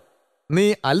ദാസനെ, നീ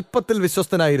അല്പത്തിൽ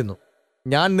വിശ്വസ്തനായിരുന്നു,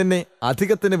 ഞാൻ നിന്നെ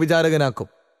അധികത്തിന് വിചാരകനാക്കും.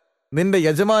 നിന്റെ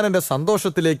യജമാനന്റെ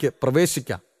സന്തോഷത്തിലേക്ക്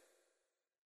പ്രവേശിക്കാം.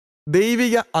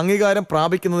 ദൈവിക അംഗീകാരം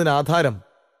പ്രാപിക്കുന്നതിന് ആധാരം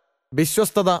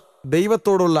വിശ്വസ്തത,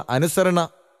 ദൈവത്തോടുള്ള അനുസരണ,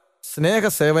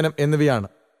 സ്നേഹസേവനം എന്നിവയാണ്.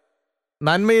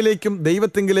 നന്മയിലേക്കും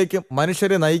ദൈവത്തിങ്കിലേക്കും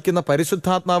മനുഷ്യരെ നയിക്കുന്ന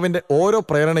പരിശുദ്ധാത്മാവിന്റെ ഓരോ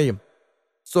പ്രേരണയും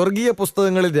സ്വർഗീയ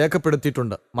പുസ്തകങ്ങളിൽ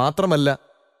രേഖപ്പെടുത്തിയിട്ടുണ്ട്. മാത്രമല്ല,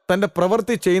 തന്റെ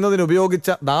പ്രവൃത്തി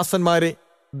ചെയ്യുന്നതിനുപയോഗിച്ച ദാസന്മാരെ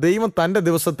ദൈവം തന്റെ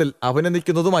ദിവസത്തിൽ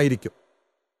അഭിനന്ദിക്കുന്നതുമായിരിക്കും.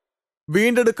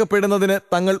 വീണ്ടെടുക്കപ്പെടുന്നതിന്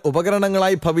തങ്ങൾ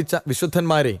ഉപകരണങ്ങളായി ഭവിച്ച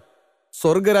വിശുദ്ധന്മാരെ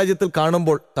സ്വർഗരാജ്യത്തിൽ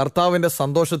കാണുമ്പോൾ കർത്താവിന്റെ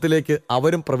സന്തോഷത്തിലേക്ക്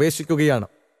അവരും പ്രവേശിക്കുകയാണ്.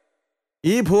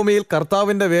 ഈ ഭൂമിയിൽ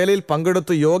കർത്താവിന്റെ വേലയിൽ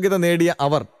പങ്കെടുത്ത് യോഗ്യത നേടിയ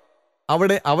അവർ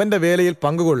അവിടെ അവന്റെ വേലയിൽ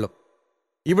പങ്കുകൊള്ളും.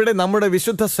 ഇവിടെ നമ്മുടെ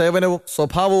വിശുദ്ധ സേവനവും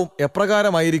സ്വഭാവവും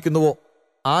എപ്രകാരമായിരിക്കുന്നുവോ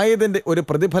ആയതിന്റെ ഒരു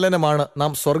പ്രതിഫലനമാണ്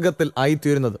നാം സ്വർഗത്തിൽ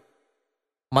ആയിത്തീരുന്നത്.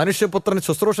 മനുഷ്യപുത്രൻ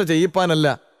ശുശ്രൂഷ ചെയ്യിപ്പാനല്ല,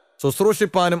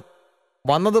 ശുശ്രൂഷിപ്പാനും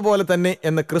വന്നതുപോലെ തന്നെ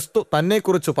എന്ന് ക്രിസ്തു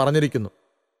തന്നെക്കുറിച്ച് പറഞ്ഞിരിക്കുന്നു.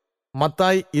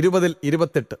 മത്തായി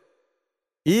 20:28.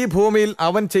 ഈ ഭൂമിയിൽ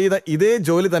അവൻ ചെയ്ത ഇതേ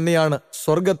ജോലി തന്നെയാണ്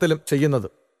സ്വർഗത്തിലും ചെയ്യുന്നത്.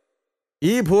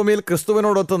 ഈ ഭൂമിയിൽ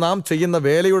ക്രിസ്തുവിനോടൊത്ത് നാം ചെയ്യുന്ന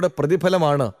വേലയുടെ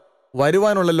പ്രതിഫലമാണ്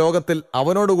വരുവാനുള്ള ലോകത്തിൽ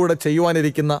അവനോടുകൂടെ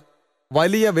ചെയ്യുവാനിരിക്കുന്ന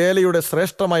വലിയ വേലയുടെ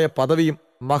ശ്രേഷ്ഠമായ പദവിയും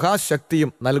മഹാശക്തിയും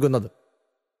നൽകുന്നത്.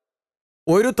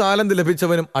 1 താലന്ത്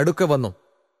ലഭിച്ചവനും അടുക്ക വന്നു,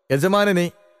 യജമാനനെ,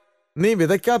 നീ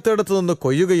വിതയ്ക്കാത്തിടത്തു നിന്ന്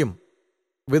കൊയ്യുകയും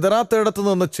വിതറാത്തിടത്തു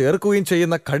നിന്ന് ചേർക്കുകയും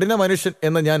ചെയ്യുന്ന കഠിന മനുഷ്യൻ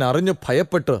എന്ന് ഞാൻ അറിഞ്ഞു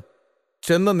ഭയപ്പെട്ട്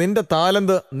ചെന്ന് നിന്റെ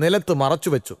താലന്ത് നിലത്ത്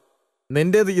മറച്ചുവെച്ചു.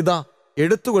 നിന്റേത് ഇതാ,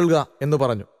 എടുത്തുകൊള്ളുക എന്ന്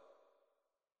പറഞ്ഞു.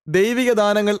 ദൈവിക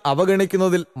ദാനങ്ങൾ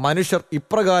അവഗണിക്കുന്നതിൽ മനുഷ്യർ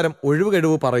ഇപ്രകാരം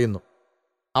ഒഴിവുകഴിവ് പറയുന്നു.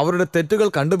 അവരുടെ തെറ്റുകൾ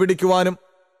കണ്ടുപിടിക്കുവാനും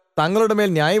തങ്ങളുടെ മേൽ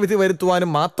ന്യായവിധി വരുത്തുവാനും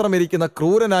മാത്രമിരിക്കുന്ന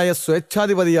ക്രൂരനായ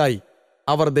സ്വേച്ഛാധിപതിയായി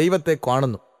അവർ ദൈവത്തെ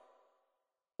കാണുന്നു.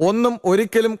 ഒന്നും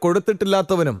ഒരിക്കലും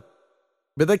കൊടുത്തിട്ടില്ലാത്തവനും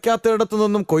വിതയ്ക്കാത്തിടത്തു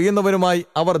നിന്നും കൊയ്യുന്നവനുമായി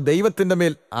അവർ ദൈവത്തിൻ്റെ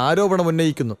മേൽ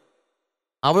ആരോപണമുന്നയിക്കുന്നു.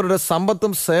 അവരുടെ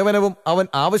സമ്പത്തും സേവനവും അവൻ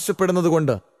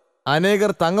ആവശ്യപ്പെടുന്നതുകൊണ്ട്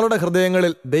അനേകർ തങ്ങളുടെ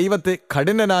ഹൃദയങ്ങളിൽ ദൈവത്തെ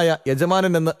കഠിനനായ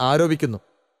യജമാനനെന്ന് ആരോപിക്കുന്നു.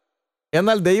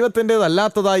 എന്നാൽ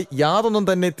ദൈവത്തിൻ്റെതല്ലാത്തതായി യാതൊന്നും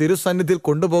തന്നെ തിരുസന്നിധിയിൽ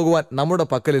കൊണ്ടുപോകുവാൻ നമ്മുടെ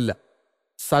പക്കലില്ല.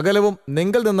 സകലവും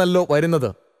നിങ്കിൽ നിന്നല്ലോ വരുന്നത്,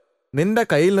 നിന്റെ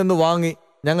കയ്യിൽ നിന്ന് വാങ്ങി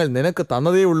ഞങ്ങൾ നിനക്ക്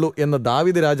തന്നതേയുള്ളൂ എന്ന്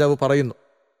ദാവീദ് രാജാവ് പറയുന്നു.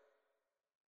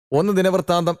 1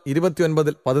 ദിനവൃത്താന്തം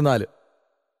 29:14.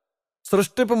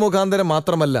 സൃഷ്ടിപ്പ് മുഖാന്തരം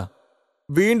മാത്രമല്ല,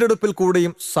 വീണ്ടെടുപ്പിൽ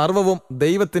കൂടെയും സർവവും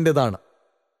ദൈവത്തിൻ്റെതാണ്.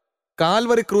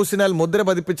 കാൽവരി ക്രൂശിനാൽ മുദ്ര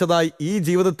പതിപ്പിച്ചതായി ഈ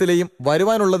ജീവിതത്തിലെയും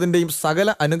വരുവാനുള്ളതിൻ്റെയും സകല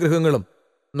അനുഗ്രഹങ്ങളും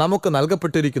നമുക്ക്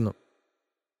നൽകപ്പെട്ടിരിക്കുന്നു.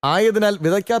 ആയതിനാൽ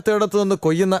വിതയ്ക്കാത്തിടത്തു നിന്ന്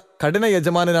കൊയ്യുന്ന കഠിന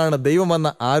യജമാനനാണ് ദൈവമെന്ന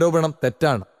ആരോപണം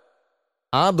തെറ്റാണ്.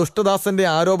 ആ ദുഷ്ടദാസന്റെ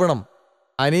ആരോപണം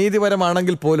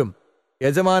അനീതിപരമാണെങ്കിൽ പോലും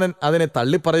യജമാനൻ അതിനെ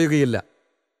തള്ളിപ്പറയുകയില്ല.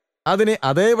 അതിനെ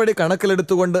അതേപടി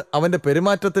കണക്കിലെടുത്തുകൊണ്ട് അവന്റെ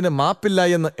പെരുമാറ്റത്തിന് മാപ്പില്ല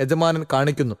എന്ന് യജമാനൻ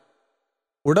കാണിക്കുന്നു.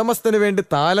 ഉടമസ്ഥന് വേണ്ടി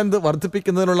താലന്ത്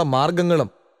വർദ്ധിപ്പിക്കുന്നതിനുള്ള മാർഗങ്ങളും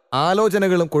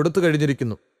ആലോചനകളും കൊടുത്തു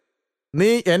കഴിഞ്ഞിരിക്കുന്നു.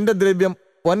 നീ എന്റെ ദ്രവ്യം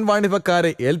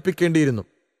പൊൻവാണിഭക്കാരെ ഏൽപ്പിക്കേണ്ടിയിരുന്നു,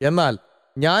 എന്നാൽ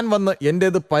ഞാൻ വന്ന്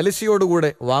എന്റേത് പലിശയോടുകൂടെ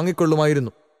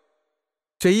വാങ്ങിക്കൊള്ളുമായിരുന്നു.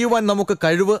 ചെയ്യുവാൻ നമുക്ക്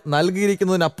കഴിവ്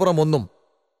നൽകിയിരിക്കുന്നതിനപ്പുറമൊന്നും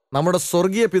നമ്മുടെ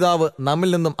സ്വർഗീയ പിതാവ് നമ്മിൽ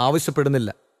നിന്നും ആവശ്യപ്പെടുന്നില്ല.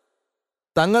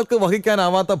 തങ്ങൾക്ക്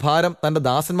വഹിക്കാനാവാത്ത ഭാരം തന്റെ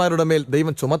ദാസന്മാരുടെ മേൽ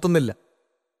ദൈവം ചുമത്തുന്നില്ല.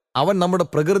 അവൻ നമ്മുടെ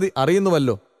പ്രകൃതി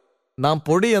അറിയുന്നുവല്ലോ, നാം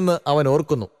പൊടിയെന്ന് അവൻ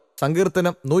ഓർക്കുന്നു.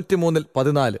 സങ്കീർത്തനം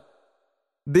 103:14.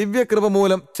 ദിവ്യകൃപ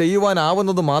മൂലം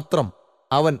ചെയ്യുവാനാവുന്നത് മാത്രം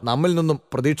അവൻ നമ്മിൽ നിന്നും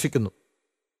പ്രതീക്ഷിക്കുന്നു.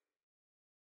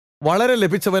 വളരെ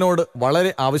ലഭിച്ചവനോട്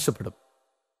വളരെ ആവശ്യപ്പെടും.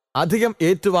 അധികം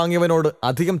ഏറ്റുവാങ്ങിയവനോട്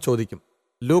അധികം ചോദിക്കും.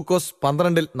 ലൂക്കോസ്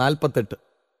 12:48.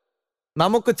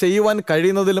 നമുക്ക് ചെയ്യുവാൻ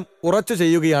കഴിയുന്നതിലും കുറച്ചു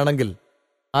ചെയ്യുകയാണെങ്കിൽ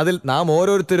അതിൽ നാം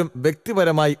ഓരോരുത്തരും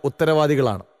വ്യക്തിപരമായി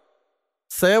ഉത്തരവാദികളാണ്.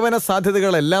 സേവന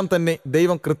സാധ്യതകളെല്ലാം തന്നെ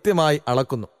ദൈവം കൃത്യമായി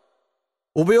അളക്കുന്നു.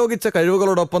 ഉപയോഗിച്ച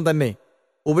കഴിവുകളോടൊപ്പം തന്നെ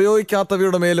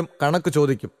ഉപയോഗിക്കാത്തവയുടെ മേലും കണക്ക്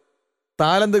ചോദിക്കും.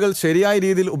 താലന്തുകൾ ശരിയായ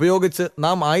രീതിയിൽ ഉപയോഗിച്ച്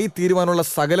നാം ആയിത്തീരുവാനുള്ള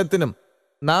സകലത്തിനും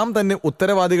നാം തന്നെ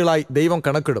ഉത്തരവാദികളായി ദൈവം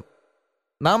കണക്കിടും.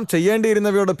 നാം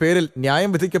ചെയ്യേണ്ടിയിരുന്നവയുടെ പേരിൽ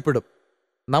ന്യായം വിധിക്കപ്പെടും.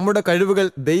 നമ്മുടെ കഴിവുകൾ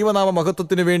ദൈവനാമ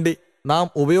മഹത്വത്തിനു വേണ്ടി നാം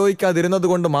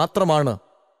ഉപയോഗിക്കാതിരുന്നതുകൊണ്ട് മാത്രമാണ്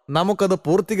നമുക്കത്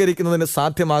പൂർത്തീകരിക്കുന്നതിന്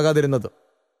സാധ്യമാകാതിരുന്നത്.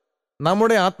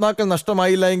 നമ്മുടെ ആത്മാക്കൾ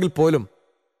നഷ്ടമായില്ല എങ്കിൽ പോലും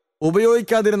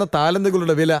ഉപയോഗിക്കാതിരുന്ന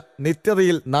താലന്തുകളുടെ വില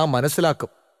നിത്യതയിൽ നാം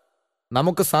മനസ്സിലാക്കും.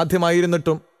 നമുക്ക്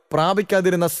സാധ്യമായിരുന്നിട്ടും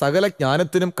പ്രാപിക്കാതിരുന്ന സകല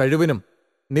ജ്ഞാനത്തിനും കഴിവിനും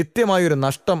നിത്യമായൊരു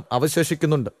നഷ്ടം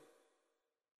അവശേഷിക്കുന്നുണ്ട്.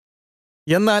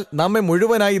 എന്നാൽ നമ്മെ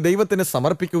മുഴുവനായി ദൈവത്തിന്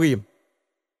സമർപ്പിക്കുകയും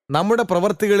നമ്മുടെ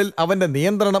പ്രവൃത്തികളിൽ അവന്റെ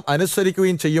നിയന്ത്രണം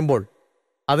അനുസരിക്കുകയും ചെയ്യുമ്പോൾ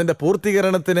അതിന്റെ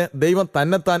പൂർത്തീകരണത്തിന് ദൈവം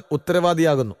തന്നെത്താൻ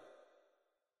ഉത്തരവാദിയാകുന്നു.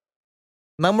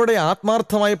 നമ്മുടെ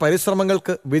ആത്മാർത്ഥമായ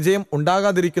പരിശ്രമങ്ങൾക്ക് വിജയം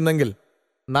ഉണ്ടാകാതിരിക്കുന്നെങ്കിൽ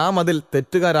നാം അതിൽ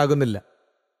തെറ്റുകാരാകുന്നില്ല.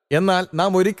 എന്നാൽ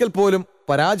നാം ഒരിക്കൽ പോലും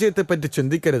പരാജയത്തെപ്പറ്റി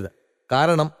ചിന്തിക്കരുത്.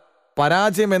 കാരണം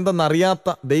പരാജയം എന്തെന്നറിയാത്ത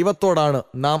ദൈവത്തോടാണ്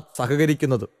നാം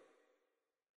സഹകരിക്കുന്നത്.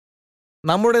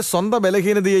 നമ്മുടെ സ്വന്തം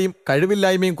ബലഹീനതയെയും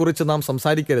കഴിവില്ലായ്മയും കുറിച്ച് നാം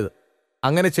സംസാരിക്കരുത്.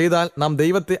 അങ്ങനെ ചെയ്താൽ നാം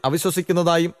ദൈവത്തെ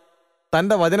അവിശ്വസിക്കുന്നതായും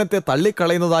തന്റെ വചനത്തെ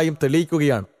തള്ളിക്കളയുന്നതായും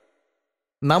തെളിയിക്കുകയാണ്.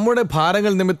 നമ്മുടെ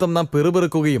ഭാരങ്ങൾ നിമിത്തം നാം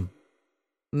പിറുപിറുക്കുകയും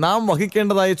നാം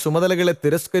വഹിക്കേണ്ടതായ ചുമതലകളെ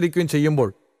തിരസ്കരിക്കുകയും ചെയ്യുമ്പോൾ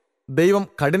ദൈവം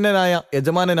കഠിനനായ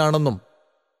യജമാനനാണെന്നും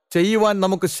ചെയ്യുവാൻ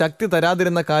നമുക്ക് ശക്തി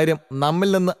തരാതിരുന്ന കാര്യം നമ്മിൽ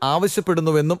നിന്ന്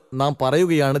ആവശ്യപ്പെടുന്നുവെന്നും നാം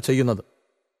പറയുകയാണ് ചെയ്യുന്നത്.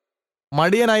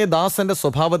 മടിയനായ ദാസന്റെ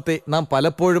സ്വഭാവത്തെ നാം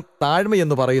പലപ്പോഴും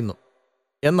താഴ്മയെന്ന് പറയുന്നു.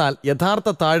 എന്നാൽ യഥാർത്ഥ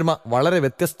താഴ്മ വളരെ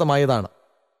വ്യത്യസ്തമായതാണ്.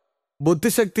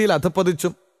 ബുദ്ധിശക്തിയിൽ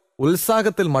അധപ്പതിച്ചും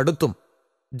ഉത്സാഹത്തിൽ മടുത്തും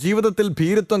ജീവിതത്തിൽ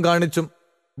ഭീരുത്വം കാണിച്ചും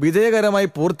വിജയകരമായി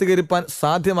പൂർത്തീകരിപ്പാൻ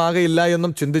സാധ്യമാകയില്ല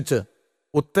എന്നും ചിന്തിച്ച്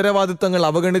ഉത്തരവാദിത്തങ്ങൾ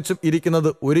അവഗണിച്ചും ഇരിക്കുന്നത്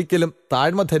ഒരിക്കലും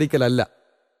താഴ്മ ധരിക്കലല്ല.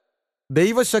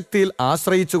 ദൈവശക്തിയിൽ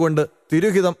ആശ്രയിച്ചുകൊണ്ട്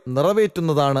തിരുഹിതം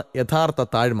നിറവേറ്റുന്നതാണ് യഥാർത്ഥ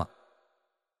താഴ്മ.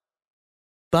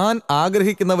 താൻ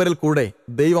ആഗ്രഹിക്കുന്നവരിൽ കൂടെ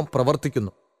ദൈവം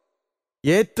പ്രവർത്തിക്കുന്നു.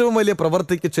 ഏറ്റവും വലിയ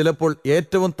പ്രവൃത്തിക്ക് ചിലപ്പോൾ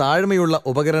ഏറ്റവും താഴ്മയുള്ള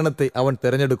ഉപകരണത്തെ അവൻ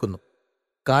തിരഞ്ഞെടുക്കുന്നു.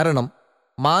 കാരണം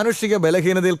മാനുഷിക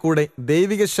ബലഹീനതയിൽ കൂടെ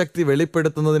ദൈവിക ശക്തി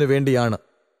വെളിപ്പെടുത്തുന്നതിന് വേണ്ടിയാണ്.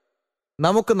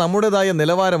 നമുക്ക് നമ്മുടേതായ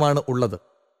നിലവാരമാണ് ഉള്ളത്.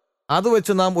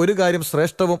 അതുവെച്ച് നാം ഒരു കാര്യം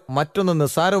ശ്രേഷ്ഠവും മറ്റൊന്ന്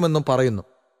നിസ്സാരവുമെന്നും പറയുന്നു.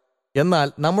 എന്നാൽ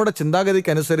നമ്മുടെ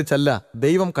ചിന്താഗതിക്കനുസരിച്ചല്ല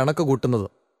ദൈവം കണക്ക് കൂട്ടുന്നത്.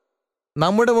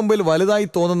 നമ്മുടെ മുമ്പിൽ വലുതായി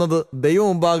തോന്നുന്നത് ദൈവം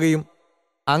മുമ്പാകെയും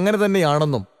അങ്ങനെ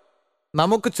തന്നെയാണെന്നും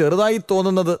നമുക്ക് ചെറുതായി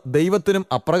തോന്നുന്നത് ദൈവത്തിനും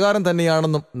അപ്രകാരം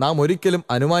തന്നെയാണെന്നും നാം ഒരിക്കലും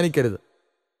അനുമാനിക്കരുത്.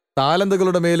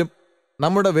 താലന്തുകളുടെ മേലും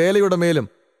നമ്മുടെ വേലയുടെ മേലും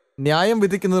ന്യായം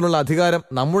വിധിക്കുന്നതിനുള്ള അധികാരം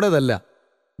നമ്മുടേതല്ല.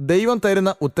 ദൈവം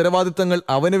തരുന്ന ഉത്തരവാദിത്തങ്ങൾ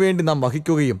അവനു വേണ്ടി നാം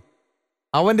വഹിക്കുകയും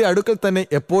അവന്റെ അടുക്കൽ തന്നെ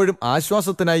എപ്പോഴും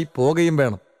ആശ്വാസത്തിനായി പോകുകയും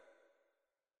വേണം.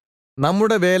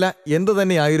 നമ്മുടെ വേല എന്തു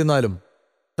തന്നെയായിരുന്നാലും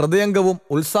ഹൃദയംഗവും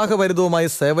ഉത്സാഹഭരിതവുമായ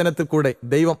സേവനത്തിൽ കൂടെ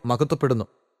ദൈവം മഹത്വപ്പെടുന്നു.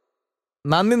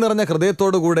 നന്ദി നിറഞ്ഞ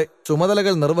ഹൃദയത്തോടുകൂടെ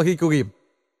ചുമതലകൾ നിർവഹിക്കുകയും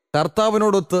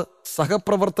കർത്താവിനോടൊത്ത്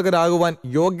സഹപ്രവർത്തകരാകുവാൻ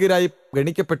യോഗ്യരായി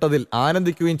ഗണിക്കപ്പെട്ടതിൽ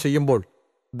ആനന്ദിക്കുകയും ചെയ്യുമ്പോൾ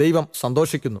ദൈവം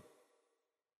സന്തോഷിക്കുന്നു.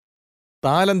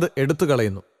 താലന്ത്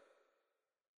എടുത്തുകളയുന്നു.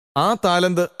 ആ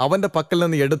താലന്ത് അവന്റെ പക്കൽ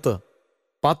നിന്ന് എടുത്ത്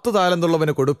 10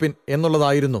 താലന്തുള്ളവന് കൊടുപ്പിൻ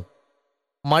എന്നുള്ളതായിരുന്നു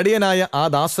മടിയനായ ആ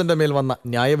ദാസന്റെ മേൽ വന്ന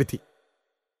ന്യായവിധി.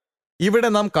 ഇവിടെ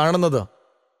നാം കാണുന്നത്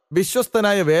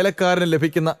വിശ്വസ്തനായ വേലക്കാരന്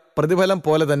ലഭിക്കുന്ന പ്രതിഫലം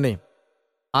പോലെ തന്നെ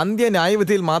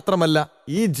അന്ത്യന്യായവിധിയിൽ മാത്രമല്ല,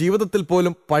 ഈ ജീവിതത്തിൽ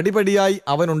പോലും പടിപടിയായി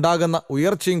അവനുണ്ടാകുന്ന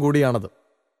ഉയർച്ചയും കൂടിയാണത്.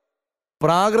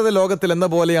 പ്രാകൃത ലോകത്തിലെന്ന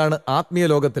പോലെയാണ് ആത്മീയ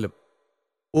ലോകത്തിലും.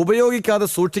 ഉപയോഗിക്കാതെ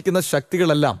സൂക്ഷിക്കുന്ന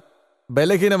ശക്തികളെല്ലാം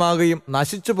ബലഹീനമാകുകയും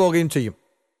നശിച്ചു പോകുകയും ചെയ്യും.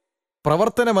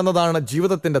 പ്രവർത്തനമെന്നതാണ്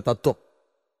ജീവിതത്തിന്റെ തത്വം.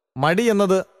 മടി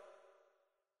എന്നത്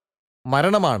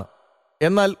മരണമാണ്.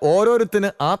 എന്നാൽ ഓരോരുത്തന്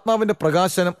ആത്മാവിന്റെ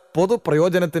പ്രകാശനം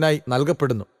പൊതുപ്രയോജനത്തിനായി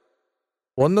നൽകപ്പെടുന്നു.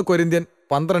 1 കൊരിന്ത്യൻ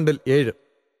 12:7.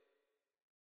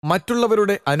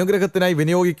 മറ്റുള്ളവരുടെ അനുഗ്രഹത്തിനായി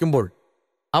വിനിയോഗിക്കുമ്പോൾ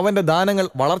അവന്റെ ദാനങ്ങൾ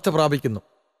വളർച്ച പ്രാപിക്കുന്നു.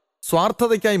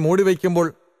 സ്വാർത്ഥതയ്ക്കായി മൂടിവയ്ക്കുമ്പോൾ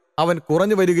അവൻ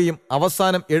കുറഞ്ഞു വരികയും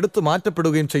അവസാനം എടുത്തു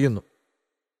മാറ്റപ്പെടുകയും ചെയ്യുന്നു.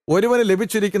 ഒരുവന്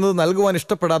ലഭിച്ചിരിക്കുന്നത് നൽകുവാൻ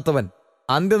ഇഷ്ടപ്പെടാത്തവൻ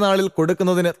അന്ത്യനാളിൽ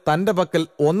കൊടുക്കുന്നതിന് തന്റെ പക്കൽ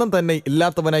ഒന്നും തന്നെ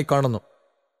ഇല്ലാത്തവനായി കാണുന്നു.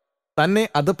 തന്നെ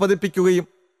അധപ്പതിപ്പിക്കുകയും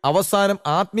അവസാനം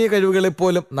ആത്മീയ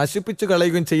കഴിവുകളെപ്പോലും നശിപ്പിച്ചു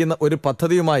കളയുകയും ചെയ്യുന്ന ഒരു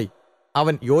പദ്ധതിയുമായി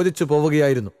അവൻ യോജിച്ചു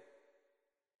പോവുകയായിരുന്നു.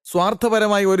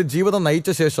 സ്വാർത്ഥപരമായ ഒരു ജീവിതം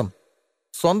നയിച്ച ശേഷം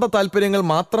സ്വന്തം താല്പര്യങ്ങൾ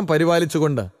മാത്രം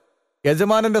പരിപാലിച്ചുകൊണ്ട്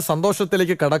യജമാനന്റെ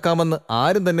സന്തോഷത്തിലേക്ക് കടക്കാമെന്ന്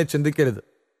ആരും തന്നെ ചിന്തിക്കരുത്.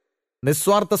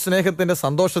 നിസ്വാർത്ഥ സ്നേഹത്തിന്റെ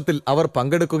സന്തോഷത്തിൽ അവർ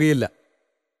പങ്കെടുക്കുകയില്ല.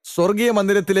 സ്വർഗീയ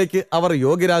മന്ദിരത്തിലേക്ക് അവർ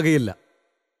യോഗ്യരാകയില്ല.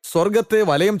 സ്വർഗത്തെ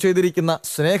വലയം ചെയ്തിരിക്കുന്ന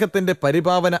സ്നേഹത്തിന്റെ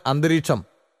പരിപാവന അന്തരീക്ഷം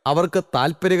അവർക്ക്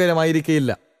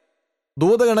താൽപ്പര്യകരമായിരിക്കയില്ല.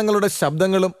 ദൂതഗണങ്ങളുടെ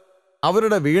ശബ്ദങ്ങളും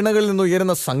അവരുടെ വീണകളിൽ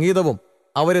നിന്നുയരുന്ന സംഗീതവും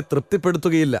അവരെ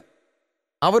തൃപ്തിപ്പെടുത്തുകയില്ല.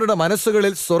 അവരുടെ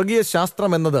മനസ്സുകളിൽ സ്വർഗീയ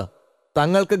ശാസ്ത്രം എന്നത്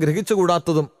തങ്ങൾക്ക്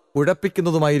ഗ്രഹിച്ചുകൂടാത്തതും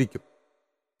കുഴപ്പിക്കുന്നതുമായിരിക്കും.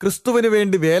 ക്രിസ്തുവിനു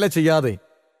വേണ്ടി വേല ചെയ്യാതെ,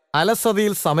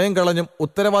 അലസതയിൽ സമയം കളഞ്ഞും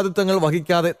ഉത്തരവാദിത്തങ്ങൾ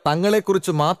വഹിക്കാതെ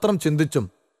തങ്ങളെക്കുറിച്ച് മാത്രം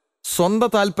ചിന്തിച്ചും സ്വന്തം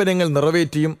താൽപ്പര്യങ്ങൾ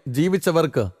നിറവേറ്റിയും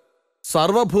ജീവിച്ചവർക്ക്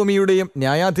സർവഭൂമിയുടെയും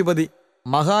ന്യായാധിപതി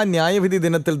മഹാന്യായവിധി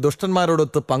ദിനത്തിൽ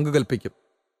ദുഷ്ടന്മാരോടൊത്ത് പങ്കുകൽപ്പിക്കും.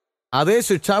 അതേ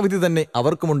ശിക്ഷാവിധി തന്നെ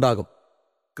അവർക്കുമുണ്ടാകും.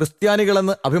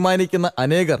 ക്രിസ്ത്യാനികളെന്ന് അഭിമാനിക്കുന്ന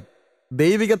അനേകർ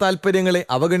ദൈവിക താൽപ്പര്യങ്ങളെ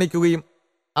അവഗണിക്കുകയും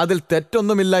അതിൽ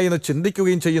തെറ്റൊന്നുമില്ല എന്ന്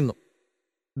ചിന്തിക്കുകയും ചെയ്യുന്നു.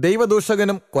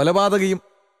 ദൈവദൂഷകനും കൊലപാതകിയും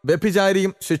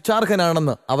വ്യഭിചാരിയും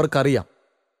ശിക്ഷാർഹനാണെന്ന് അവർക്കറിയാം.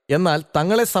 എന്നാൽ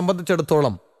തങ്ങളെ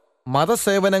സംബന്ധിച്ചിടത്തോളം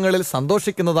മതസേവനങ്ങളിൽ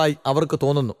സന്തോഷിക്കുന്നതായി അവർക്ക്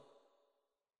തോന്നുന്നു.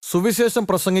 സുവിശേഷം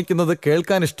പ്രസംഗിക്കുന്നത്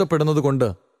കേൾക്കാൻ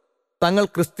ഇഷ്ടപ്പെടുന്നതുകൊണ്ട് തങ്ങൾ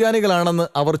ക്രിസ്ത്യാനികളാണെന്ന്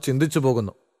അവർ ചിന്തിച്ചു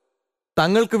പോകുന്നു.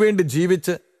 തങ്ങൾക്ക് വേണ്ടി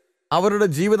ജീവിച്ച് അവരുടെ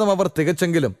ജീവിതം അവർ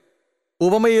തികച്ചെങ്കിലും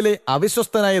ഉപമയിലെ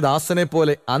അവിശ്വസ്തനായ ദാസനെ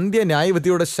പോലെ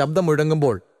അന്ത്യന്യായവിധിയുടെ ശബ്ദം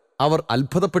മുഴങ്ങുമ്പോൾ അവർ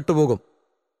അത്ഭുതപ്പെട്ടു പോകും.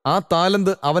 ആ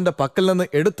താലന്ത് അവന്റെ പക്കൽ നിന്ന്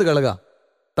എടുത്തുകളക.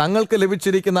 തങ്ങൾക്ക്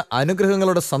ലഭിച്ചിരിക്കുന്ന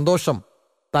അനുഗ്രഹങ്ങളുടെ സന്തോഷം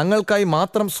തങ്ങൾക്കായി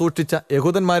മാത്രം സൂക്ഷിച്ച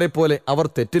യഹൂദന്മാരെ പോലെ അവർ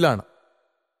തെറ്റിലാണ്.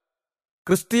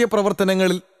 ക്രിസ്തീയ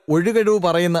പ്രവർത്തനങ്ങളിൽ ഒഴികഴിവ്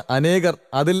പറയുന്ന അനേകർ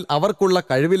അതിൽ അവർക്കുള്ള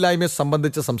കഴിവില്ലായ്മയെ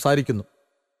സംബന്ധിച്ച് സംസാരിക്കുന്നു.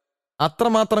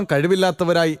 അത്രമാത്രം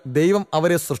കഴിവില്ലാത്തവരായി ദൈവം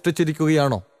അവരെ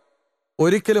സൃഷ്ടിച്ചിരിക്കുകയാണോ?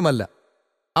 ഒരിക്കലുമല്ല.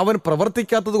 അവൻ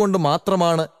പ്രവർത്തിക്കാത്തതുകൊണ്ട്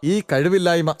മാത്രമാണ് ഈ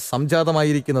കഴിവില്ലായ്മ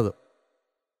സംജാതമായിരിക്കുന്നത്.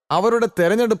 അവരുടെ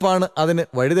തെരഞ്ഞെടുപ്പാണ് അതിന്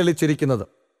വഴിതെളിച്ചിരിക്കുന്നത്.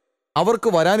 അവർക്ക്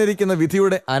വരാനിരിക്കുന്ന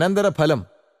വിധിയുടെ അനന്തരഫലം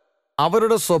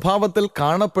അവരുടെ സ്വഭാവത്തിൽ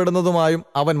കാണപ്പെടുന്നതുമായും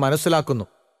അവൻ മനസ്സിലാക്കുന്നു.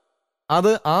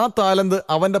 അത് ആ താലന്ത്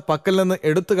അവന്റെ പക്കൽ നിന്ന്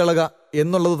എടുത്തുകളക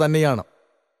എന്നുള്ളത് തന്നെയാണ്.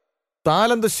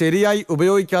 താലന്ത് ശരിയായി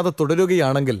ഉപയോഗിക്കാതെ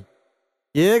തുടരുകയാണെങ്കിൽ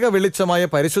ഏക വെളിച്ചമായ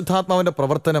പരിശുദ്ധാത്മാവിന്റെ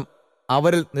പ്രവർത്തനം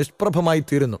അവരിൽ നിഷ്പ്രഭമായി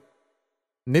തീരുന്നു.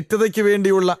 നിത്യതയ്ക്ക്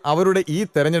വേണ്ടിയുള്ള അവരുടെ ഈ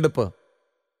തെരഞ്ഞെടുപ്പ്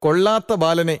കൊള്ളാത്ത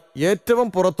ബാലനെ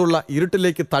ഏറ്റവും പുറത്തുള്ള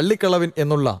ഇരുട്ടിലേക്ക് തള്ളിക്കളവിൻ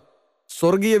എന്നുള്ള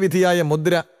സ്വർഗീയ വിധിയായ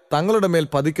മുദ്ര തങ്ങളുടെ മേൽ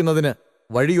പതിക്കുന്നതിന്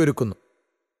വഴിയൊരുക്കുന്നു.